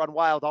 it's going to run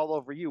wild all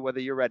over you, whether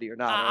you're ready or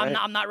not. Right?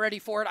 I'm not ready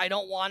for it. I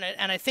don't want it.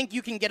 And I think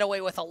you can get away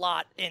with a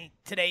lot in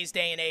today's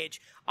day and age.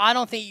 I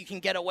don't think you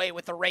can get away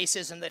with the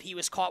racism that he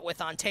was caught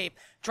with on tape,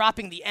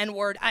 dropping the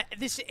N-word.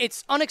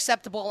 It's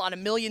unacceptable on a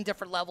million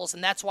different levels,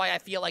 and that's why I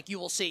feel like you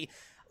will see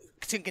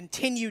to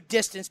continue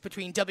distance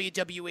between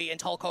WWE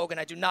and Hulk Hogan.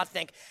 I do not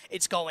think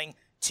it's going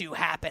to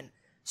happen.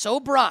 So,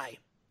 Bri,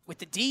 with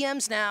the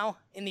DMs now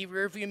in the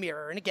rearview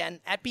mirror, and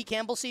again, at B.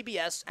 Campbell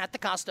CBS, at the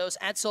Costos,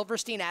 at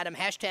Silverstein Adam,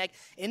 hashtag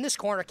in this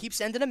corner, keep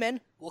sending them in.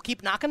 We'll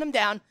keep knocking them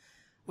down.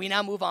 We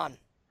now move on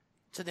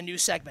to the new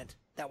segment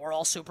that we're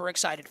all super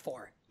excited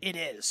for. It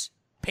is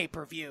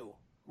Pay-Per-View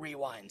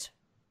Rewind.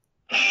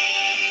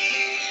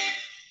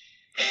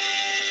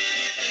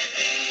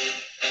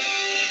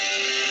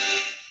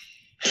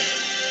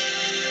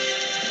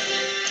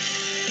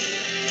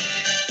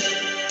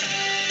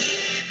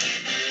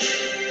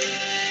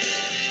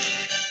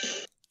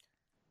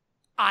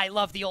 I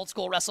love the old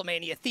school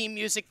WrestleMania theme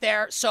music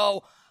there.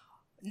 So,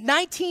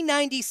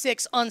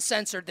 1996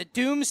 Uncensored, the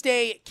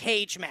Doomsday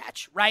Cage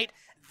match, right?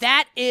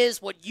 That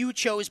is what you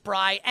chose,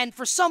 Bri. And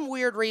for some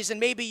weird reason,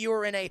 maybe you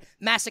were in a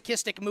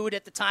masochistic mood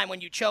at the time when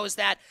you chose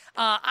that.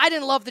 I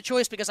didn't love the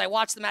choice because I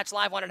watched the match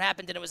live when it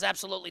happened and it was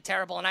absolutely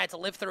terrible and I had to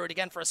live through it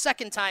again for a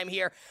second time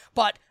here.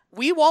 But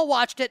we all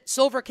watched it.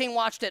 Silver King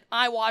watched it.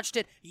 I watched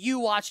it. You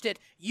watched it.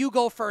 You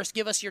go first.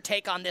 Give us your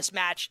take on this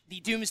match, the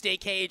Doomsday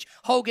Cage,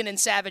 Hogan and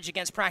Savage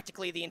against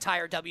practically the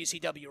entire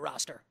WCW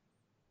roster.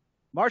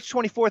 March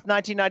 24th,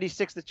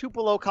 1996, the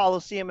Tupelo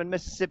Coliseum in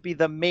Mississippi,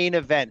 the main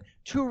event.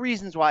 Two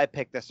reasons why I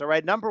picked this, all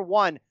right? Number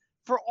one,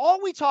 for all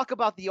we talk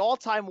about the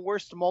all-time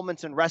worst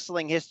moments in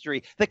wrestling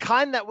history, the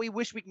kind that we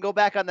wish we can go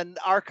back on the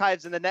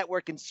archives and the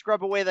network and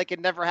scrub away that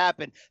could never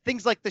happen,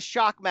 things like the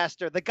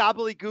Shockmaster, the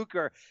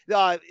Gobbledygooker,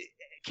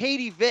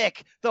 Katie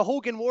Vick, the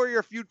Hogan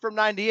Warrior feud from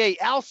 98,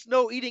 Al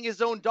Snow eating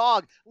his own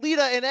dog,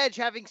 Lita and Edge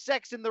having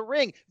sex in the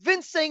ring,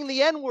 Vince saying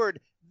the N-word.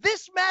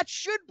 This match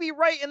should be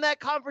right in that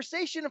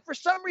conversation, and for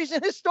some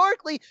reason,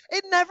 historically,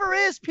 it never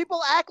is.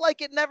 People act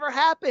like it never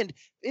happened.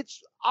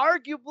 It's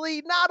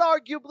arguably, not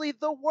arguably,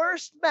 the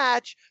worst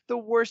match, the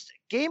worst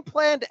game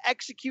planned,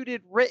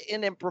 executed,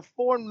 written, and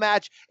performed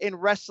match in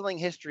wrestling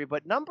history.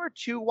 But number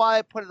two, why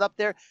I put it up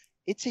there,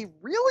 it's a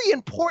really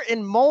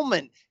important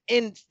moment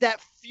in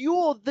that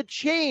fueled the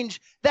change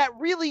that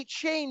really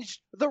changed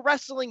the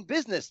wrestling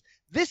business.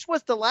 This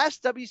was the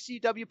last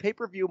WCW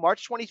pay-per-view,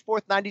 March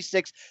 24th,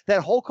 96,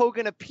 that Hulk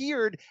Hogan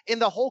appeared in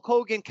the Hulk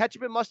Hogan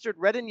Ketchup and Mustard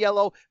Red and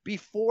Yellow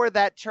before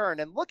that turn.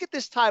 And look at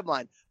this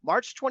timeline.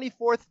 March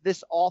 24th,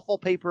 this awful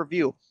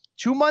pay-per-view.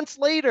 2 months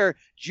later,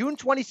 June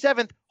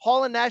 27th,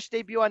 Hall and Nash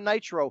debut on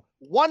Nitro.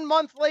 1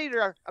 month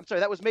later, I'm sorry,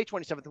 that was May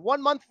 27th. 1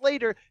 month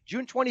later,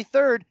 June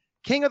 23rd,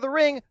 King of the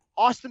Ring,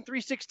 Austin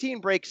 316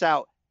 breaks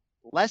out.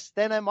 Less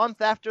than a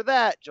month after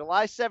that,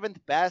 July 7th,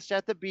 Bash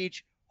at the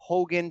Beach,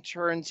 Hogan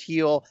turns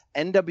heel,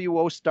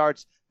 NWO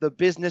starts, the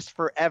business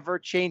forever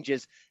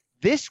changes.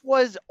 This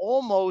was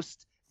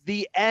almost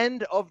the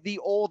end of the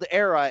old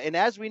era. And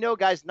as we know,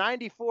 guys,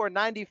 94,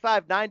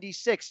 95,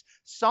 96,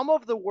 some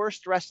of the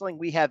worst wrestling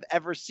we have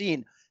ever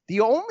seen.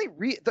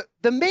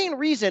 The main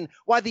reason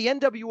why the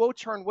NWO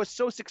turn was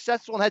so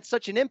successful and had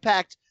such an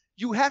impact,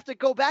 you have to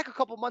go back a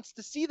couple months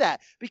to see that,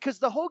 because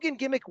the Hogan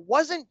gimmick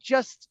wasn't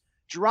just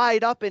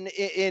dried up and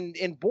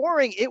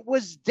boring, it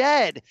was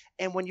dead.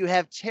 And when you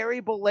have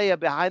Terry Bollea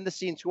behind the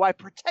scenes, who I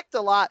protect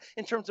a lot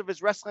in terms of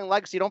his wrestling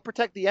legacy, don't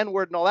protect the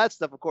N-word and all that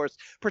stuff, of course,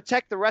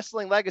 protect the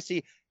wrestling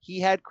legacy, he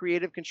had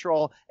creative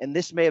control, and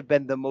this may have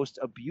been the most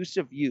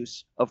abusive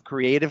use of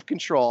creative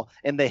control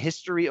in the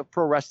history of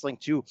pro wrestling,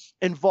 to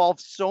involve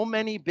so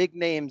many big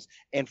names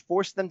and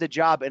force them to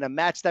job in a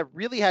match that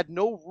really had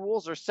no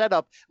rules or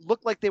setup,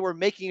 looked like they were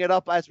making it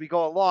up as we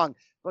go along.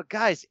 But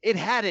guys, it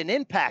had an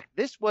impact.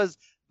 This was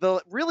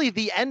really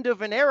the end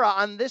of an era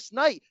on this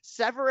night.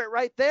 Sever it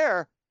right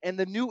there, and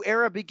the new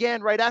era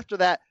began right after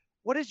that.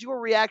 What is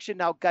your reaction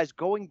now, guys,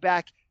 going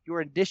back, your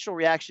initial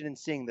reaction in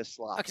seeing this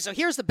slot? Okay, so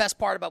here's the best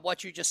part about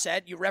what you just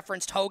said. You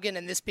referenced Hogan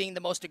and this being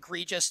the most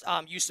egregious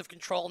use of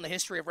control in the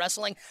history of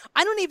wrestling.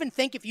 I don't even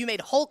think if you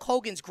made Hulk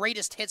Hogan's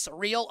greatest hits a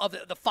reel of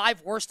the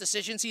 5 worst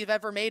decisions he's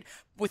ever made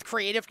with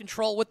creative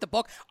control with the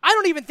book, I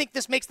don't even think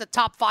this makes the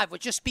top 5,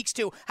 which just speaks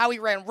to how he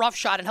ran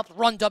roughshod and helped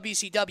run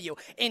WCW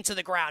into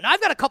the ground. Now,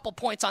 I've got a couple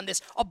points on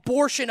this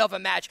abortion of a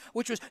match,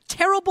 which was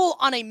terrible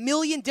on a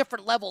million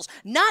different levels.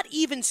 Not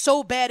even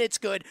so bad it's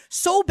good,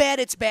 so bad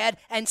it's bad,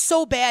 and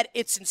so bad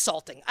it's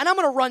insulting. And I'm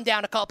going to run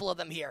down a couple of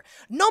them here.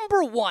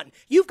 Number 1,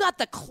 you've got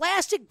the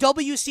classic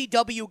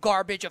WCW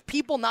garbage of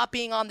people not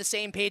being on the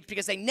same page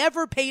because they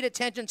never paid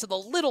attention to the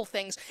little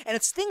things, and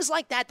it's things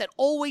like that that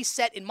always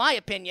set, in my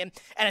opinion,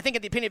 and I think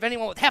in the opinion of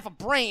anyone with half a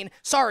brain,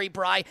 sorry,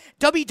 Bri,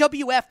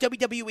 WWF,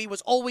 WWE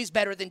was always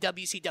better than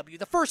WCW.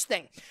 The first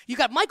thing, you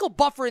got Michael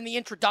Buffer in the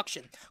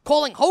introduction,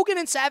 calling Hogan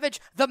and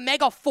Savage the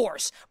Mega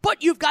Force,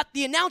 but you've got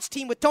the announce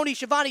team with Tony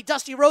Schiavone,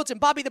 Dusty Rhodes, and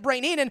Bobby the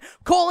Brain Heenan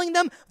calling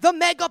them the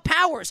Mega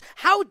Powers.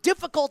 How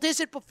difficult is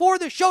it before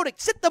the show to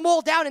sit them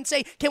all down and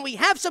say, can we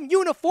have some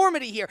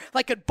uniformity here?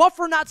 Like, could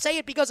Buffer not say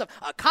it because of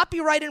a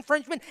copyright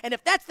infringement? And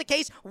if that's the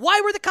case, why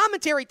were the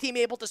commentary team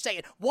able to say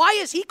it? Why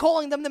is he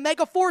calling them the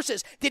Mega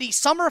Forces? Did he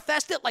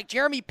Summerfest it like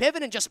Jeremy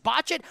Piven and just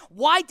botch it?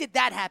 Why did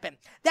that happen?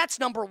 That's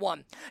number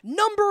 1.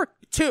 Number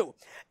 2,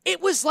 it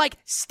was like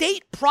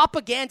state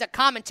propaganda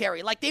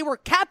commentary, like they were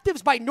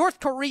captives by North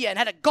Korea and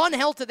had a gun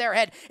held to their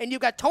head, and you've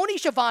got Tony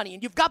Schiavone,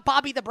 and you've got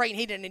Bobby the Brain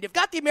Heenan, and you've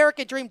got the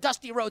American Dream,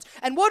 Dusty Rhodes,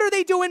 and what are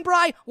they doing,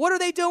 Bri? What are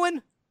they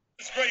doing?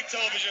 It's great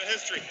television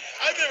history.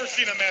 I've never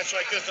seen a match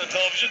like this on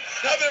television.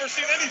 I've never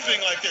seen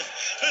anything like this.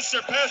 This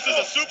surpasses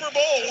a Super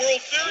Bowl, a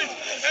World Series,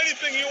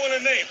 anything you want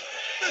to name.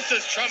 This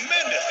is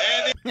tremendous,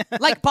 Andy.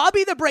 Like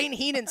Bobby the Brain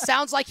Heenan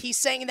sounds like he's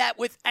saying that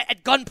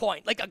at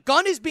gunpoint. Like a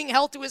gun is being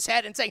held to his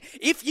head and saying,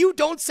 if you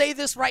don't say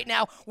this right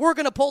now, we're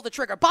going to pull the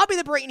trigger. Bobby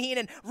the Brain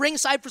Heenan,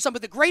 ringside for some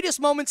of the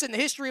greatest moments in the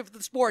history of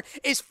the sport,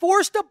 is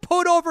forced to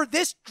put over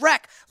this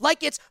Drek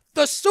like it's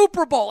the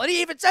Super Bowl. And he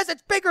even says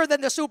it's bigger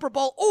than the Super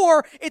Bowl,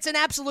 or it's an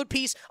absolute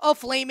piece of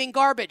flaming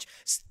garbage.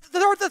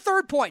 The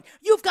third point,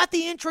 you've got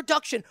the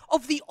introduction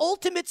of the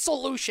ultimate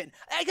solution.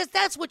 I guess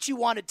that's what you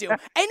want to do.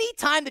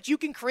 Anytime that you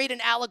can create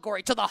an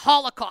allegory to the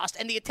Holocaust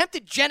and the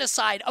attempted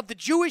genocide of the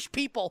Jewish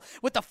people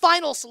with the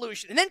final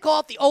solution, and then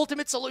call it the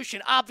ultimate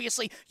solution,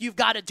 obviously, you've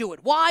got to do it.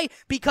 Why?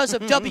 Because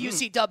of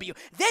WCW.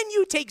 Then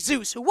you take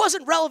Zeus, who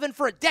wasn't relevant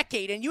for a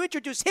decade, and you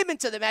introduce him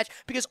into the match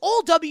because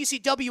all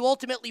WCW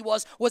ultimately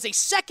was a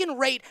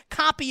second-rate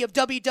copy of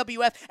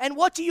WWF. And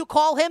what do you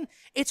call him?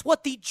 It's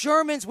what the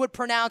Germans would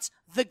pronounce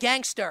the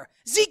Gangster.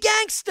 The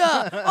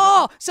Gangster!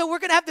 Oh, so we're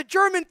going to have the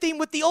German theme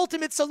with the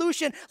ultimate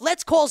solution.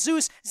 Let's call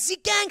Zeus the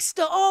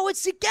Gangster. Oh,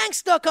 it's the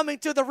Gangster coming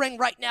to the ring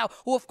right now,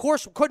 who of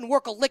course couldn't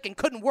work a lick in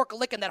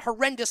that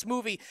horrendous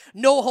movie,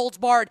 No Holds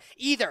Barred,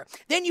 either.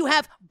 Then you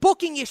have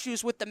booking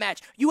issues with the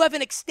match. You have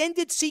an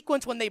extended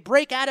sequence when they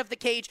break out of the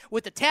cage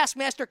with the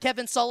Taskmaster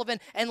Kevin Sullivan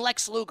and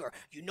Lex Luger.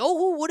 You know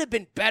who would have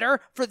been better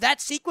for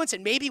that sequence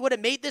and maybe would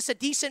have made this a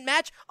decent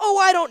match? Oh,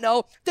 I don't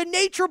know. The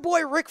Nature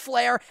Boy Ric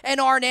Flair and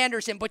Arn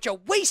Anderson, but you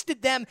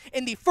wasted them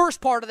in the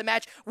first part of the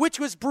match, which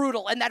was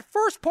brutal. And that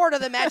first part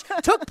of the match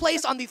took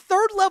place on the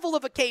 3rd level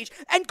of a cage.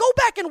 And go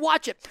back and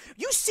watch it.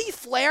 You see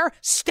Flair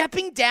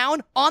stepping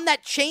down on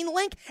that chain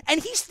link,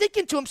 and he's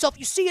thinking to himself,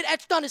 you see it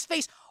etched on his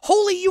face,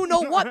 holy you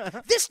know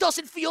what, this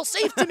doesn't feel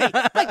safe to me.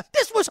 Like,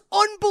 this was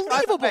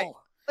unbelievable.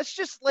 Let's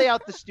just lay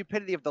out the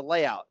stupidity of the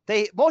layout.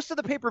 Most of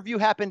the pay-per-view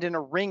happened in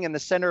a ring in the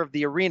center of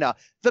the arena.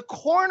 The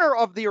corner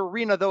of the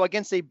arena, though,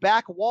 against a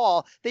back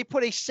wall, they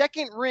put a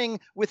second ring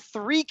with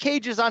 3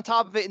 cages on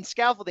top of it and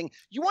scaffolding.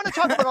 You want to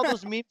talk about all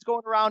those memes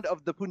going around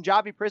of the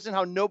Punjabi prison,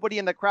 how nobody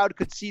in the crowd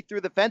could see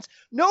through the fence?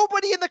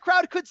 Nobody in the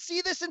crowd could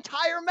see this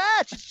entire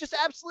match. It's just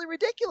absolutely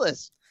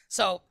ridiculous.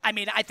 So, I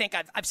mean, I think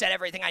I've said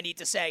everything I need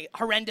to say.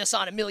 Horrendous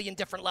on a million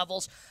different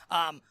levels.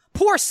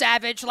 Poor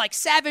Savage. Like,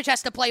 Savage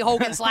has to play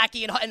Hogan's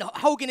lackey, and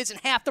Hogan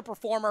isn't half the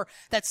performer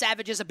that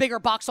Savage is. A bigger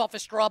box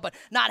office draw, but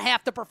not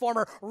half the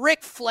performer.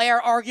 Ric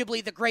Flair,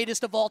 arguably the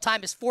greatest of all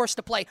time, is forced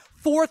to play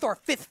fourth or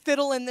fifth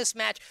fiddle in this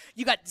match.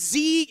 You got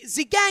Z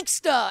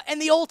Gangsta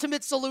and the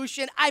Ultimate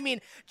Solution. I mean,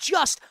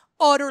 just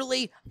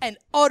utterly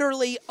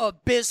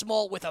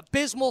abysmal, with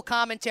abysmal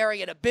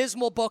commentary and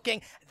abysmal booking.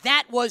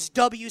 That was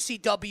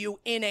WCW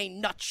in a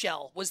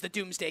nutshell, was the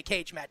Doomsday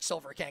Cage match,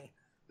 Silver King.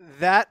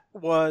 It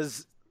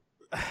was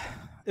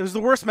the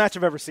worst match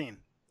I've ever seen.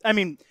 I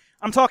mean,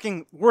 I'm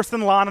talking worse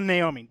than Lana and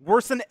Naomi,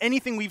 worse than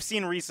anything we've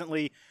seen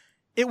recently.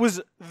 It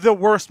was the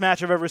worst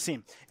match I've ever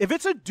seen. If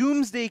it's a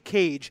Doomsday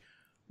Cage,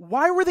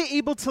 why were they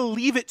able to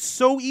leave it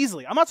so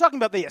easily? I'm not talking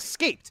about they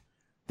escaped.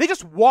 They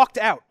just walked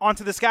out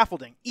onto the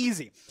scaffolding.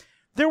 Easy.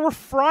 There were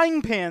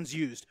frying pans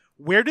used.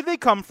 Where did they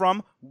come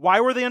from? Why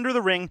were they under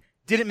the ring?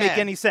 Didn't make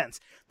any sense.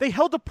 They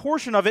held a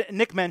portion of it,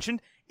 Nick mentioned,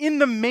 in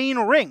the main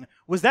ring.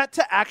 Was that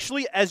to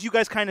actually, as you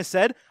guys kind of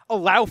said,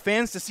 allow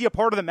fans to see a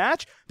part of the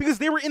match? Because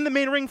they were in the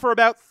main ring for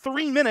about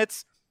 3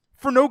 minutes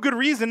for no good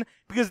reason,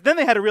 because then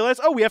they had to realize,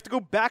 we have to go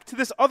back to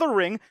this other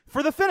ring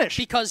for the finish.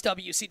 Because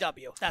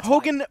WCW. That's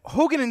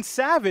Hogan and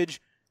Savage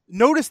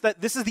noticed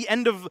that this is the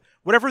end of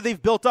whatever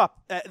they've built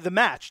up, the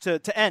match,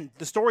 to end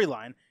the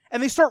storyline.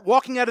 And they start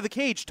walking out of the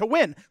cage to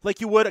win, like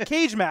you would a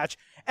cage match.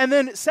 And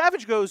then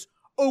Savage goes,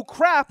 oh,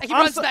 crap. He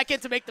runs back in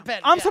to make the pin.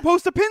 I'm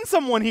supposed to pin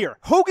someone here.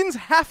 Hogan's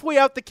halfway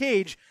out the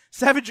cage.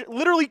 Savage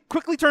literally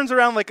quickly turns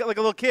around like a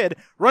little kid,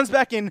 runs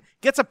back in,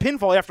 gets a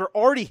pinfall after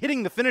already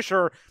hitting the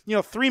finisher,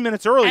 3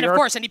 minutes earlier. And, of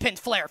course, he pinned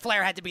Flair.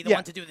 Flair had to be the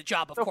one to do the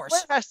job, of course.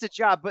 Flair has the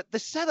job, but the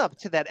setup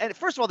to that. And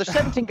first of all, there's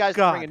 17 guys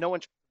in the ring, and no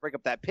one break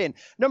up that pin.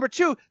 Number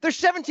two, there's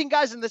 17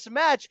 guys in this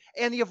match,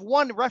 and you have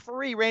one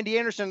referee, Randy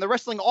Anderson. They're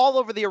wrestling all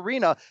over the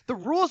arena. The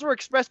rules were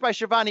expressed by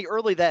Schiavone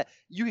early that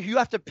you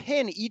have to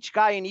pin each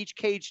guy in each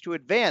cage to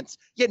advance.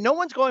 Yet no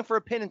one's going for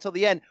a pin until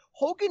the end.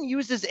 Hogan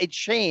uses a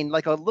chain,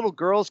 like a little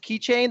girl's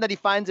keychain that he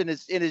finds in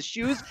his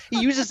shoes. He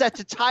uses that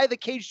to tie the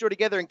cage door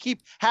together and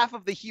keep half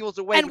of the heels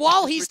away. And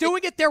while he's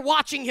doing it, they're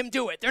watching him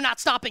do it. They're not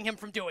stopping him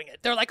from doing it.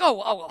 They're like,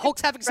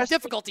 Hulk's having some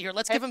difficulty here.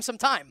 Let's give him some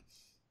time.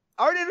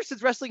 Arn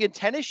Anderson's wrestling in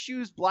tennis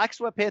shoes, black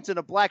sweatpants, and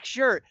a black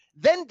shirt,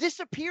 then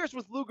disappears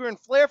with Luger and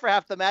Flair for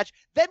half the match,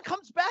 then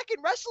comes back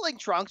in wrestling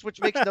trunks,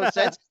 which makes no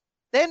sense.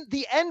 Then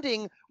the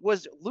ending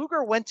was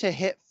Luger went to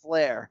hit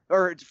Flair,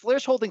 or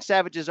Flair's holding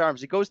Savage's arms.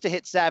 He goes to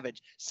hit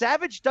Savage.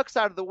 Savage ducks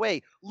out of the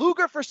way.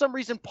 Luger, for some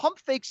reason, pump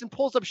fakes and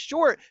pulls up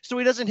short so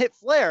he doesn't hit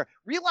Flair.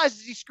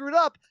 Realizes he screwed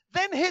up,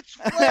 then hits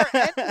Flair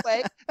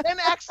anyway, then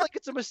acts like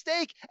it's a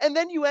mistake. And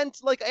then you end,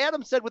 like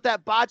Adam said, with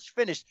that botched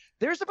finish.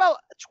 There's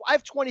I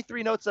have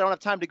 23 notes that I don't have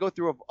time to go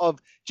through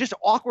of just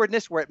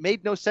awkwardness where it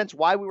made no sense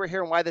why we were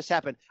here and why this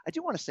happened. I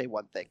do want to say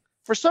one thing.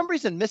 For some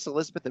reason, Miss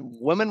Elizabeth and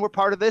women were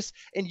part of this.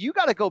 And you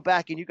got to go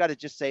back and you got to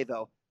just say,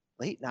 though,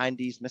 late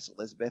 90s, Miss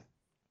Elizabeth,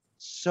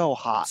 so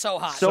hot. So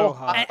hot. So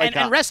hot.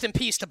 And rest in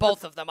peace to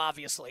both of them,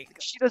 obviously.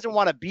 She doesn't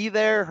want to be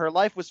there. Her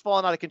life was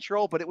falling out of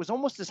control, but it was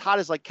almost as hot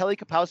as like Kelly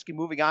Kapowski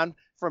moving on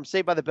from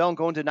Saved by the Bell and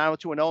going to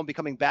 90210 and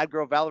becoming bad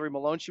girl Valerie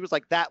Malone. She was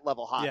like that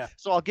level hot. Yeah.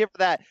 So I'll give her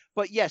that.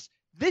 But yes,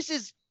 this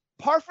is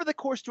par for the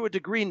course to a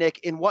degree, Nick,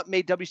 in what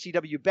made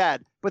WCW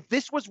bad. But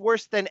this was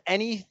worse than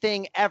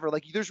anything ever.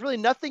 Like, there's really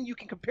nothing you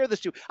can compare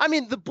this to. I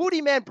mean, the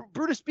booty man,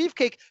 Brutus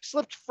Beefcake,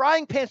 slipped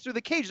frying pans through the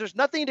cage. There's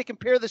nothing to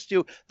compare this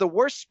to. The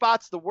worst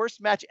spots, the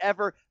worst match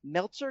ever.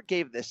 Meltzer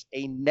gave this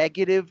a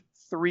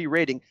 -3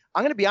 rating.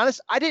 I'm going to be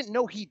honest, I didn't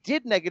know he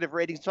did negative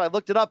ratings, so I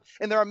looked it up.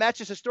 And there are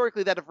matches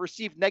historically that have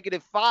received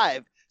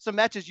 -5. Some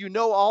matches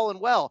all and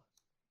well.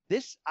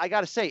 This, I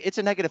got to say, it's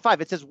a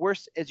 -5. It's as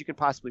worse as you can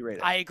possibly rate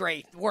it. I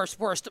agree. Worst,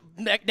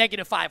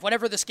 -5.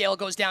 Whatever the scale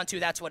goes down to,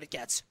 that's what it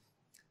gets.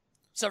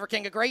 Silver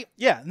King agree?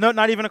 Yeah, no,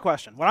 not even a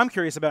question. What I'm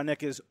curious about,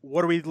 Nick, is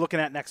what are we looking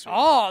at next week?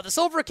 Oh, the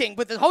Silver King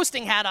with the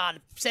hosting hat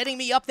on, setting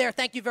me up there.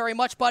 Thank you very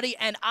much, buddy.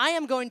 And I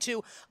am going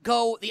to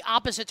go the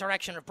opposite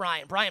direction of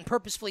Brian. Brian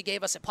purposefully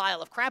gave us a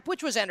pile of crap,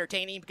 which was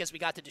entertaining because we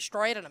got to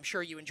destroy it, and I'm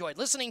sure you enjoyed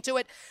listening to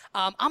it.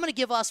 I'm going to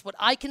give us what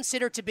I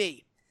consider to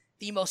be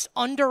the most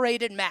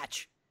underrated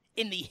match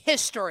in the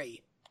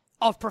history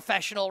of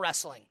professional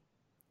wrestling.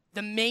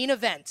 The main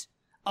event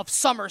of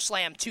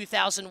SummerSlam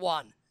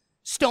 2001.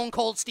 Stone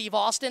Cold Steve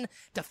Austin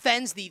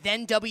defends the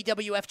then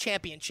WWF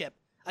Championship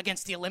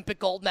against the Olympic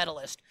gold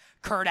medalist,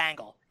 Kurt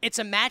Angle. It's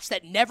a match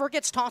that never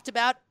gets talked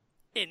about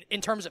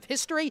in terms of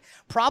history.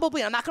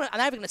 Probably, I'm not even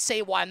going to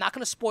say why. I'm not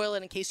going to spoil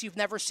it in case you've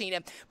never seen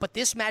it, but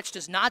this match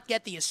does not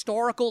get the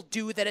historical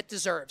due that it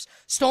deserves.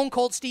 Stone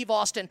Cold Steve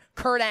Austin,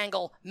 Kurt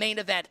Angle, main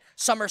event,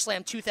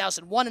 SummerSlam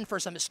 2001, and for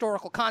some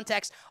historical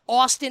context,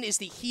 Austin is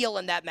the heel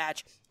in that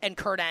match, and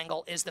Kurt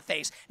Angle is the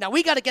face. Now,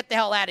 we got to get the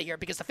hell out of here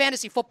because the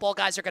fantasy football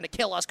guys are going to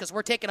kill us because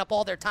we're taking up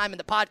all their time in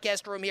the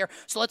podcast room here.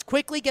 So let's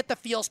quickly get the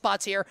feel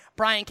spots here.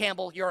 Brian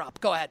Campbell, you're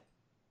up. Go ahead.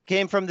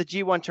 came from the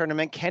G1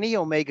 tournament. Kenny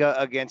Omega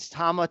against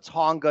Tama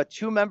Tonga,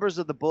 2 members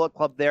of the Bullet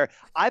Club there.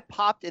 I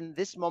popped in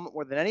this moment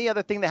more than any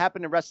other thing that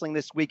happened in wrestling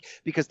this week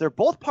because they're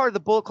both part of the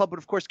Bullet Club, but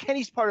of course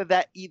Kenny's part of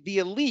that, the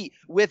Elite,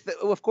 with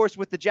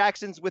the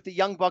Jacksons, with the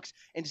Young Bucks,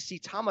 and to see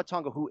Tama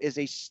Tonga, who is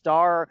a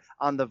star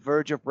on the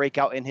verge of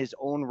breakout in his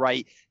own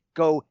right,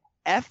 go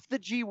F the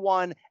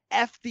G1,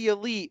 F the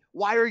Elite.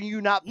 Why are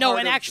you not? No,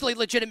 and actually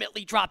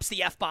legitimately drops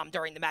the F-bomb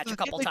during the match a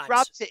couple times.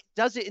 Drops it,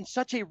 does it in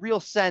such a real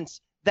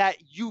sense that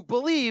you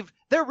believe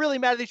they're really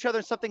mad at each other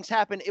and something's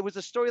happened. It was a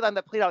storyline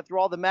that played out through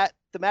all the match.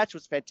 The match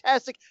was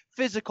fantastic,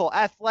 physical,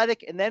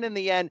 athletic, and then in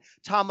the end,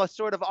 Tama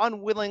sort of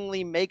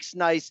unwillingly makes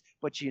nice,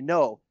 but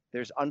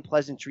there's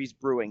unpleasantries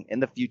brewing in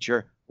the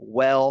future.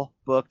 Well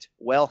booked,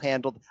 well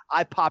handled.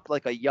 I popped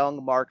like a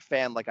young Mark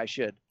fan like I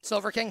should.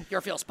 Silver King,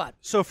 your field spot.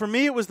 So for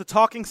me, it was the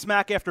Talking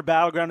Smack after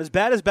Battleground. As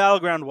bad as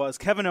Battleground was,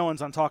 Kevin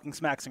Owens on Talking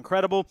Smack's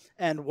incredible.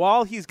 And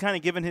while he's kind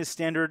of given his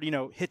standard,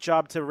 hit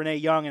job to Renee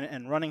Young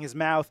and running his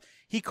mouth,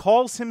 he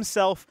calls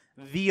himself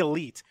the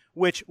Elite,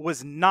 which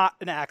was not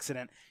an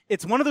accident.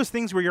 It's one of those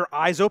things where your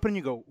eyes open and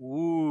you go,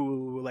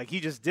 ooh, like he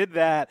just did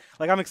that.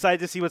 Like I'm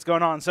excited to see what's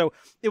going on. So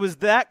it was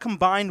that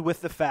combined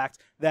with the fact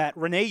that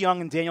Renee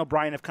Young and Daniel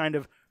Bryan have kind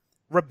of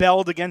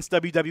rebelled against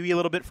WWE a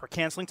little bit for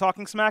canceling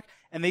Talking Smack,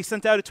 and they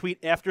sent out a tweet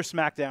after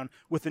SmackDown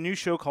with a new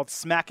show called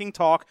Smacking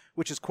Talk,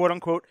 which is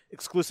quote-unquote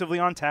exclusively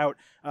on Tout.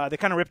 They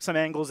kind of ripped some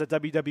angles that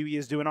WWE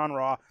is doing on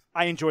Raw.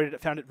 I enjoyed it. I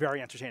found it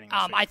very entertaining.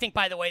 I think,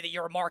 by the way, that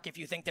you're a mark if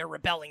you think they're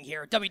rebelling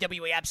here.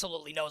 WWE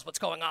absolutely knows what's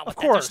going on with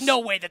that. Course. There's no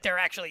way that they're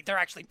actually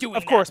doing that.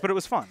 Of course, but it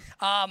was fun.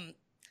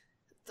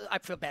 I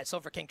feel bad.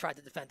 Silver King tried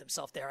to defend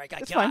himself there.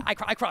 It's fine.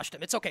 I crushed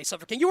him. It's okay,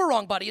 Silver King. You were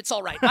wrong, buddy. It's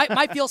all right.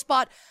 My field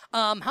spot,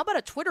 how about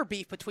a Twitter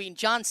beef between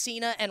John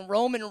Cena and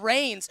Roman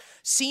Reigns?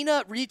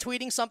 Cena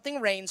retweeting something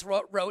Reigns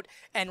wrote,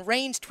 and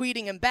Reigns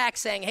tweeting him back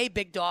saying, hey,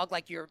 big dog,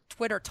 like you're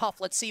Twitter tough.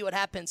 Let's see what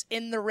happens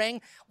in the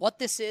ring. What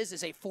this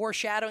is a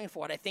foreshadowing for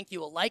what I think you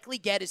will likely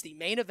get is the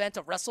main event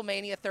of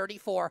WrestleMania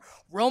 34,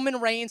 Roman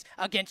Reigns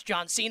against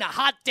John Cena.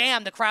 Hot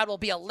damn, the crowd will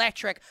be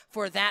electric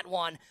for that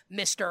one,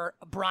 Mr.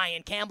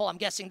 Brian Campbell. I'm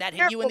guessing that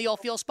hit you in the old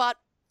field spot?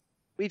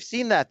 We've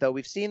seen that, though.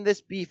 We've seen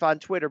this beef on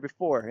Twitter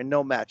before in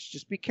no match.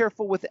 Just be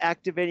careful with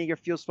activating your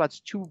field spots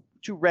too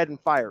red and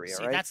fiery,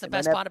 See, all right? That's the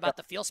best part about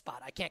the field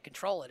spot. I can't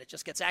control it. It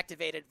just gets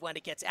activated when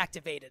it gets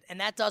activated. And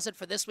that does it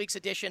for this week's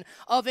edition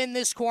of In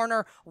This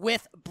Corner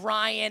with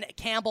Brian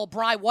Campbell.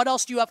 Bri, what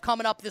else do you have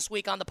coming up this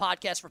week on the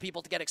podcast for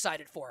people to get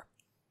excited for?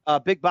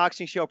 Big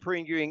boxing show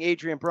previewing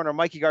Adrian Broner,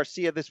 Mikey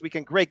Garcia this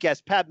weekend. Great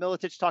guest, Pat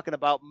Miletich talking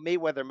about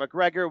Mayweather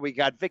McGregor. We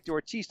got Victor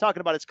Ortiz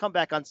talking about his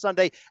comeback on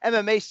Sunday.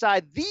 MMA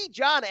side, the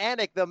John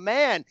Anik, the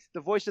man,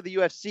 the voice of the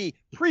UFC,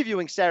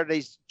 previewing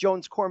Saturday's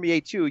Jones Cormier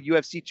 2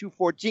 UFC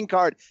 214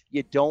 card.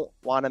 You don't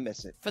want to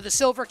miss it. For the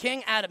Silver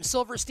King, Adam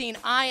Silverstein,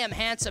 I am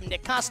handsome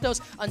Nick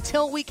Costos.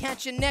 Until we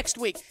catch you next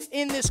week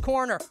in This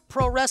Corner,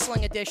 Pro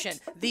Wrestling Edition,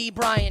 the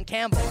Brian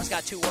Campbell has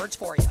got 2 words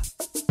for you.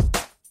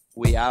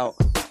 We out.